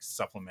like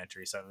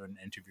supplementary, an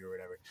interview or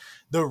whatever.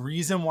 The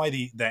reason why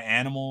the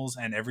animals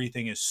and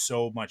everything is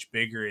so much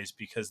bigger is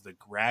because the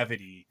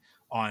gravity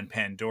on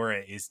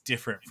Pandora is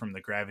different from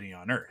the gravity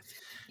on Earth.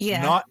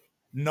 Yeah.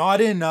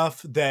 Not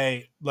enough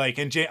that like,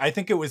 and I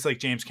think it was like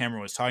James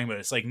Cameron was talking about,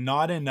 it's like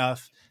not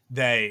enough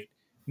that,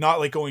 not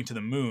like going to the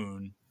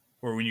moon,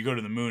 or when you go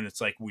to the moon, it's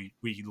like we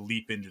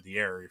leap into the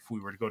air. If we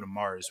were to go to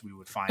Mars, we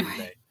would find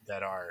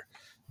that our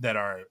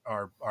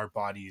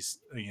bodies,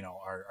 you know,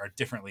 are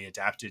differently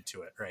adapted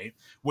to it, right?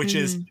 Which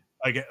is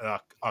like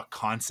a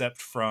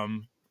concept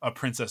from A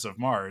Princess of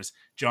Mars.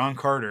 John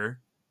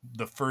Carter,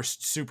 the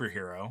first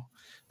superhero,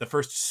 the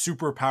first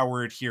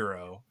superpowered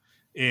hero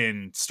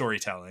in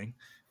storytelling,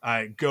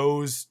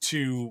 goes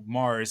to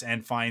Mars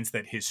and finds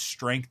that his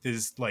strength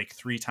is like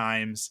 3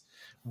 times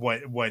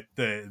what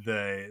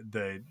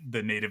the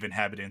native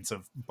inhabitants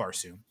of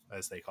Barsoom,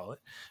 as they call it,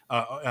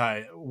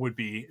 would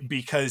be,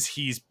 because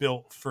he's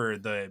built for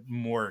the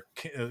more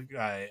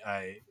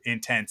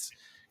intense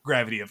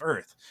gravity of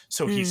Earth.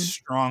 So he's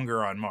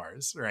stronger on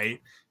Mars, right?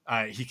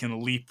 He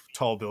can leap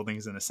tall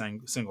buildings in a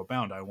single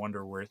bound. I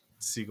wonder where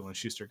Siegel and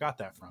Schuster got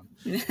that from.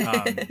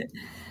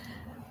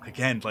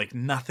 Again, like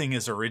nothing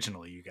is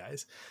original, you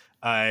guys.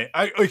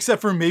 Except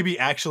for maybe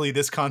actually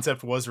this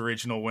concept was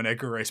original when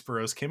Edgar Rice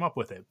Burroughs came up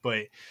with it.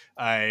 But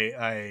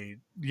yeah,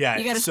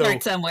 you got to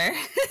start somewhere.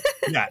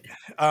 Yeah.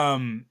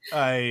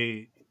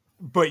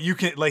 But you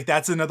can, like,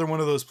 that's another one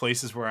of those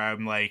places where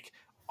I'm like,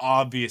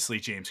 obviously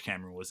James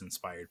Cameron was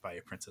inspired by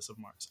A Princess of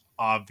Mars,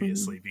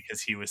 obviously,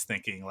 because he was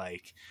thinking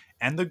like,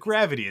 and the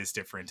gravity is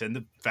different, and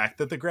the fact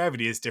that the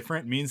gravity is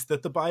different means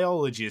that the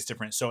biology is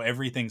different, so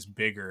everything's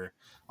bigger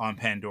on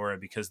Pandora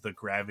because the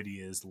gravity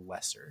is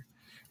lesser,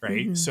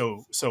 right?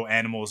 So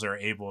animals are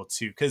able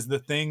to, because the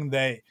thing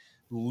that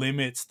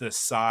limits the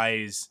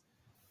size,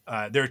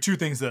 there are 2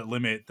 things that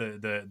limit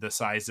the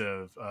size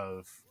of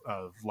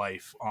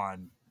life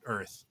on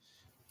Earth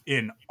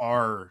in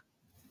our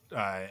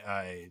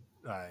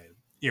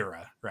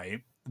era,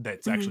 right?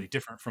 That's actually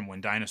different from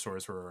when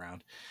dinosaurs were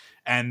around,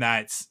 and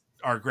that's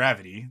our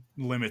gravity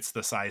limits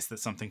the size that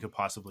something could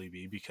possibly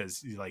be,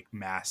 because like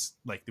mass,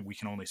 like we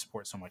can only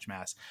support so much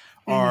mass.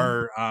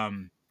 Our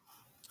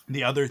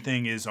the other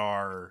thing is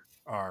our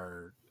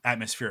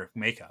atmospheric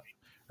makeup,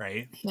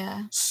 right?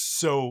 Yeah.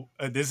 So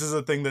this is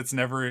a thing that's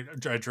never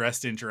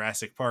addressed in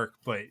Jurassic Park,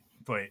 but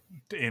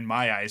in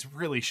my eyes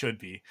really should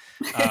be,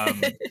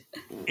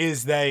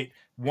 is that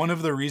one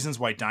of the reasons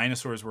why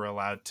dinosaurs were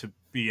allowed to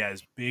be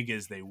as big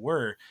as they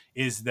were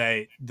is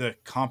that the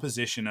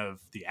composition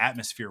of the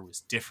atmosphere was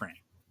different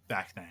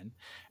back then.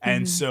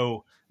 And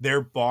so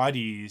their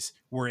bodies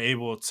were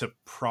able to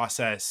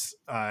process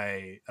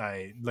like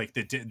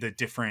the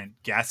different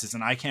gases,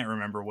 and I can't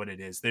remember what it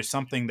is. There's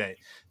something that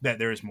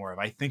there is more of.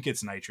 I think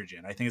it's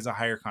nitrogen. I think it's a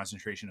higher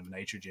concentration of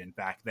nitrogen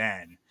back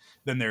then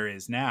than there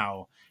is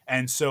now.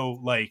 And so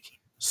like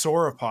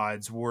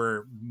sauropods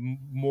were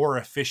more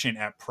efficient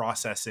at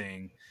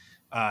processing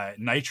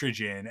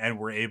nitrogen, and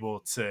were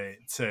able to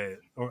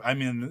or, I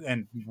mean,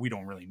 and we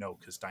don't really know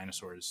because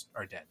dinosaurs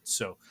are dead,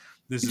 so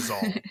this is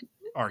all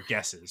our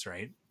guesses,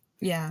 right?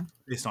 Yeah.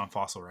 Based on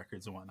fossil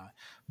records and whatnot.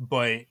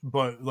 But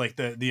like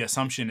the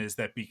assumption is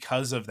that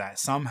because of that,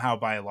 somehow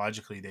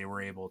biologically they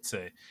were able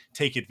to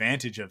take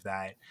advantage of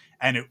that,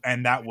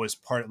 and that was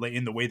part, like,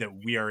 in the way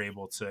that we are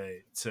able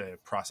to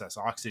process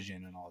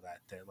oxygen and all that,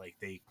 that like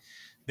they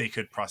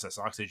could process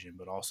oxygen,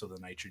 but also the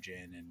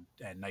nitrogen,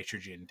 and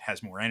nitrogen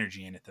has more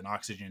energy in it than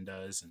oxygen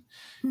does.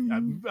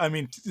 And I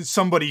mean,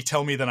 somebody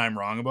tell me that I'm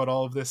wrong about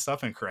all of this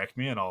stuff and correct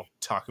me, and I'll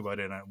talk about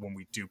it when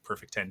we do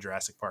Perfect 10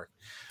 Jurassic Park.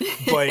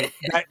 But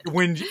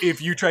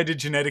if you tried to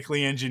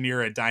genetically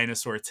engineer a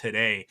dinosaur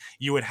today,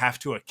 you would have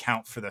to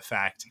account for the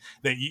fact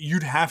that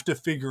you'd have to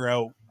figure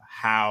out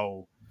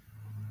how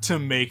to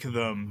make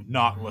them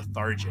not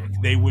lethargic.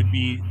 They would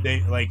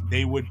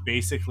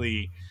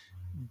basically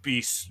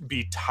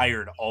be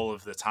tired all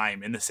of the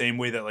time, in the same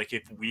way that like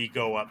if we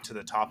go up to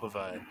the top of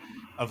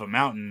a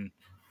mountain,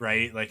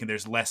 right, like, and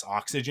there's less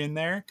oxygen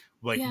there,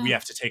 like we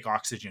have to take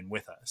oxygen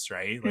with us,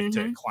 right, like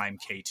to climb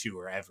K2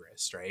 or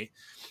Everest, right?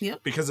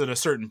 Yep. Because at a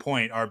certain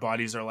point our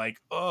bodies are like,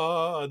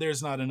 oh,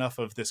 there's not enough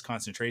of this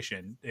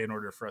concentration in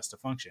order for us to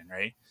function,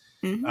 right?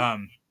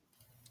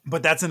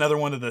 But that's another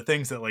one of the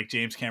things that like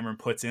James Cameron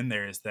puts in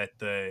there, is that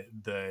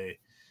the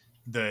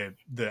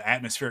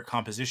atmospheric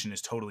composition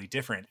is totally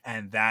different,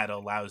 and that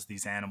allows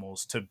these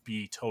animals to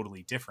be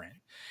totally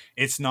different.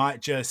 It's not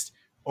just,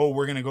 oh,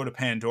 we're going to go to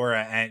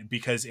Pandora and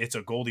because it's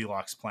a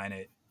Goldilocks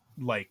planet,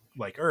 like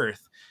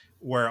Earth,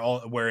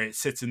 where it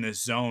sits in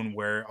this zone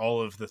where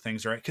all of the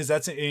things are, because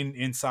that's in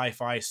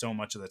sci-fi. So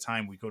much of the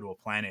time we go to a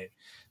planet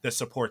that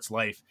supports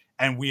life,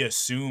 and we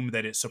assume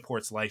that it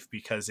supports life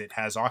because it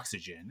has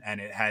oxygen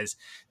and it has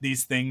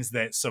these things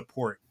that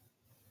support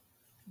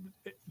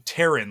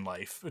Terran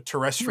life,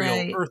 terrestrial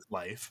Right. Earth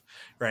life,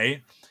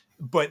 right?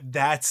 But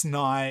that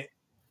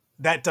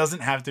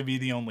doesn't have to be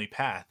the only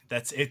path.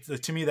 That's it.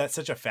 To me, that's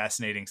such a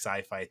fascinating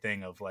sci-fi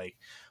thing of like,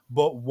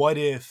 but what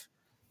if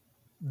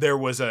there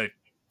was a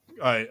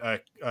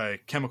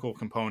chemical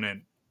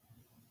component,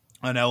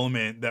 an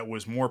element that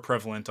was more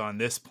prevalent on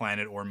this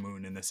planet or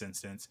moon in this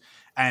instance,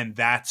 and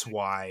that's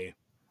why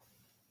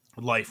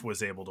life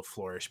was able to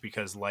flourish,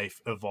 because life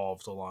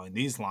evolved along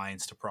these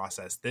lines to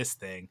process this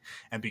thing.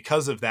 And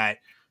because of that,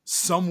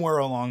 somewhere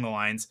along the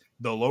lines,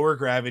 the lower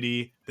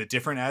gravity, the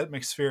different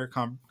atmospheric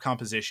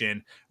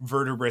composition,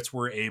 vertebrates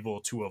were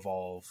able to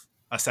evolve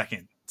a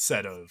second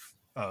set of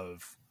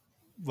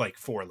like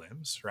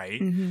forelimbs, right?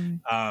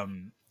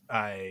 Mm-hmm.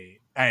 I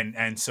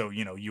and so,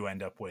 you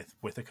end up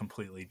with a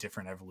completely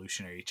different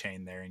evolutionary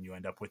chain there, and you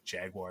end up with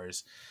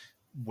jaguars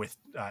with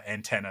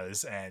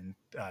antennas and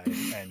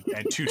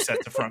two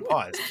sets of front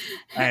paws,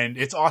 and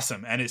it's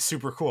awesome and it's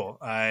super cool.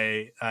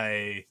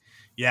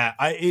 Yeah,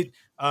 I it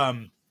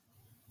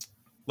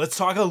Let's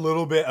talk a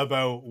little bit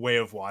about Way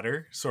of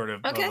Water, sort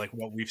of Okay. like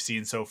what we've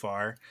seen so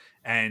far,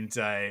 and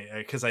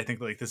because I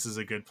think like this is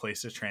a good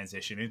place to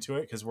transition into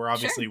it, because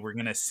Sure. we're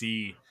gonna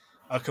see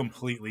a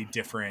completely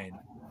different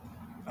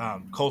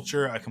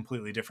culture, a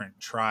completely different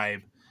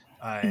tribe,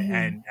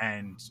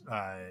 Mm-hmm.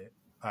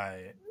 uh,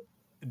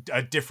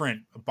 a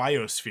different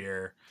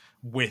biosphere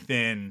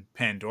within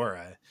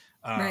Pandora.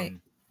 Right.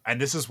 Um, and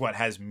this is what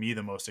has me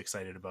the most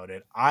excited about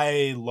it.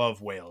 I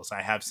love whales.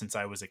 I have since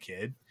I was a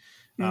kid.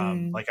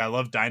 Mm. Like I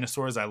love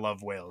dinosaurs, I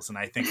love whales, and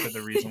I think that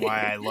the reason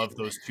why I love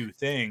those two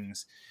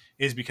things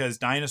is because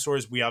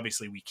dinosaurs we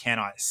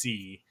cannot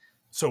see,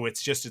 so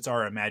it's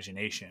our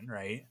imagination,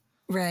 right?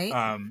 Right.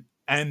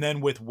 And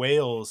then with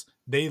whales,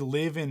 they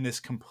live in this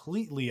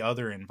completely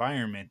other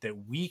environment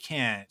that we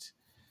can't,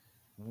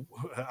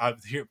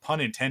 here pun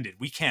intended,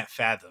 we can't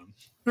fathom,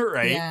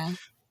 right? Yeah.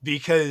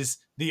 Because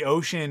the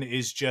ocean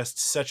is just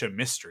such a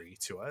mystery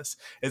to us.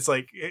 It's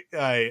like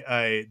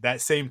I that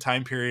same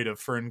time period of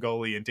Fern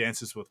Gully and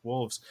Dances with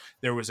Wolves,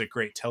 there was a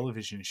great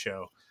television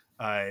show.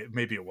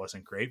 Maybe it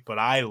wasn't great, but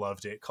I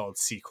loved it, called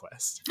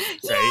Sequest, right?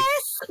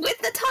 Yes, with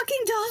the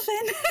talking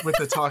dolphin. With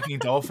the talking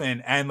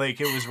dolphin, and like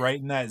it was right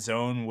in that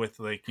zone with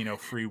like,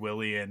 Free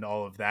Willy and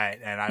all of that,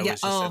 and I Yeah.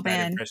 was just Oh at that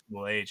man,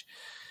 impressionable age.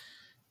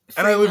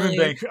 And I Free live in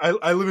Willy.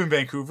 I live in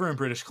Vancouver in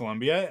British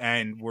Columbia,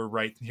 and we're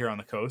right here on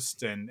the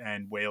coast, and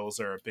whales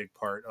are a big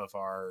part of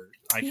our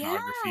Yeah.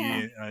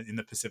 iconography in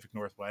the Pacific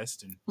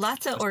Northwest, and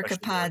Lots of especially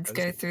orcapods orcas.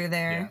 go through Yeah,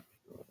 there.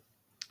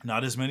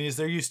 not as many as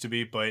there used to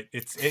be, but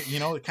it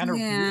kind of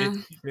Yeah.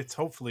 it's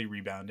hopefully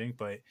rebounding.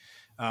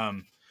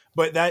 Um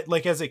but that,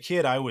 like, as a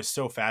kid, I was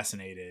so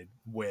fascinated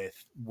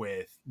with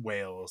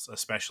whales,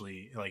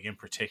 especially like in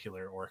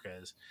particular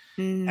orcas.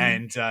 Mm.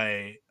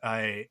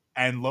 And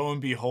and lo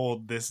and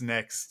behold, this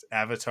next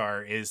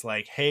avatar is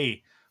like,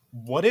 hey,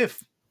 what if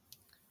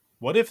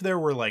there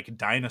were like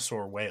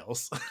dinosaur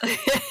whales?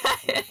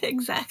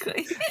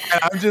 Exactly.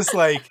 And I'm just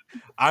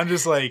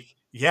like,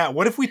 yeah,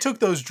 what if we took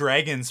those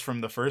dragons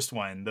from the first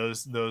one,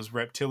 those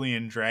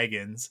reptilian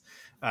dragons,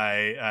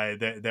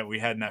 that we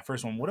had in that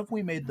first one? What if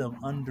we made them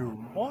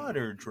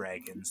underwater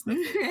dragons that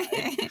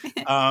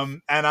live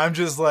high? And I'm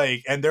just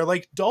like, and they're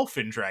like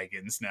dolphin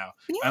dragons now,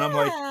 and I'm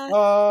like,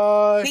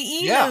 Yeah. The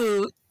yeah,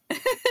 emu.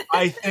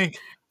 I think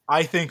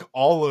I think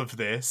all of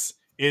this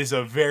is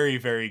a very,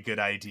 very good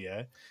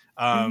idea.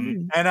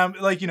 Mhm. And I'm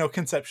like,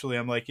 conceptually,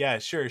 I'm like, yeah,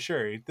 sure.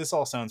 This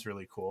all sounds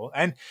really cool.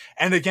 And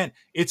again,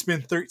 it's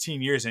been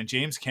 13 years, and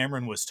James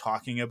Cameron was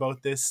talking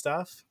about this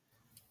stuff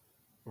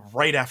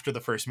right after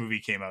the first movie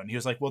came out, and he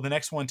was like, well, the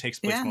next one takes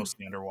place Yeah.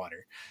 mostly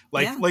underwater.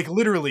 Yeah. Like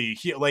literally,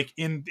 he, like,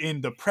 in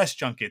the press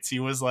junkets, he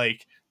was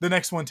like, the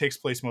next one takes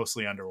place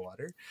mostly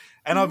underwater.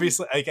 And Yeah.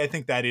 obviously, like, I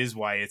think that is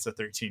why it's a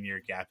 13-year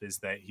gap, is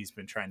that he's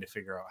been trying to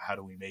figure out how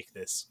do we make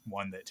this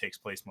one that takes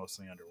place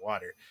mostly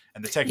underwater,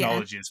 and the Yeah.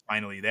 technology is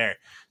finally there.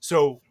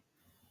 So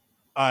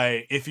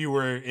if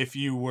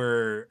you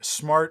were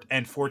smart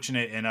and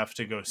fortunate enough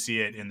to go see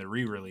it in the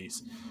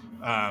re-release,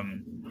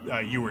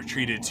 you were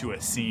treated to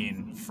a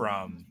scene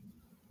from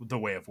The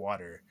Way of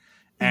Water,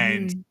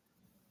 and Mhm.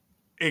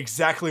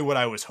 exactly what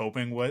I was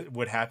hoping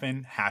would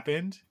happen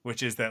happened,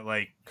 which is that,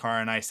 like, Cara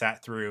and I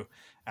sat through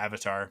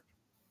Avatar,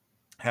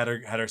 had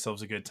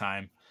ourselves a good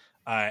time,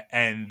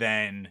 and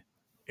then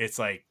it's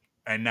like,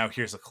 and now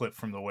here's a clip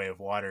from The Way of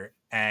Water,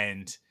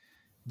 and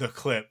the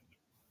clip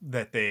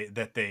that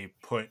they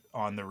put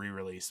on the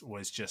re-release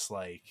was just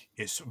like,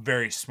 it's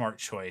very smart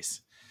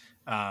choice.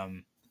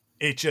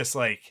 It just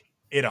like,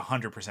 it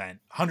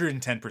 100%,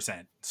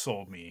 110%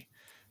 sold me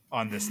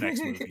on this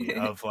next movie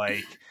of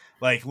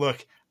like,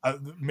 look,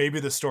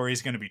 maybe the story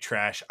is going to be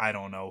trash, I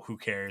don't know, who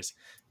cares,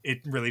 it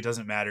really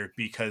doesn't matter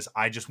because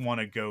I just want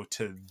to go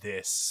to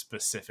this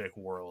specific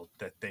world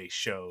that they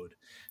showed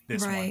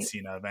this one Right.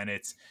 scene of. And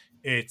it's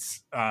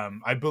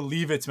I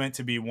believe it's meant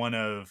to be one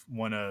of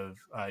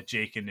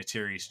Jake and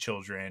Natiri's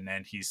children,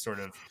 and he's sort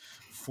of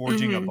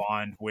forging a Mm-hmm.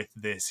 bond with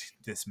this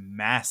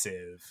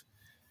massive,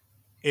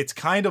 it's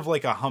kind of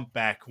like a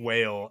humpback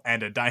whale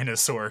and a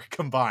dinosaur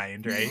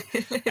combined, right?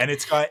 And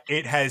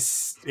it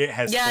has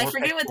Yeah, I four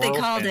forget what they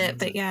pectoral called it, fins.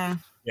 but yeah.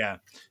 Yeah.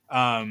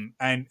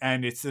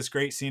 And it's this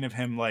great scene of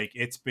him, like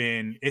it's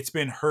been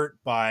hurt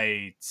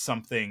by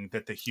something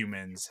that the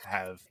humans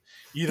have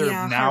either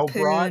Yeah, now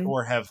brought harpoon.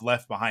 or have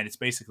left behind. It's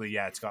basically,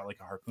 yeah, it's got like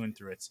a harpoon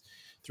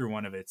through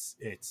one of its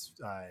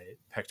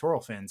pectoral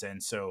fins.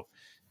 And so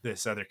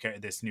this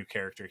new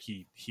character,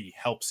 he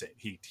helps it,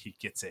 he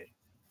gets it,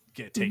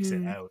 takes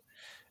it Mm-hmm. out,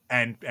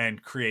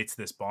 and creates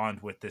this bond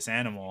with this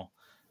animal.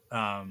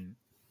 um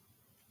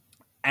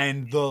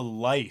and the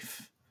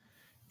life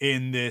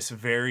in this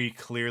very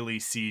clearly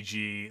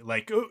CG,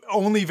 like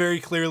only very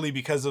clearly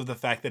because of the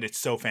fact that it's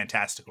so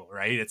fantastical,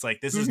 right? It's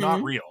like, this is not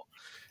Mm-hmm. real.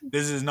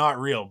 This is not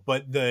real.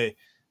 But the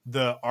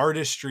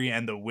artistry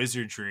and the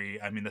wizardry,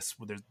 I mean,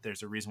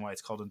 there's a reason why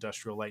it's called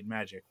Industrial Light and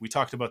Magic. We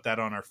talked about that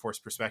on our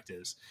Forced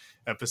Perspectives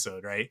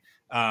episode, right?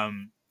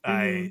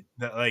 Mm-hmm.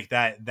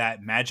 That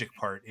magic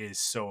part is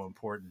so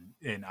important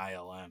in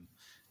ILM,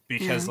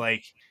 because Yeah.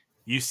 like,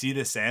 you see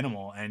this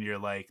animal and you're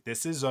like,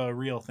 this is a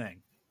real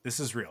thing.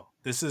 This is real.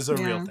 This is a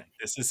real Yeah. thing.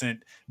 This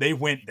isn't, they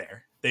went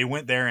there. They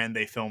went there and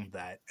they filmed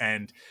that.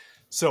 And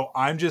so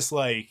I'm just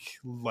like,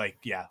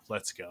 yeah,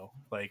 let's go.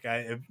 Like,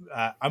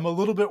 I'm a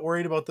little bit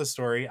worried about the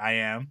story. I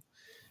am,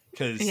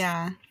 because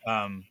Yeah.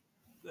 um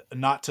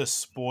not to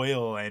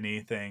spoil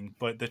anything,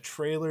 but the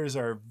trailers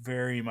are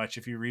very much,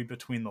 if you read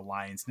between the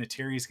lines,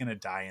 Natiri's going to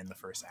die in the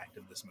first act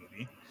of this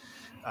movie.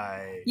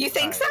 You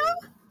think so?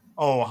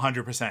 Oh,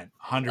 100%.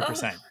 Oh.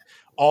 100%.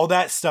 All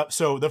that stuff.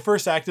 So the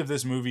first act of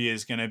this movie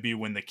is going to be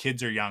when the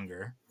kids are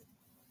younger,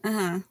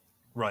 Uh-huh.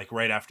 like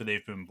right after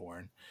they've been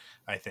born,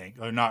 I think.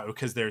 Or not,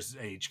 because there's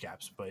age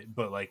gaps,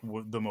 but like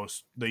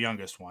the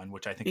youngest one,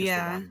 which I think is the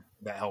Yeah. one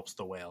that helps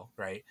the whale,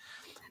 right?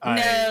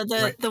 No,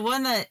 Right. the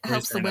one that Or is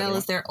helps there the another whale one?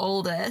 is their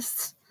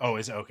oldest. Oh,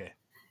 is it? Okay.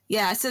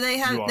 Yeah, so they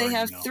You already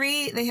have know.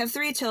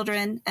 three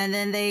children, and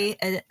then they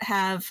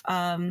have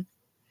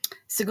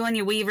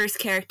Sigourney Weaver's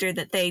character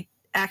that they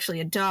actually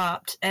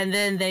adopt, and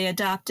then they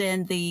adopt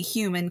in the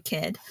human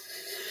kid.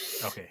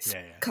 Okay.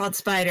 Yeah. Called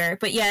Spider.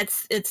 But yeah,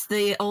 it's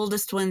the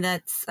oldest one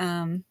that's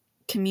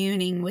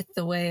communing with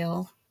the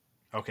whale.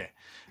 Okay.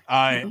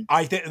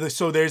 I think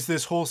so. There's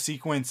this whole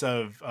sequence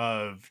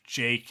of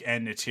Jake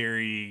and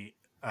Natiri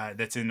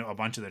that's in a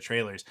bunch of the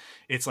trailers.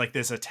 It's like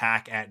this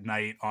attack at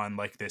night on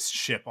like this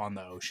ship on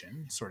the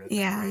ocean, sort of thing,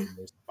 Yeah. right? And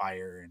there's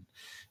fire and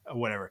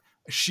whatever.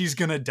 She's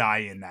gonna die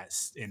in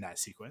that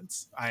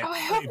sequence. I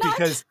hope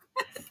not.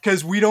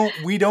 Because we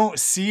don't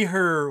see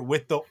her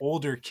with the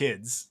older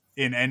kids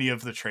in any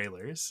of the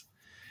trailers.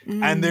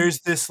 And there's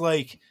this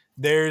like,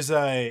 there's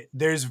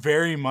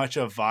very much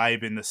a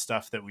vibe in the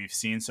stuff that we've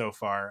seen so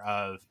far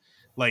of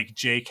like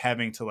Jake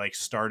having to like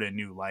start a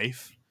new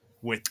life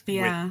with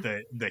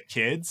the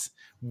kids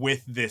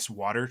with this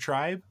water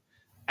tribe,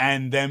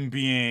 and them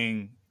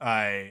being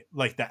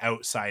like the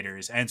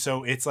outsiders. And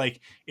so it's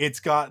like, it's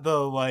got the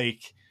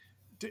like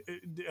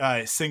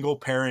single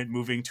parent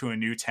moving to a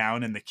new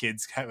town and the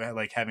kids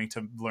like having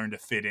to learn to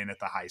fit in at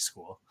the high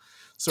school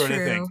sort of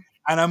thing.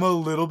 And I'm a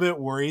little bit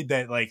worried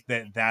that like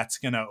that's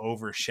gonna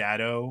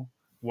overshadow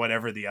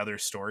whatever the other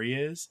story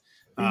is.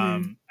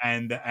 Mm-hmm.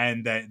 And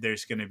that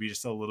there's gonna be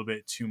just a little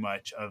bit too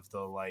much of the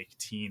like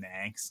teen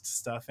angst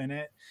stuff in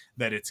it,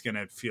 that it's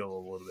gonna feel a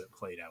little bit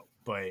played out.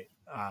 But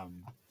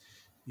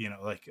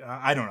like,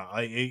 I don't know,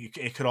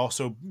 it could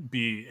also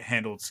be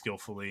handled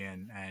skillfully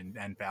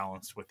and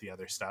balanced with the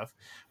other stuff,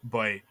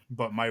 but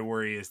my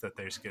worry is that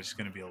there's just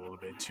going to be a little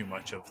bit too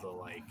much of the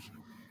like,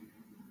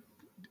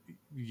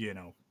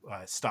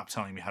 stop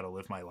telling me how to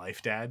live my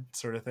life, dad,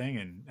 sort of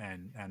thing,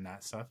 and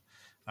that stuff.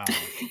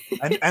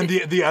 And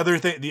the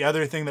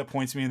other thing that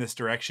points me in this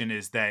direction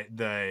is that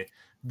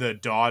the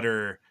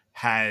daughter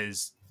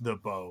has the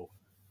bow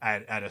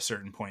at a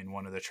certain point in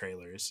one of the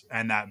trailers,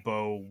 and that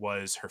bow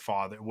was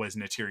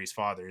Natiri's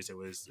father's. It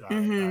was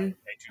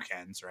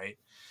Toucan's, right?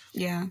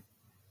 Yeah.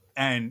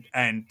 And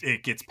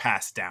it gets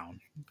passed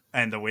down,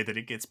 and the way that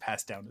it gets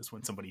passed down is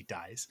when somebody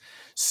dies.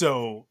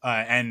 So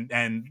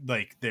and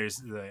like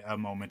there's a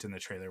moment in the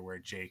trailer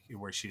where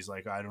she's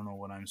like, I don't know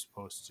what I'm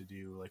supposed to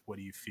do, like, what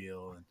do you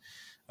feel? And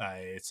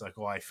it's like,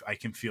 well, I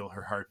can feel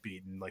her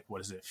heartbeat, and like, what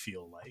does it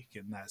feel like,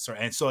 and that sort.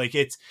 And so like,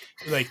 it's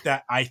like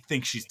that. I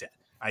think she's dead.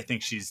 I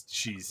think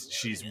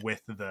she's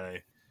with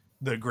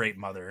the great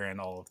mother and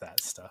all of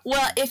that stuff.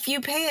 Well, if you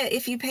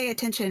pay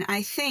attention,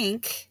 I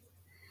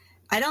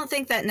don't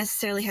think that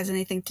necessarily has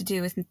anything to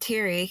do with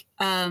Natiri.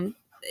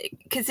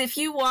 Because if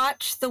you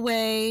watch the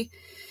way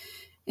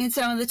in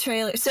some of the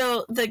trailers,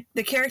 so the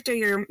character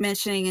you're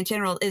mentioning in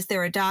general is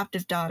their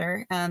adoptive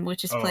daughter,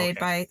 which is played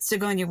by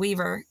Sigourney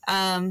Weaver.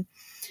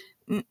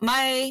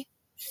 My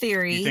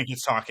theory, you think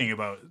it's talking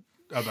about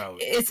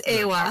it's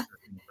Awa.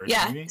 in the first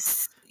Yeah. movie?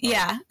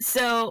 Yeah.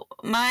 So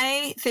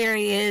my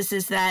theory is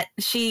that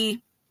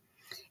she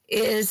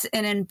is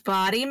an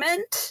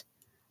embodiment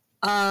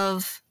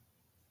of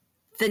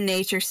the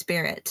nature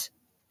spirit,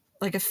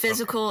 like a Okay.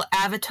 physical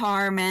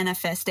avatar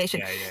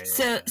manifestation.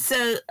 Yeah.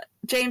 So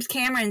James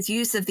Cameron's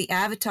use of the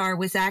avatar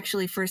was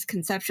actually first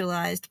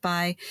conceptualized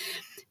by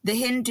the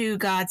Hindu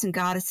gods and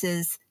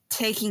goddesses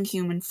taking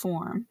human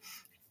form.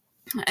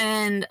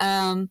 And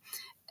Awa,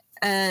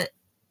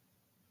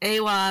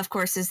 of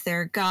course, is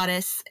their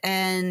goddess.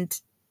 And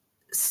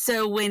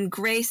so when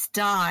Grace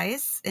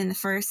dies in the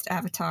first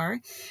Avatar,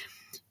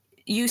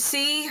 you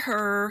see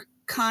her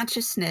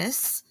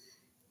consciousness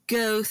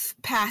go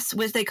past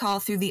what they call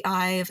through the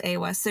eye of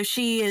Awa. So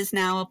she is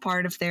now a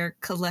part of their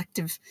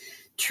collective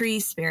tree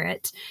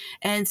spirit.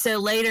 And so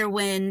later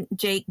when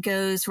Jake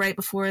goes right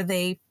before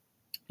they,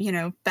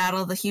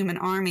 battle the human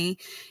army,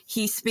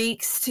 he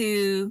speaks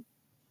to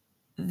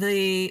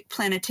the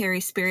planetary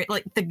spirit,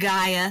 like the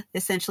Gaia,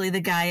 essentially the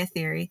Gaia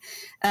theory.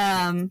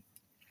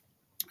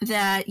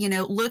 That,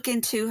 look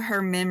into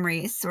her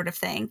memories sort of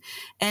thing.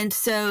 And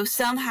so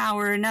somehow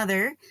or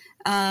another,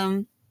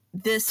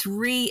 this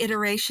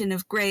reiteration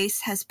of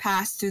Grace has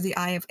passed through the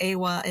eye of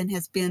Awa and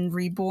has been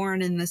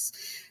reborn in this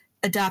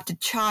adopted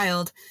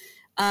child.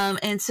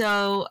 And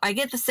so I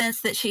get the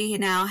sense that she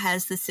now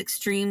has this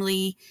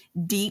extremely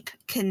deep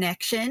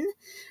connection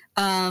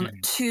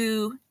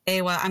to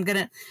Awa. I'm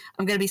gonna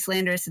be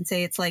slanderous and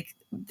say it's like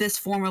this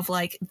form of,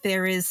 like,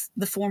 there is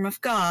the form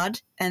of God,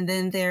 and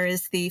then there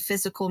is the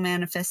physical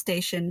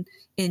manifestation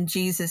in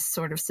Jesus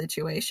sort of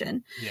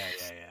situation.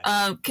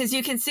 Yeah. Because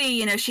you can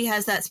see, she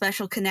has that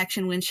special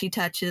connection when she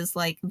touches,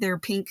 like, their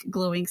pink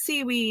glowing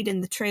seaweed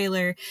in the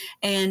trailer,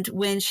 and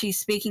when she's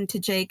speaking to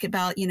Jake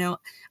about,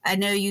 I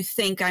know you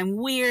think I'm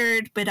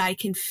weird, but I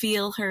can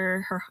feel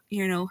her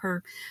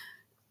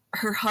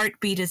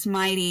heartbeat is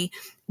mighty.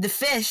 The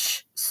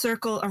fish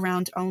circle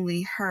around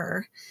only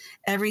her.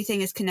 Everything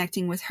is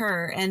connecting with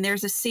her. And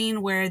there's a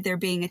scene where they're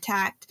being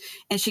attacked,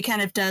 and she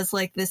kind of does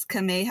like this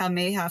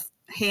Kamehameha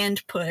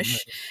hand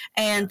push,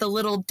 and the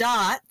little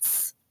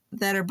dots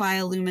that are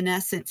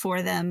bioluminescent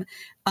for them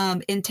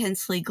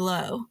intensely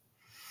glow.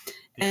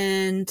 Yeah.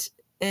 And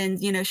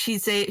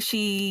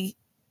she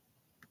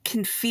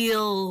can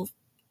feel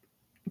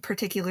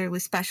particularly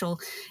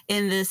special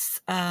in this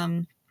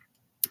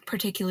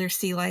particular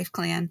sea life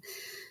clan.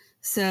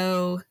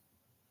 So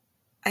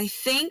I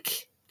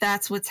think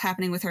that's what's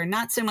happening with her.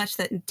 Not so much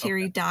that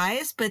Neytiri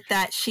dies, but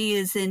that she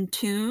is in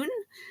tune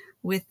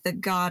with the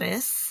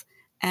goddess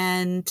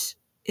and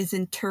is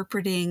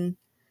interpreting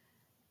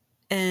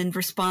and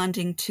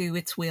responding to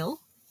its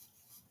will.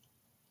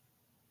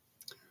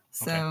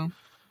 So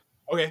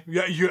okay.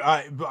 Yeah,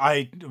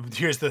 I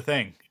here's the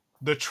thing.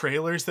 The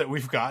trailers that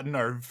we've gotten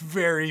are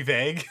very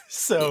vague.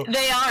 So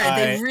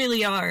they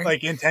really are.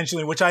 Like,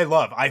 intentionally, which I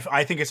love.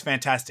 I think it's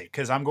fantastic,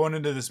 because I'm going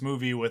into this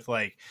movie with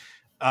like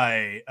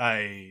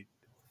I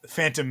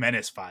Phantom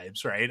Menace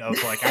vibes, right? Of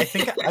like, I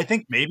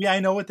think maybe I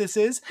know what this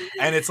is,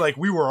 and it's like,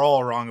 we were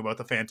all wrong about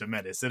the Phantom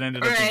Menace. It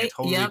ended up being a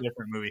totally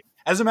different movie.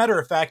 As a matter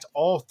of fact,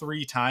 all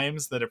 3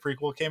 times that a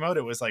prequel came out,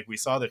 it was like we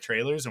saw the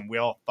trailers and we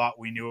all thought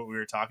we knew what we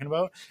were talking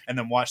about, and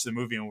then watched the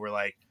movie and we're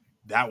like,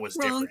 that was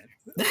wrong.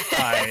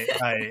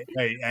 Different.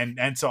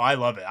 And so I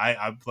love it.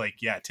 I'm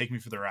like, yeah, take me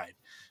for the ride.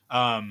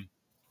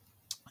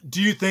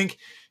 Do you think,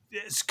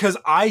 because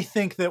I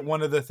think that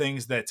one of the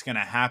things that's going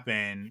to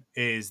happen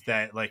is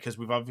that, like, because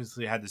we've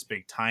obviously had this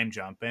big time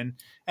jump, and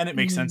it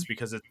makes sense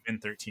because it's been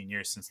 13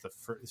 years since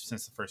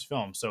the first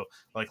film. So,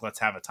 like, let's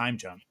have a time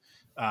jump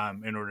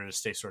in order to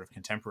stay sort of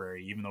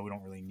contemporary, even though we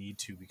don't really need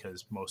to,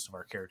 because most of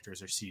our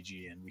characters are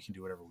CG and we can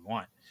do whatever we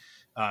want.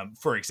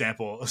 For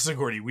example,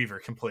 Sigourney Weaver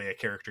can play a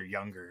character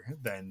younger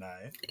than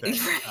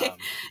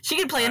she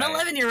can play an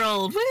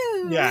 11-year-old.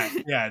 Woo!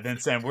 Yeah, than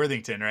Sam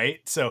Worthington, right?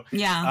 So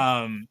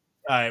yeah.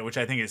 Which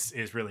I think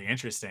is really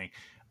interesting.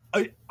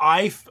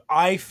 I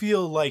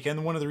feel like,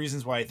 and one of the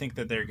reasons why I think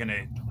that they're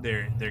gonna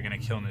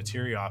kill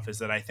Neytiri off is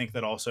that I think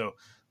that also,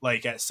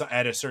 like,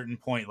 at a certain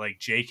point, like,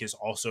 Jake is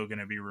also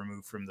gonna be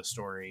removed from the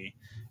story,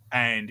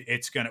 and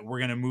we're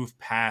gonna move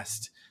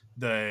past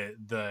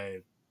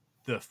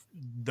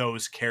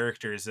those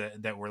characters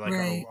that were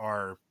like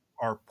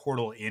our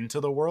portal into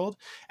the world,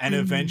 and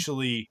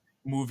eventually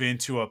move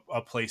into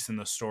a place in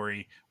the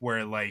story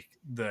where, like,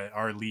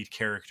 our lead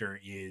character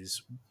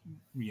is,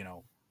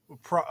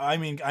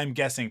 I'm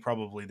guessing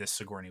probably this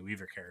Sigourney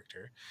Weaver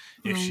character,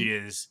 if she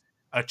is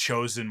a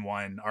chosen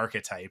one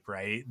archetype,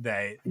 right?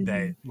 That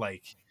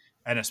like,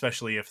 and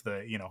especially if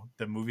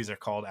the movies are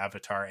called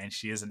Avatar, and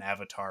she is an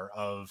avatar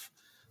of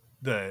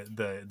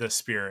the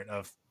spirit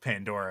of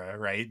Pandora,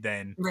 right?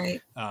 Then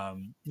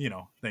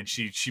then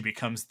she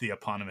becomes the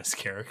eponymous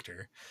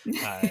character,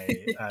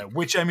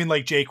 which, I mean,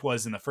 like Jake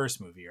was in the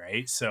first movie,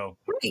 right? So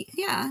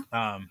yeah.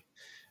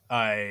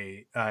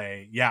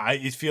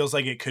 It feels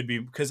like it could be,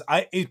 because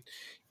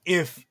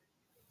if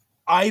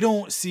I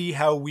don't see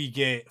how we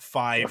get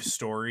 5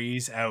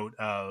 stories out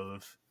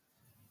of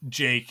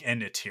Jake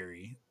and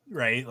Neytiri.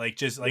 right? Like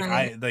just like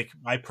Right.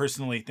 I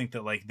personally think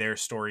that like their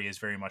story is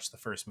very much the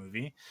first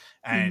movie,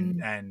 and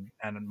Mm-hmm.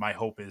 and my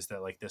hope is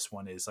that like this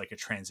one is like a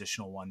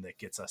transitional one that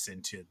gets us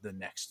into the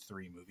next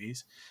three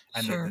movies,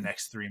 and that the Sure.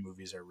 next three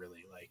movies are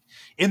really like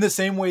in the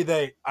same way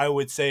that I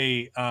would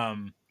say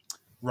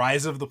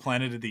Rise of the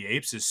Planet of the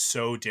Apes is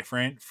so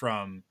different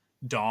from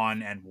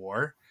Dawn and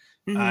War.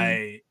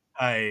 Mm-hmm.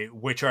 I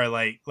which are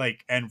like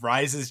and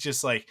Rise is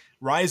just like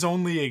Rise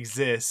only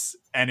exists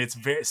and it's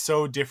very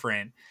so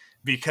different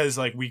because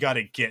like we got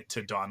to get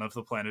to Dawn of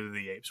the Planet of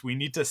the Apes. We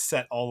need to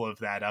set all of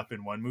that up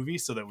in one movie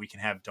so that we can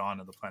have Dawn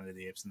of the Planet of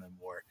the Apes and then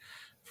War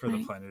for the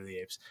Right. Planet of the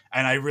Apes.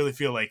 And I really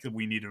feel like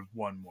we needed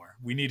one more.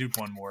 We needed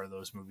one more of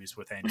those movies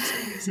with Andy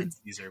Serkis and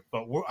Caesar.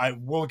 But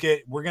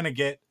we're gonna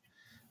get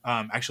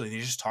actually, they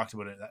just talked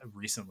about it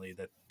recently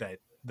that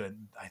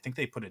I think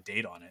they put a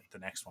date on it, the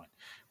next one,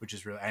 which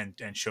is really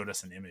and showed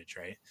us an image,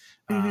 right?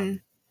 Mm-hmm.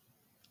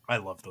 I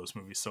love those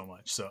movies so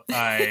much. So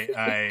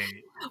I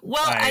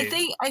Well,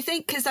 I I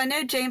think because I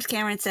know James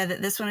Cameron said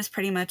that this one is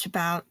pretty much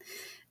about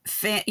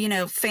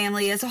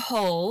family as a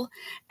whole,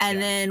 and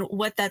yeah then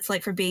what that's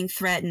like for being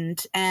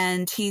threatened.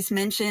 And he's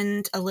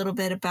mentioned a little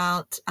bit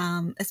about,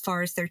 as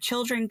far as their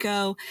children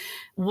go,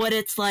 what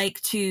it's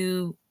like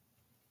to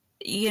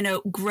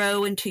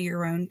grow into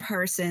your own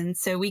person.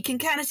 So we can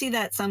kind of see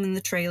that some in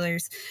the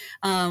trailers,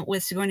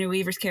 with Sigourney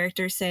Weaver's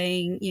character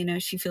saying,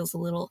 she feels a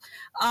little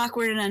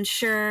awkward and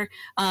unsure.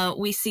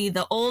 We see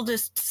the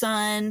oldest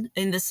son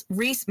in this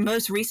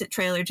most recent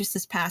trailer, just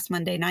this past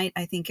Monday night,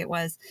 I think it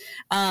was,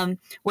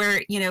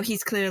 where,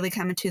 he's clearly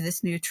coming to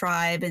this new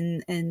tribe.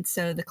 And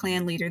so the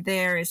clan leader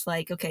there is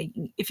like, okay,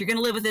 if you're going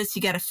to live with us,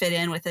 you got to fit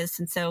in with us.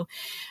 And so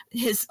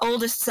his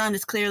oldest son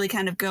is clearly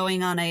kind of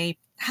going on a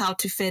how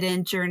to fit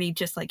in journey,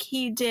 just like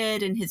he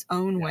did in his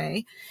own yeah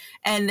way.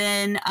 And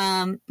then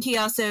he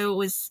also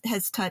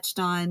has touched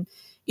on,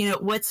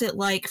 what's it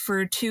like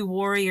for two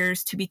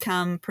warriors to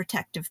become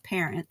protective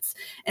parents.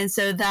 And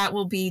so that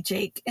will be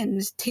Jake and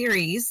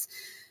Terry's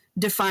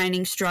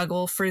defining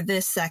struggle for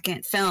this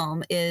second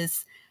film,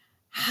 is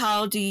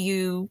how do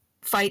you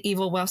fight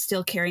evil while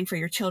still caring for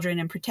your children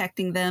and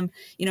protecting them?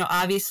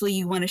 Obviously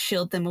you want to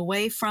shield them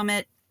away from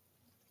it,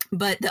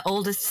 but the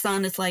oldest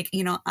son is like,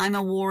 I'm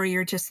a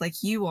warrior just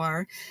like you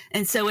are.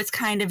 And so it's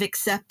kind of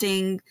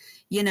accepting,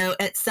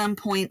 at some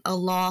point, a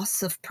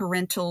loss of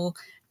parental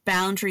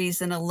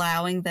boundaries and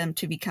allowing them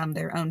to become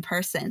their own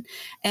person.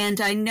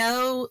 And I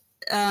know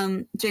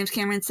James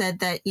Cameron said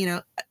that,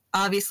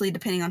 obviously,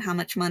 depending on how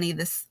much money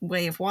this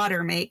Way of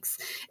Water makes,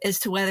 as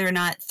to whether or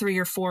not 3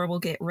 or 4 will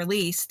get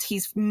released.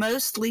 He's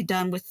mostly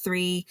done with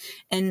 3,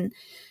 and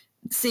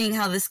seeing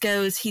how this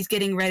goes, he's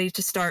getting ready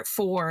to start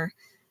 4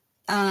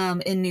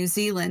 in New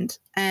Zealand.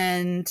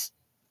 And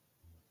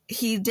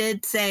he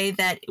did say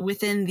that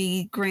within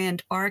the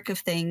grand arc of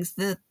things,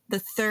 the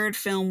third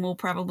film will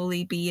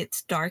probably be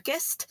its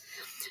darkest.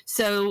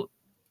 So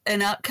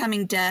an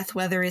upcoming death,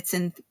 whether it's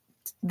in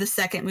the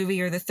second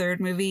movie or the third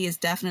movie, is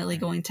definitely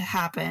going to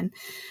happen.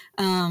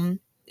 I'm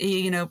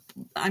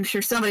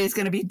sure somebody's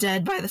going to be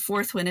dead by the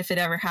fourth one if it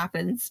ever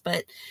happens.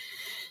 But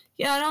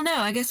yeah, I don't know.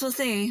 I guess we'll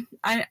see.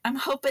 I'm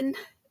hoping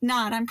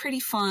not. I'm pretty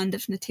fond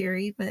of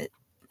Natiri, but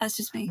that's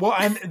just me. well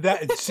and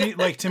that see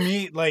like to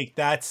me like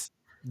that's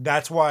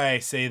why I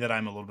say that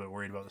I'm a little bit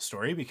worried about the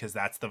story, because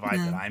that's the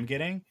vibe that No. I'm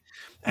getting,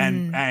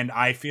 Mm, and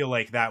I feel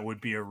like that would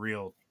be a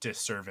real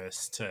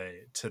disservice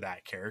to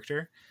that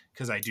character,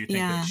 because I do think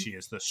that yeah. she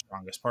is the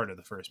strongest part of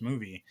the first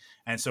movie.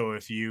 And so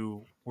if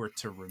you were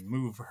to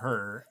remove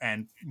her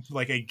and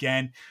like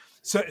again,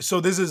 so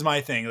this is my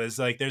thing, is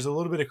like there's a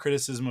little bit of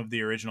criticism of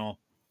the original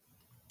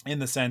in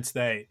the sense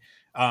that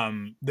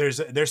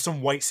there's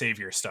some white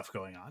savior stuff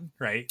going on,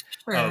 right?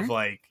 Of Sure.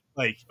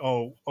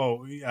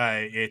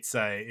 it's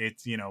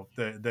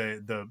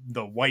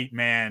the white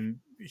man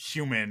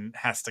human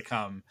has to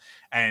come,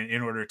 and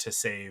in order to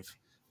save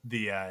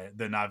the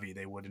Navi,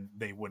 they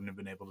wouldn't have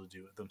been able to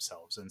do it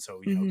themselves. And so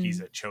he's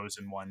Mm-hmm. a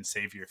chosen one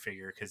savior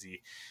figure because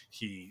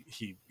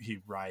he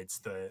rides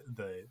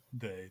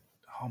the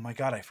oh my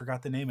god, I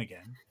forgot the name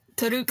again.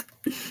 Toruk.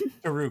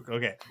 Taruk.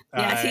 Okay.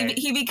 Yes,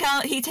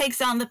 he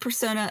takes on the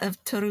persona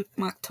of Toruk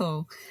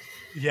Makto.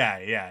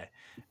 Yeah.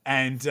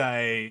 And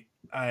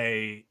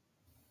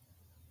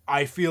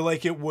I feel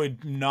like it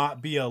would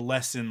not be a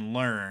lesson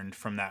learned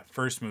from that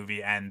first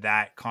movie and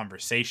that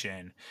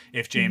conversation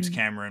if James Mm-hmm.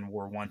 Cameron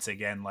were once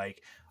again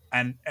like,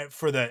 and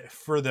for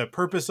the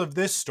purpose of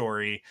this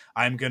story,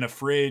 I'm gonna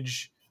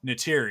fridge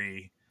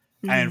Natiri,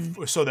 and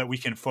Mm-hmm. so that we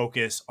can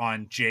focus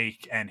on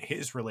Jake and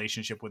his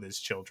relationship with his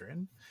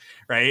children,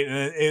 right?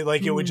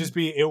 Mm-hmm.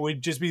 It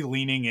would just be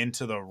leaning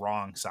into the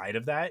wrong side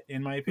of that,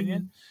 in my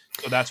opinion.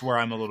 Mm-hmm. So that's where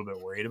I'm a little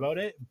bit worried about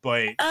it.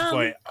 But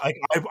Um,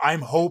 I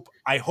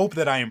hope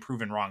that I am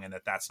proven wrong and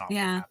that that's not what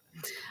yeah.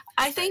 happens.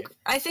 I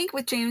Right? think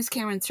with James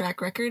Cameron's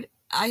track record,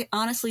 I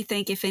honestly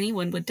think if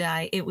anyone would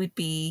die, it would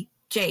be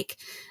Jake.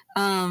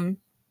 Um,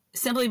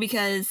 Simply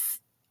because,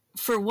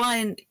 for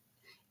one,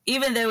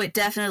 even though it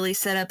definitely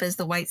set up as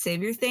the white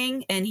savior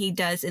thing, and he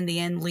does in the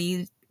end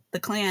lead the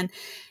clan,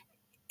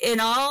 in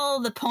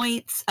all the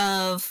points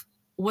of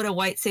what a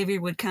white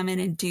savior would come in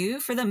and do,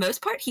 for the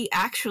most part, he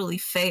actually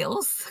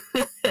fails.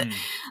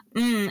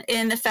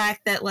 In the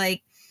fact that,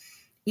 like,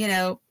 you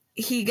know,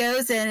 he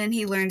goes in and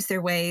he learns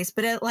their ways,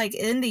 but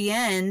in the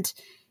end,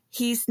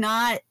 he's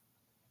not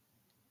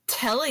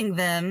telling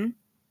them,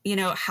 you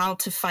know, how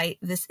to fight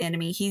this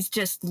enemy. He's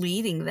just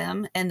leading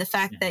them. And the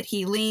fact that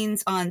he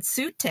leans on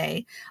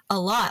Sute a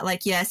lot,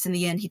 like, yes, in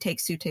the end, he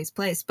takes Sute's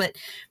place, but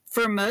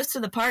for most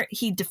of the part,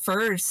 he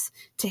defers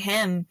to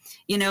him.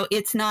 You know,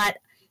 it's not,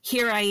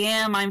 here I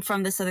am, I'm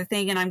from this other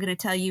thing, and I'm going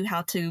to tell you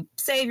how to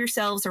save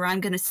yourselves, or I'm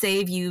going to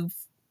save you,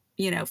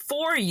 you know,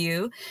 for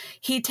you.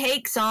 He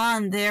takes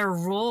on their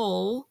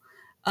role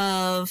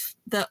of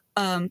the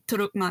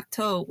Turuk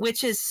Makto,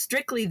 which is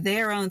strictly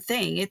their own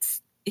thing.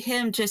 It's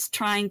him just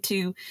trying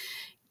to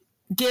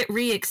get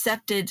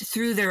reaccepted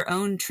through their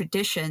own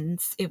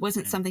traditions. It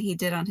wasn't something he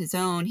did on his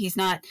own. He's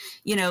not,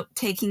 you know,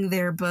 taking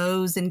their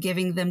bows and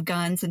giving them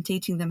guns and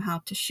teaching them how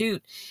to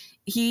shoot.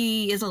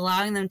 He is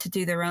allowing them to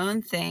do their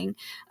own thing.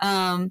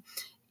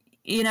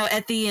 You know,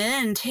 at the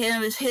end,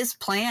 his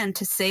plan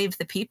to save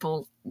the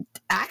people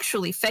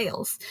actually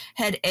fails.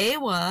 Had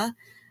Ewa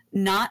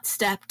not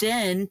stepped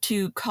in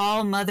to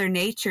call Mother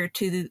Nature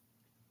to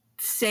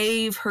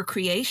save her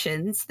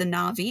creations, the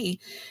Na'vi,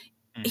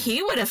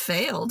 he would have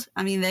failed.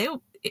 I mean,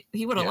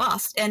 he would have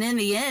lost. And in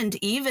the end,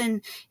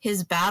 even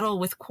his battle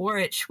with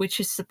Quaritch, which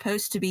is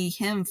supposed to be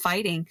him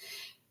fighting,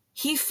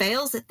 he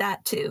fails at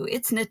that too.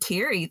 It's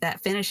Natiri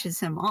that finishes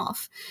him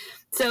off.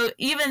 So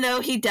even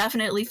though he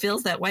definitely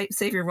feels that white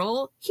savior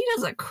role, he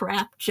does a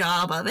crap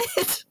job of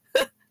it.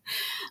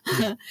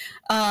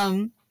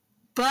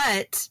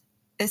 But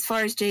as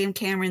far as J.M.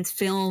 Cameron's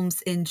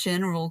films in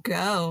general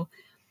go,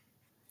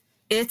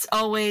 it's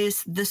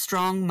always the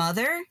strong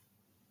mother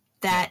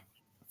that,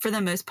 for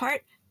the most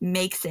part,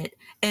 makes it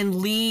and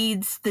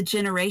leads the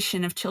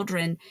generation of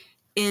children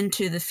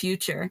into the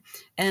future.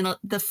 And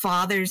the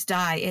fathers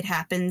die. It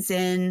happens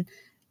in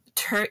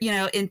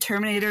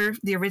Terminator,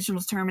 the original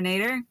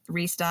Terminator,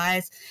 Reese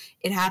dies.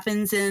 It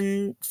happens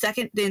in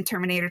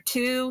Terminator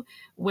 2,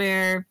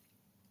 where,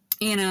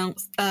 you know,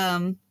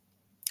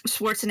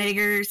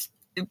 Schwarzenegger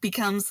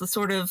becomes the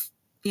sort of,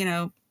 you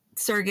know,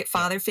 surrogate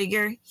father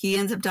figure. He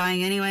ends up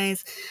dying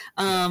anyways.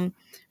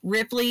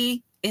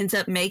 Ripley ends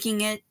up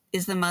making it,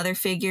 is the mother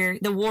figure,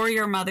 the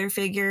warrior mother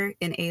figure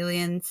in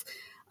Aliens.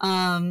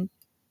 You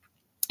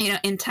know,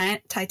 in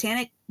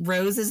Titanic,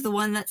 Rose is the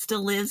one that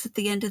still lives at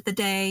the end of the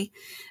day.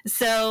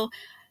 So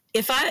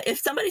if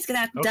somebody's gonna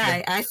have to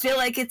die, I feel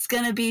like it's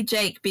gonna be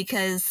Jake,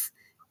 because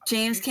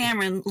James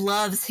Cameron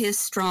loves his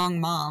strong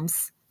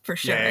moms for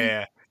sure.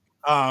 Yeah.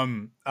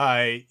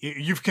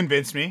 You've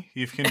convinced me.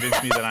 You've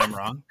convinced me that I'm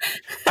wrong.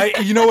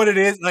 You know what it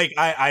is? Like,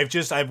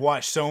 I've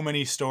watched so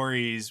many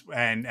stories,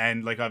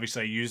 and like,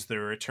 obviously I used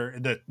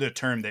the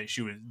term that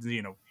she was,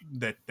 you know,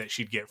 that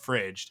she'd get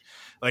fridged.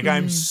 Like,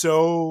 I'm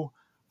so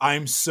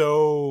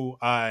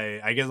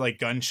I guess, like,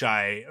 gun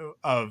shy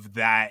of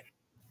that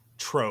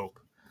trope.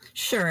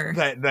 Sure.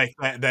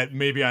 That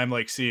maybe I'm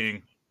like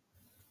seeing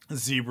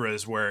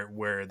zebras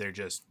where they're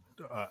just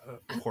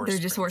they're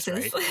just horses,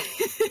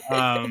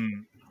 right?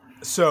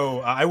 So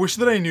I wish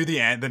that I knew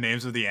the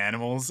names of the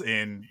animals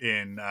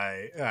in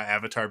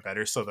Avatar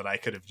better, so that I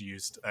could have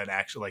used an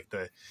actual, like,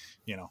 the,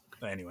 you know.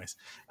 Anyways,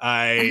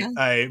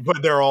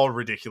 but they're all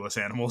ridiculous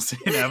animals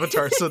in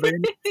Avatar, so they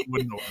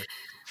wouldn't work.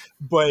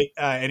 But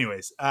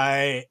anyways,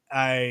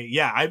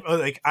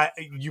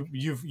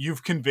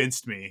 you've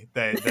convinced me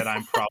that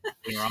I'm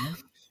probably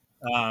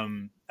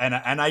wrong.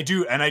 And I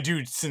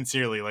do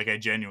sincerely, like, I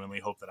genuinely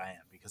hope that I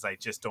am, because I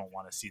just don't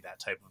want to see that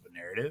type of a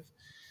narrative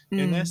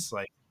in this.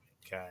 Like,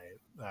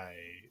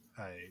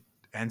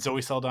 and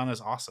Zoe Saldana is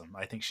awesome.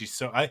 I think she's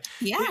Zoe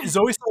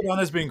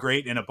Saldana's been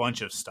great in a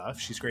bunch of stuff.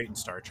 She's great in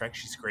Star Trek.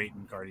 She's great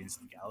in Guardians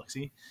of the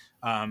Galaxy.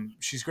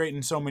 She's great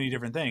in so many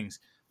different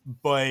things,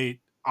 but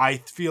I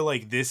feel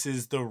like this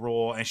is the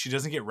role, and she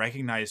doesn't get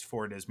recognized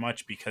for it as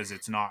much because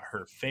it's not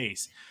her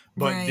face,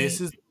 but this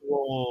is the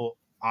role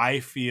I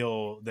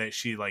feel that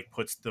she, like,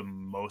 puts the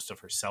most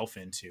of herself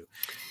into.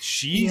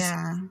 She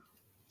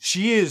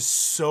is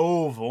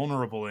so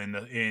vulnerable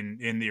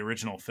in the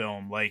original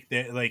film, like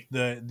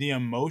the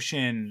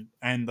emotion,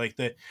 and, like,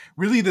 the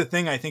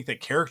thing I think that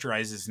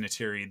characterizes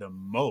Natiri the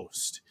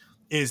most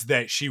is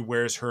that she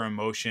wears her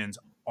emotions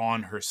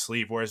on her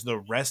sleeve, whereas the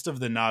rest of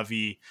the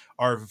Na'vi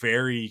are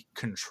very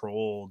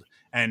controlled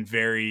and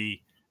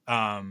very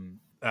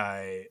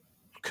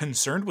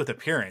concerned with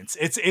appearance.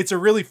 It's a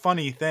really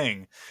funny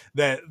thing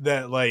that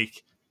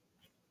like,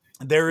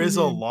 there is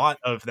a lot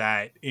of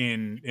that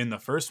in the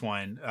first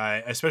one,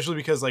 especially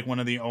because, like, one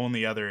of the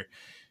only other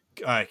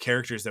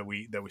characters that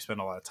we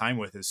spend a lot of time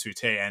with is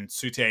Sute, and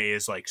Sute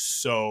is, like,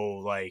 so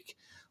like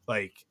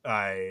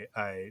I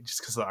just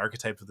because of the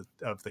archetype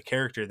of the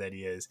character that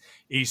he is,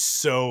 he's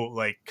so,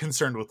 like,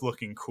 concerned with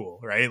looking cool,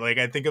 right? Like,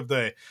 I think of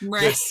the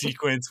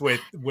sequence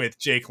with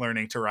Jake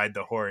learning to ride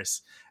the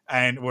horse,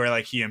 and where,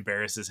 like, he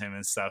embarrasses him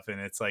and stuff, and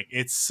it's like,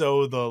 it's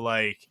so the,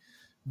 like,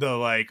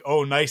 like,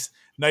 oh, nice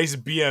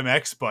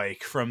BMX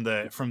bike from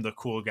the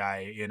cool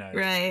guy in a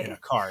Right.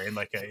 car in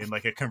like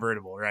a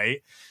convertible,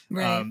 right?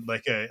 Right.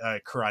 Like a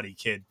Karate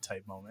Kid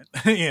type moment.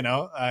 He's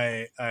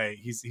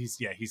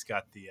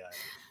got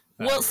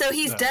Well, so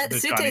he's the Johnny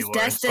Sute's Lawrence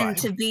destined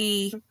vibe. to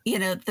be,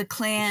 the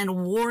clan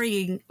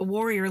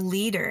warrior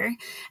leader,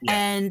 Yeah.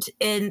 and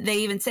they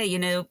even say,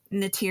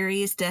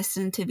 Natiri is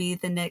destined to be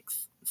the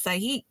next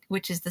Sahik,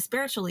 which is the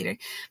spiritual leader.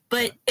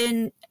 But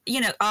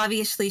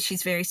obviously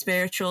she's very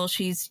spiritual.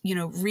 She's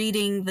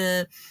reading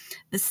the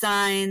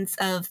signs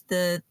of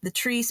the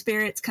tree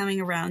spirits coming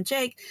around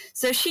Jake,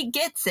 so she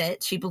gets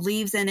it. She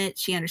believes in it.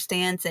 She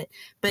understands it.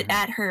 But Mm-hmm.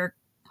 at her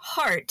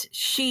heart,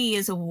 she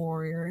is a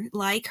warrior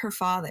like her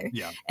father.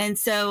 Yeah. And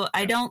so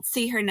I don't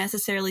see her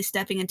necessarily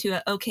stepping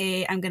into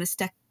okay, I'm going to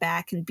step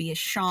back and be a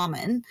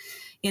shaman.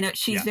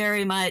 She's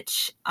very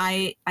much,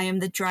 I am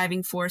the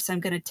driving force.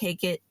 I'm going to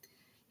take it,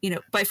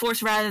 by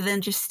force rather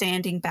than just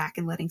standing back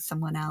and letting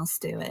someone else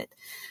do it.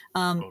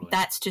 Totally.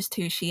 That's just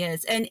who she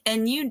is. And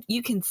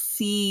you can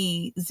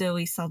see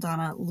Zoe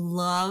Saldana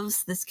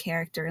loves this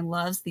character and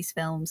loves these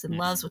films and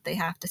loves what they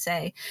have to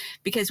say,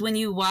 because when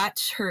you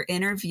watch her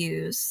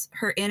interviews,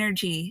 her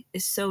energy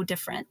is so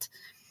different.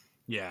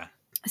 Yeah.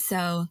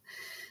 So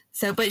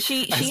but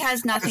she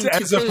has nothing to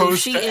as prove.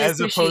 opposed She to, is as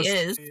who she opposed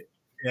is.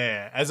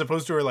 Yeah, as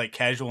opposed to her like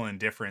casual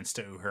indifference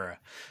to Uhura.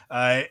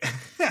 I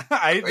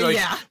like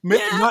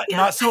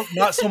not so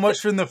much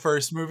from the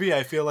first movie.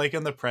 I feel like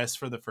in the press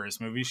for the first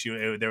movie,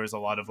 there was a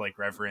lot of like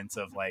reverence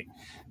of like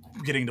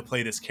getting to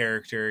play this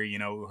character.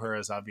 Uhura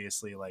is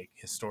obviously like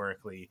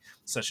historically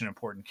such an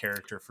important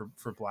character for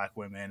Black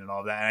women and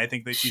all that. And I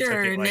think that she took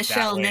it like Nichelle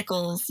that way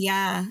Nichols,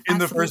 yeah, in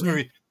the absolutely. first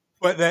movie.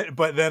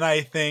 But then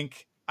I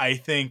think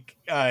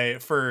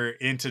for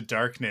Into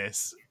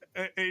Darkness,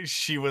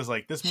 she was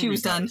like, this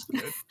movie's not as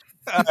good.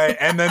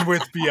 And then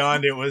with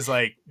Beyond, it was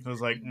like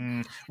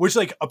which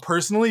like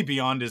personally,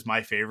 Beyond is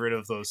my favorite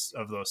of those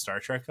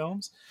Star Trek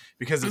films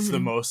because it's the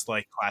most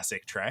like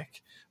classic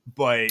Trek.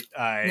 But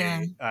but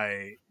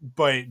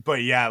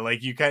yeah,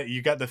 like you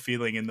got the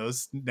feeling in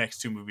those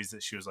next two movies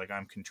that she was like,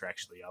 I'm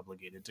contractually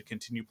obligated to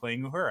continue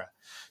playing Uhura,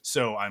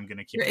 so I'm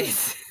gonna keep doing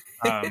it.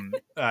 But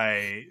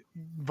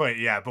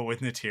with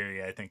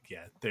Natiri, I think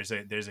there's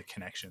a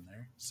connection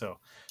there. So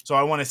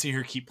I want to see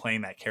her keep playing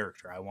that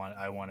character. I want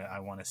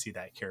to see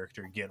that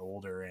character get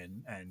older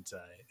and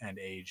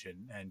age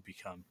and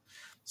become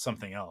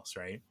something else,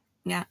 right?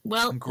 Yeah.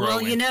 Well,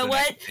 you know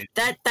what?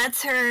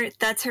 That's her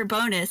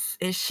bonus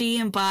is she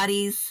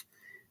embodies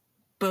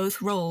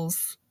both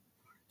roles.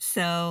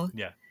 So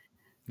yeah.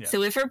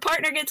 So if her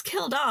partner gets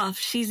killed off,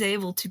 she's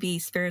able to be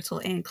spiritual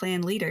and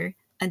clan leader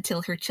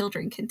until her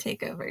children can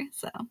take over.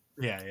 So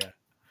yeah.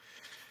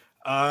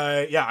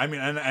 I mean,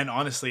 and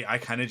honestly, I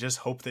kind of just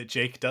hope that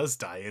Jake does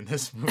die in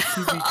this movie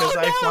because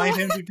I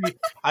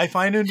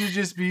find him to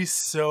just be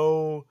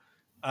so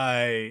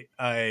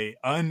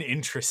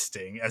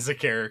uninteresting as a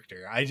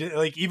character. I just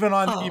like even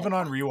on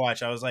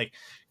rewatch, I was like,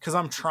 because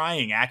I'm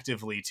trying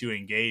actively to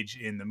engage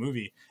in the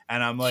movie,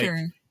 and I'm like,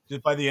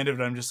 just by the end of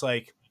it, I'm just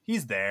like,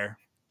 he's there,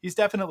 he's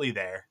definitely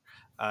there.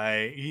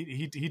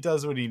 He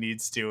does what he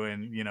needs to,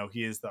 and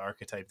he is the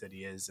archetype that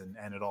he is, and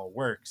it all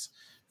works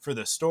for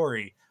the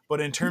story.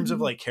 But in terms of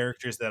like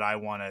characters that I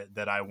want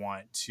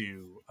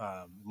to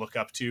look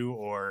up to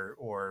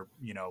or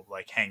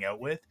like hang out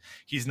with,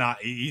 he's not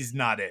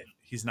it.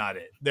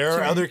 There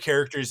are other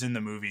characters in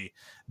the movie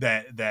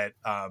that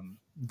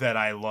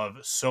I love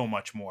so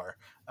much more.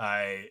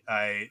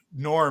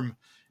 Norm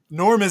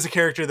is a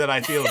character that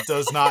I feel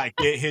does not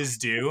get his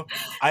due.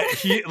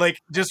 He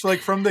like just like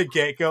from the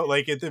get-go,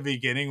 like at the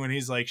beginning when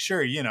he's like,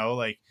 sure,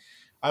 like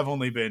I've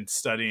only been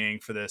studying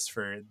for this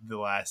for the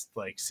last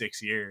like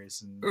 6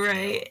 years and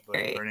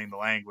learning the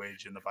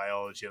language and the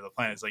biology of the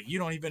planet. It's like, you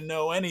don't even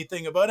know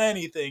anything about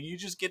anything. You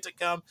just get to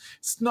come.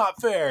 It's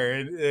not fair.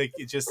 And like,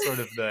 it's just sort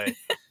of the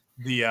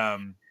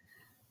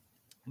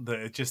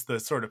just the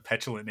sort of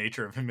petulant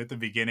nature of him at the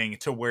beginning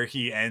to where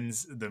he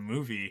ends the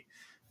movie.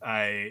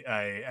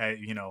 I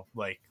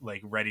like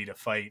ready to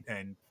fight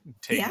and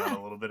take on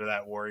a little bit of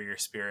that warrior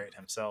spirit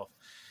himself.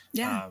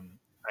 Yeah.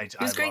 It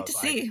was great to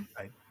see.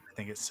 I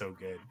think it's so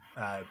good.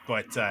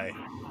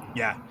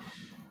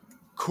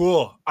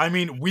 Cool. I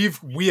mean, we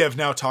have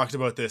now talked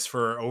about this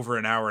for over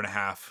an hour and a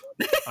half,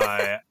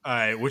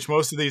 which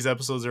most of these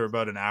episodes are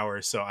about an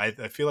hour. So I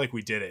feel like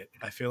we did it.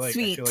 I feel like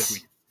we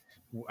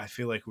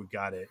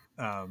got it.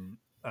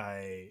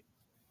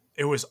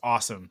 It was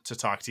awesome to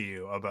talk to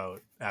you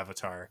about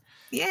Avatar.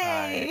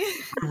 Yay!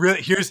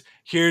 Really, here's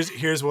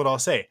what I'll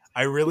say.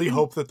 I really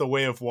hope that The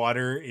Way of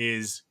Water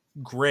is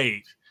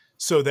great,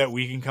 so that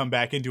we can come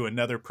back and do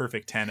another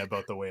Perfect 10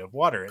 about The Way of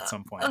Water at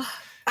some point.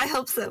 I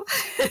hope so.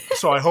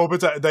 So I hope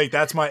it's like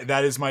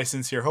that is my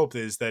sincere hope,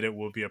 is that it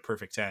will be a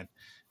Perfect 10.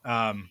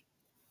 But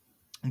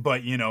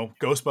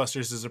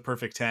Ghostbusters is a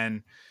Perfect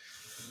 10.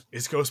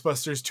 Is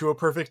Ghostbusters 2 a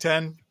Perfect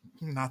 10?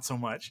 Not so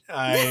much.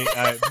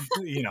 But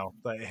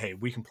hey,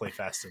 we can play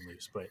fast and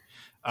loose. But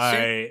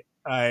I'm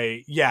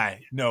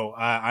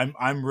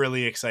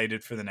really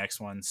excited for the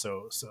next one.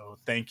 So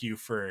thank you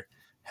for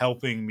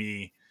helping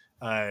me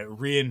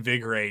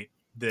reinvigorate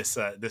this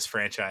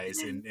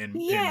franchise in at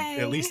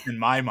Yay. least in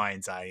my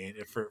mind's eye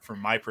for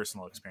my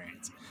personal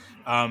experience.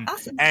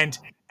 Awesome. And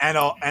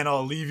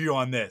I'll leave you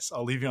on this.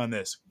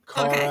 Okay.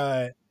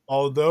 Kara,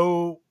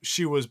 although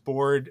she was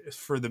bored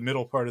for the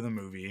middle part of the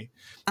movie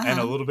and a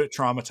Uh-huh. little bit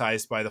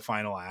traumatized by the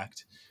final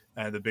act,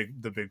 the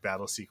big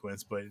battle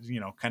sequence, but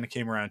kind of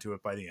came around to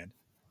it by the end.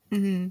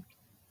 Mm-hmm.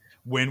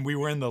 When we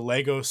were in the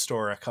Lego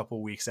store a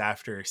couple weeks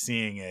after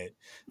seeing it,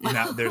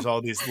 now there's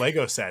all these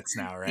Lego sets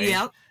now, right?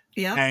 Yep.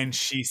 Yep. And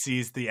she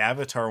sees the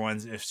Avatar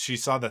ones. If she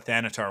saw the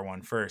Thanatar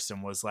one first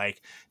and was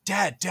like,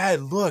 Dad,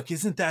 look,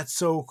 isn't that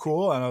so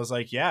cool? And I was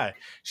like, yeah.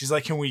 She's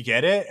like, can we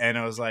get it? And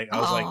I was like,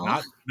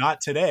 Oh.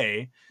 not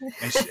today.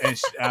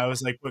 I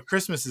was like, but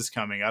Christmas is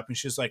coming up. And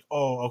she's like,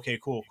 oh, okay,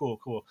 cool.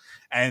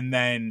 And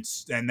then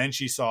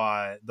she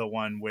saw the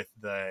one with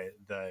the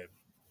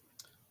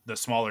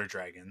smaller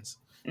dragons.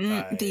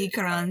 The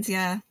Icarons,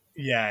 yeah.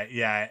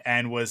 Yeah,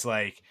 and was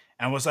like,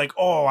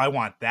 oh, I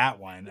want that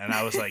one. And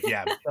I was like,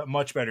 yeah,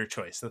 much better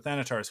choice. The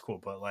Thanatar is cool,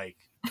 but like,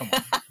 come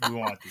on, we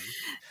want these.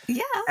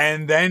 Yeah.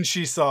 And then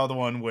she saw the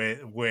one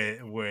with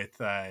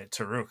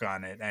Taruk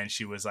on it, and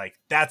she was like,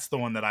 that's the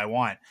one that I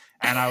want.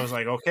 And I was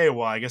like, okay,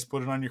 well, I guess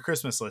put it on your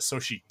Christmas list. So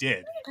she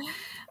did.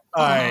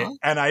 Oh.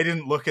 And I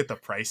didn't look at the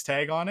price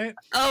tag on it.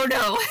 Oh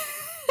no.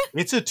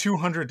 It's a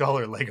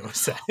 $200 Lego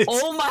set.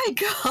 Oh my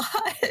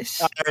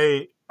gosh.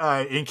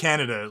 In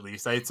Canada, at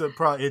least, it's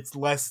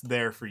less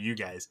there for you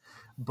guys,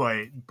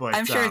 but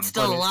I'm sure it's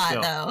still a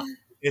lot though.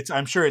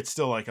 I'm sure it's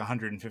still like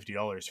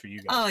 $150 for you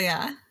guys. Oh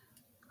yeah.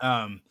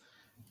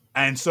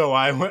 And so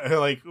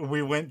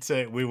we went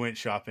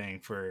shopping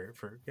for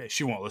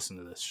she won't listen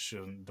to this. We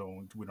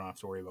don't have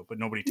to worry about, but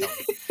nobody tell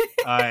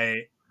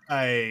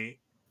me.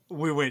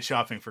 We went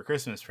shopping for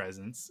Christmas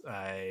presents.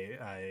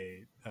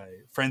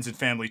 Friends and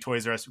family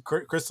Toys R Us.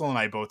 Crystal and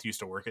I both used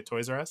to work at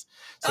Toys R Us,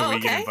 so we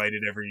get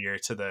invited every year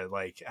to the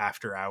like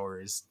after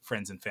hours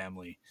friends and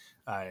family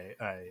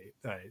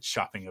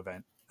shopping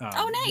event.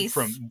 Nice.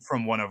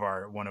 From one of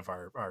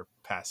our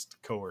past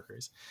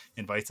coworkers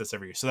invites us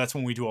every year. So that's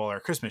when we do all our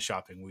Christmas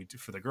shopping we do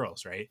for the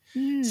girls, right?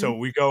 So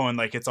we go and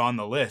like it's on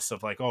the list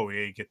of like, oh,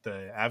 we get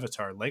the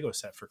Avatar Lego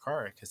set for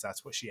Kara because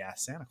that's what she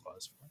asked Santa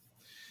Claus for.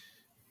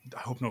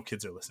 I hope no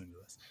kids are listening to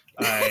this.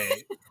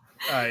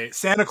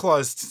 Santa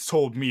Claus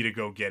told me to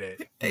go get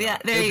it. Yeah,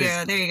 there you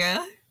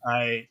go.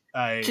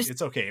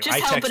 It's okay. Just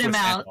I text him with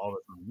Santa out. all the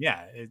time.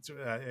 Yeah, it's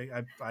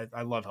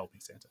I love helping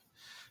Santa.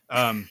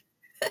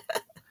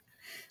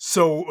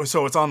 So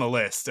it's on the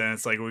list, and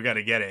it's like we got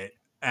to get it,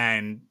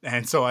 and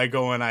so I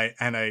go and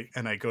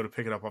I go to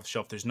pick it up off the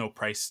shelf. There's no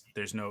price.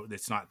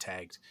 It's not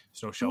tagged.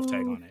 There's no shelf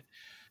tag on it.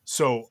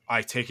 So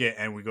I take it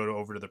and we go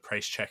over to the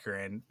price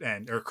checker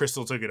or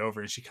Crystal took it over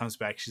and she comes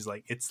back. She's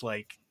like,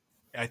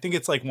 I think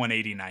it's like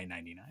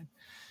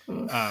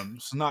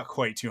 $189.99. So not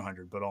quite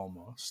 200, but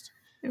almost.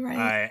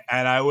 Right.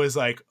 And I was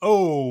like,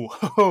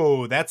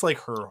 oh, that's like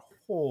her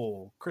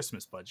whole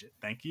Christmas budget.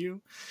 Thank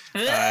you.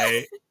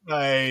 Nope,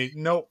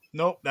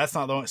 that's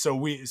not the one.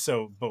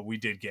 But we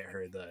did get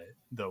her the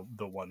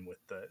one with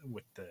the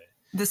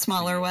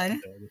smaller one.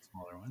 The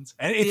smaller ones.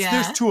 And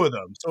there's two of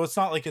them. So it's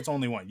not like it's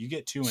only one. You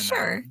get two in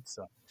there.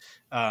 So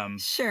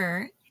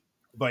sure.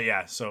 But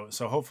yeah, so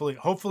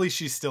hopefully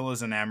she still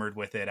is enamored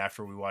with it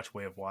after we watch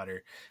Way of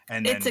Water,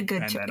 and then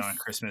then on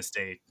Christmas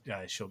Day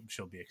she'll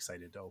be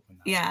excited to open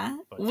that. Yeah,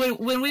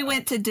 when we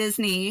went to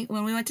Disney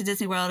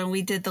World and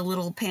we did the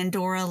little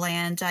Pandora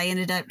Land, I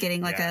ended up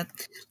getting like a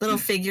little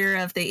figure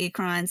of the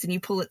Icarons, and you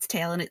pull its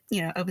tail and it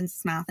opens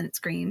its mouth and it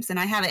screams, and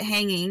I have it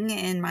hanging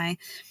in my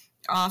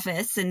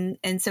office, and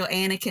so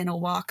Anakin will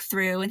walk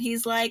through and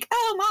he's like,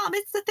 oh Mom,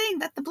 it's the thing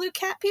that the blue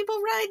cat people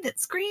ride that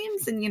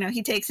screams, and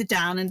he takes it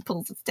down and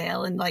pulls its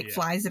tail and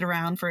flies it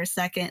around for a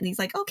second, and he's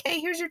like, okay,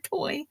 here's your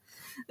toy.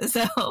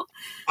 So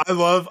I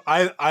love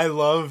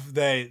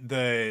the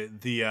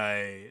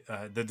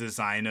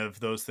design of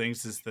those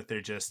things is that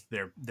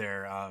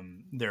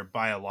they're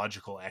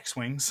biological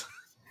X-Wings.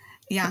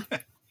 Yeah.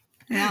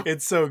 Yeah.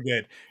 It's so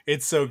good.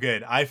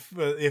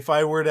 If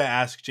I were to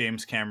ask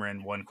James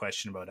Cameron one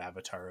question about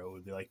Avatar, it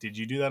would be like, did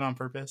you do that on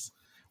purpose?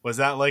 Was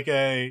that like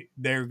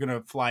they're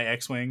gonna fly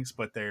X-Wings,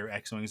 but their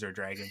X-Wings are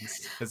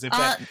dragons? Because if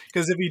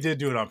he did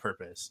do it on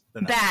purpose,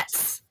 then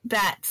bats.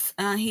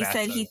 He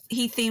said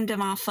he themed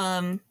them off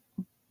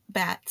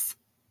bats.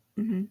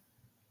 Mm-hmm.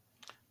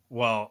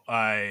 Well,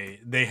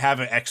 they have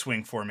an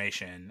X-wing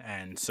formation,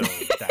 and so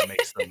that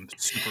makes them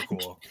super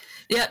cool.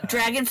 Yep,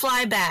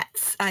 dragonfly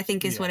bats, I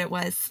think is what it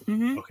was.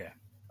 Mm-hmm. Okay.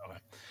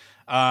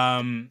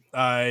 I'm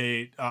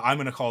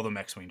gonna call them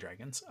X-wing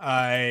dragons.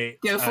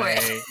 Go for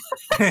it.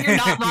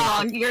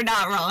 You're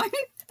not wrong.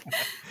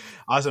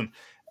 Awesome.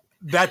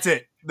 That's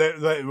it.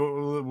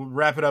 We'll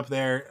wrap it up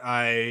there.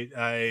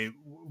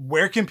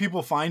 Where can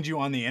people find you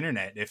on the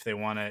internet if they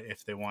wanna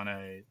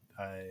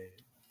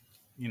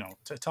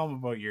tell them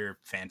about your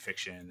fan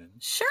fiction and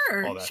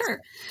Sure, all that sure.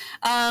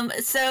 stuff.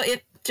 So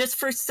if just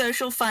for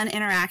social fun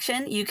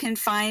interaction, you can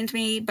find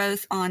me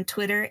both on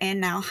Twitter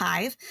and now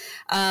Hive.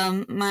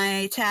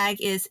 My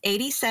tag is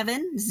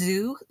 87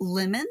 Zoo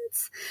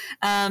Lemons.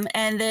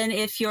 And then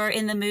if you're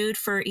in the mood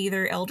for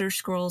either Elder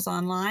Scrolls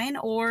Online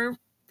or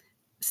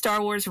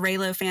Star Wars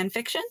Reylo fan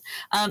fiction,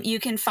 you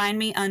can find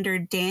me under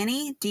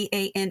Danie,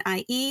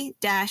 DANIE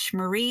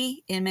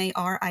Marie,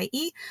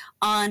 MARIE,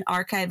 on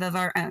Archive of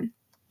Our Own.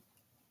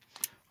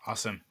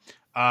 Awesome.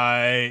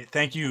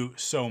 Thank you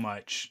so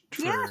much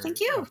Thank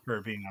you. for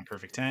being on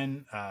Perfect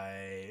 10.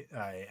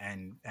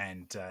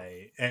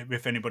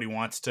 If anybody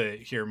wants to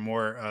hear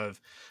more of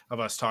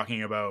us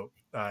talking about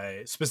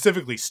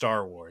specifically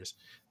Star Wars,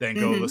 then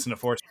go listen to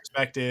Force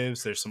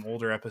Perspectives. There's some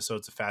older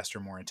episodes of Faster,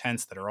 More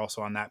Intense that are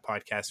also on that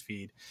podcast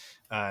feed.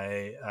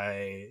 But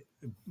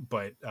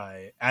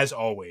as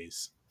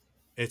always,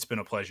 it's been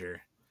a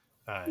pleasure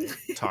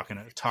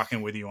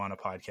talking with you on a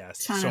podcast.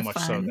 So much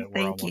so that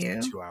we're almost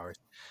at 2 hours.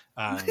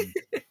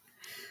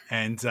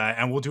 And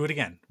we'll do it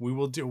again.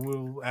 We'll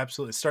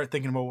absolutely start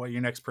thinking about what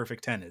your next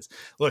Perfect 10 is.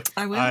 Look,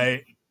 I will.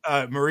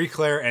 Marie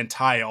Claire and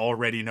Ty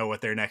already know what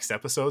their next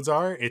episodes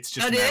are. It's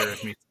just a matter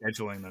of me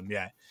scheduling them.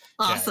 Yeah.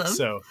 Awesome. Yeah.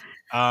 So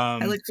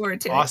I look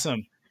forward to it.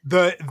 Awesome.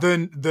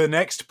 The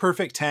next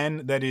Perfect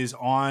 10 that is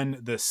on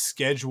the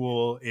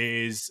schedule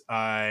is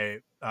oh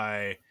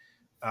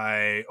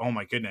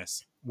my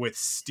goodness, with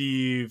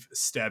Steve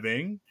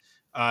Stebbing,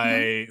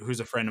 who's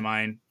a friend of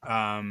mine.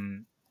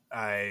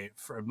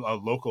 From a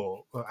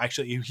local,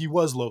 actually he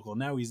was local,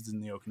 now he's in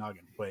the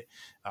Okanagan, but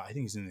I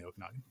think he's in the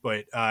Okanagan,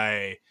 but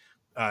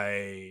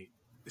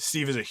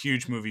Steve is a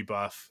huge movie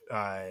buff,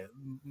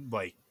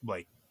 like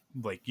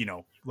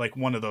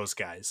one of those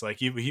guys. Like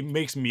he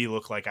makes me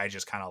look like I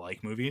just kind of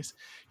like movies.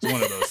 He's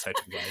one of those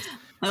types of guys.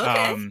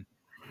 Okay.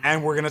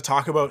 And we're gonna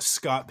talk about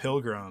Scott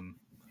Pilgrim.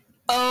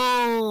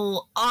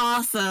 Oh,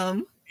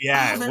 awesome.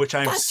 Yeah, which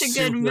I'm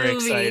super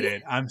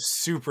excited. I'm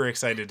super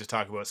excited to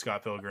talk about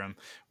Scott Pilgrim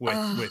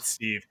with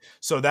Steve.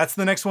 So that's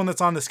the next one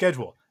that's on the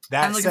schedule.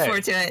 I'm looking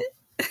forward to it.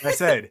 That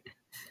said,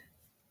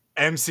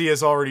 MC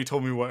has already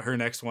told me what her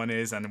next one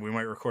is, and we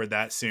might record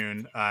that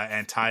soon.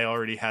 And Ty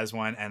already has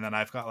one, and then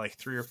I've got like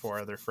 3 or 4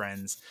 other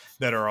friends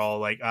that are all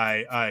like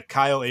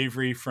Kyle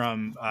Avery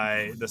from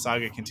The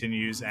Saga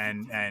Continues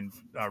and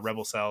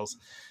Rebel Cells.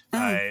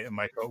 One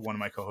of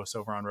my co-hosts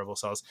over on Rebel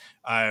Cells.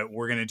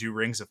 We're gonna do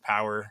Rings of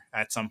Power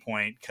at some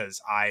point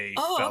because I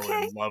fell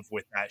in love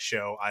with that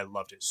show. I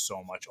loved it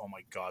so much. Oh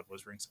my god,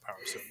 was Rings of Power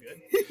so good?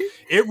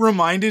 It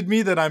reminded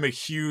me that I'm a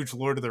huge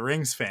Lord of the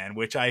Rings fan,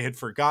 which I had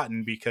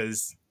forgotten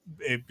because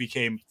it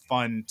became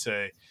fun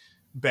to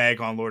bag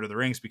on Lord of the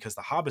Rings because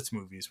the Hobbit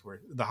movies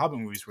were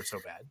so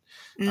bad.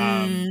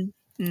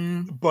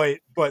 But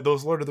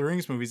those Lord of the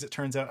Rings movies, it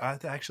turns out, I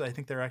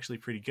think they're actually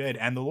pretty good.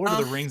 And the Lord of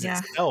the Rings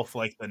itself,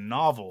 like the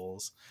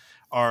novels,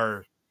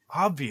 are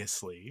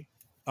obviously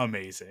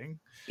amazing.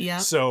 Yeah.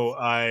 So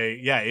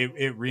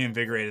it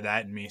reinvigorated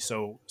that in me.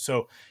 So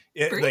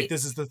like,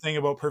 this is the thing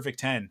about Perfect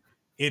 10.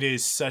 It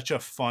is such a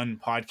fun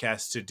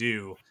podcast to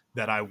do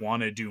that I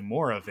want to do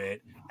more of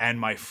it, and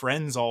my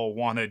friends all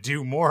want to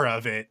do more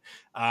of it.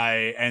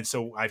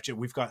 So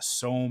we've got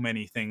so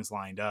many things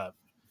lined up.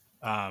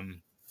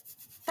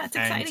 That's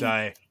exciting.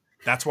 And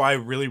that's why I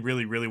really,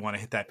 really, really want to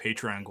hit that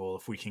Patreon goal.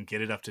 If we can get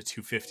it up to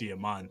 $250 a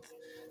month,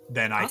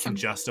 then I can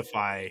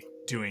justify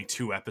doing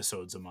 2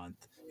 episodes a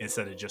month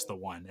instead of just the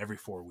one every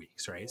 4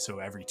 weeks, right? So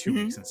every 2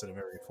 weeks instead of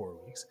every 4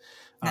 weeks.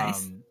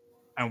 Nice.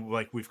 And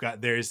like we've got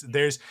there's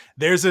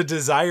a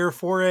desire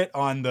for it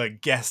on the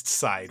guest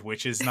side,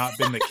 which has not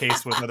been the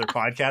case with other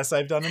podcasts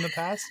I've done in the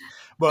past.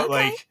 But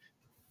like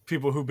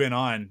people who've been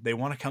on, they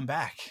want to come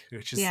back,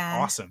 which is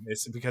awesome.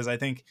 It's because I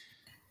think,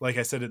 like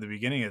I said at the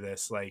beginning of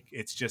this, like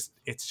it's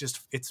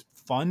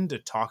fun to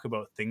talk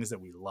about things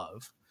that we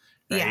love,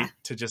 right? Yeah.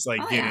 To just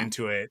like get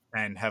into it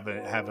and have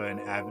an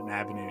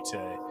avenue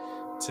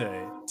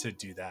to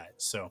do that.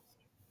 So.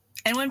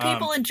 And when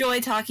people enjoy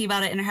talking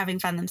about it and are having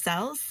fun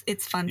themselves,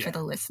 it's fun for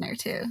the listener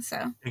too.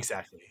 So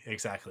exactly.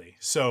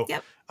 So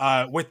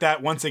with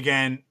that, once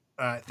again,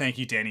 thank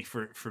you, Danie,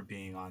 for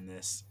being on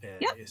this.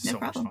 It's so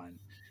much fun.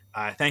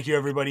 Thank you,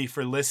 everybody,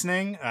 for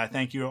listening.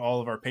 Thank you to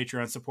all of our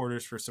Patreon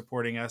supporters for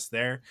supporting us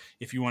there.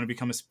 If you want to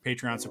become a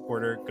Patreon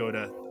supporter, go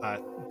to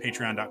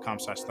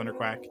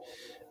patreon.com/thunderquack.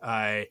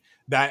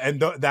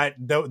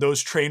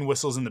 Those train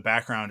whistles in the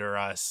background are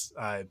us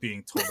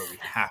being told that we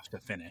have to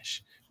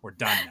finish. We're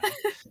done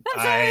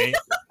now.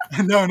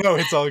 No,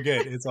 it's all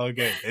good. It's all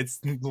good. It's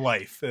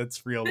life.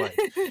 It's real life.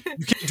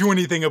 You can't do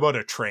anything about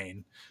a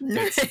train.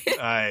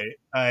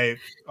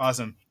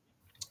 Awesome.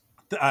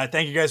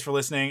 Thank you guys for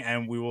listening,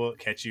 and we will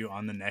catch you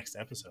on the next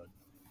episode.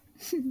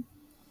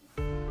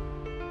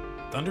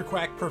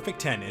 Thunderquack Perfect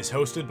 10 is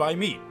hosted by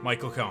me,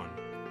 Michael Cohen.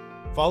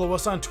 Follow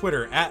us on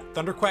Twitter at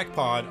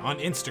ThunderquackPod, on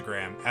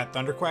Instagram at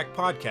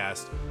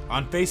ThunderquackPodcast,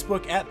 on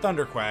Facebook at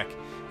Thunderquack,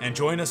 and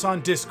join us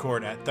on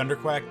Discord at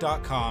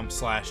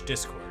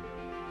thunderquack.com/Discord.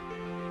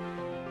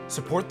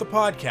 Support the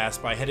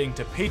podcast by heading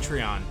to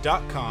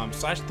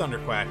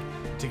patreon.com/thunderquack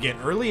to get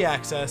early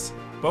access,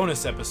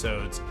 bonus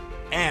episodes,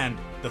 and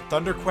the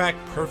Thunderquack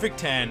Perfect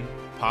 10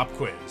 pop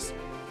quiz.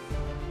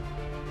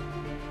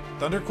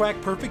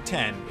 Thunderquack Perfect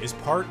 10 is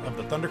part of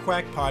the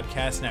Thunderquack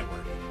Podcast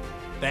Network.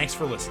 Thanks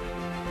for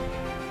listening.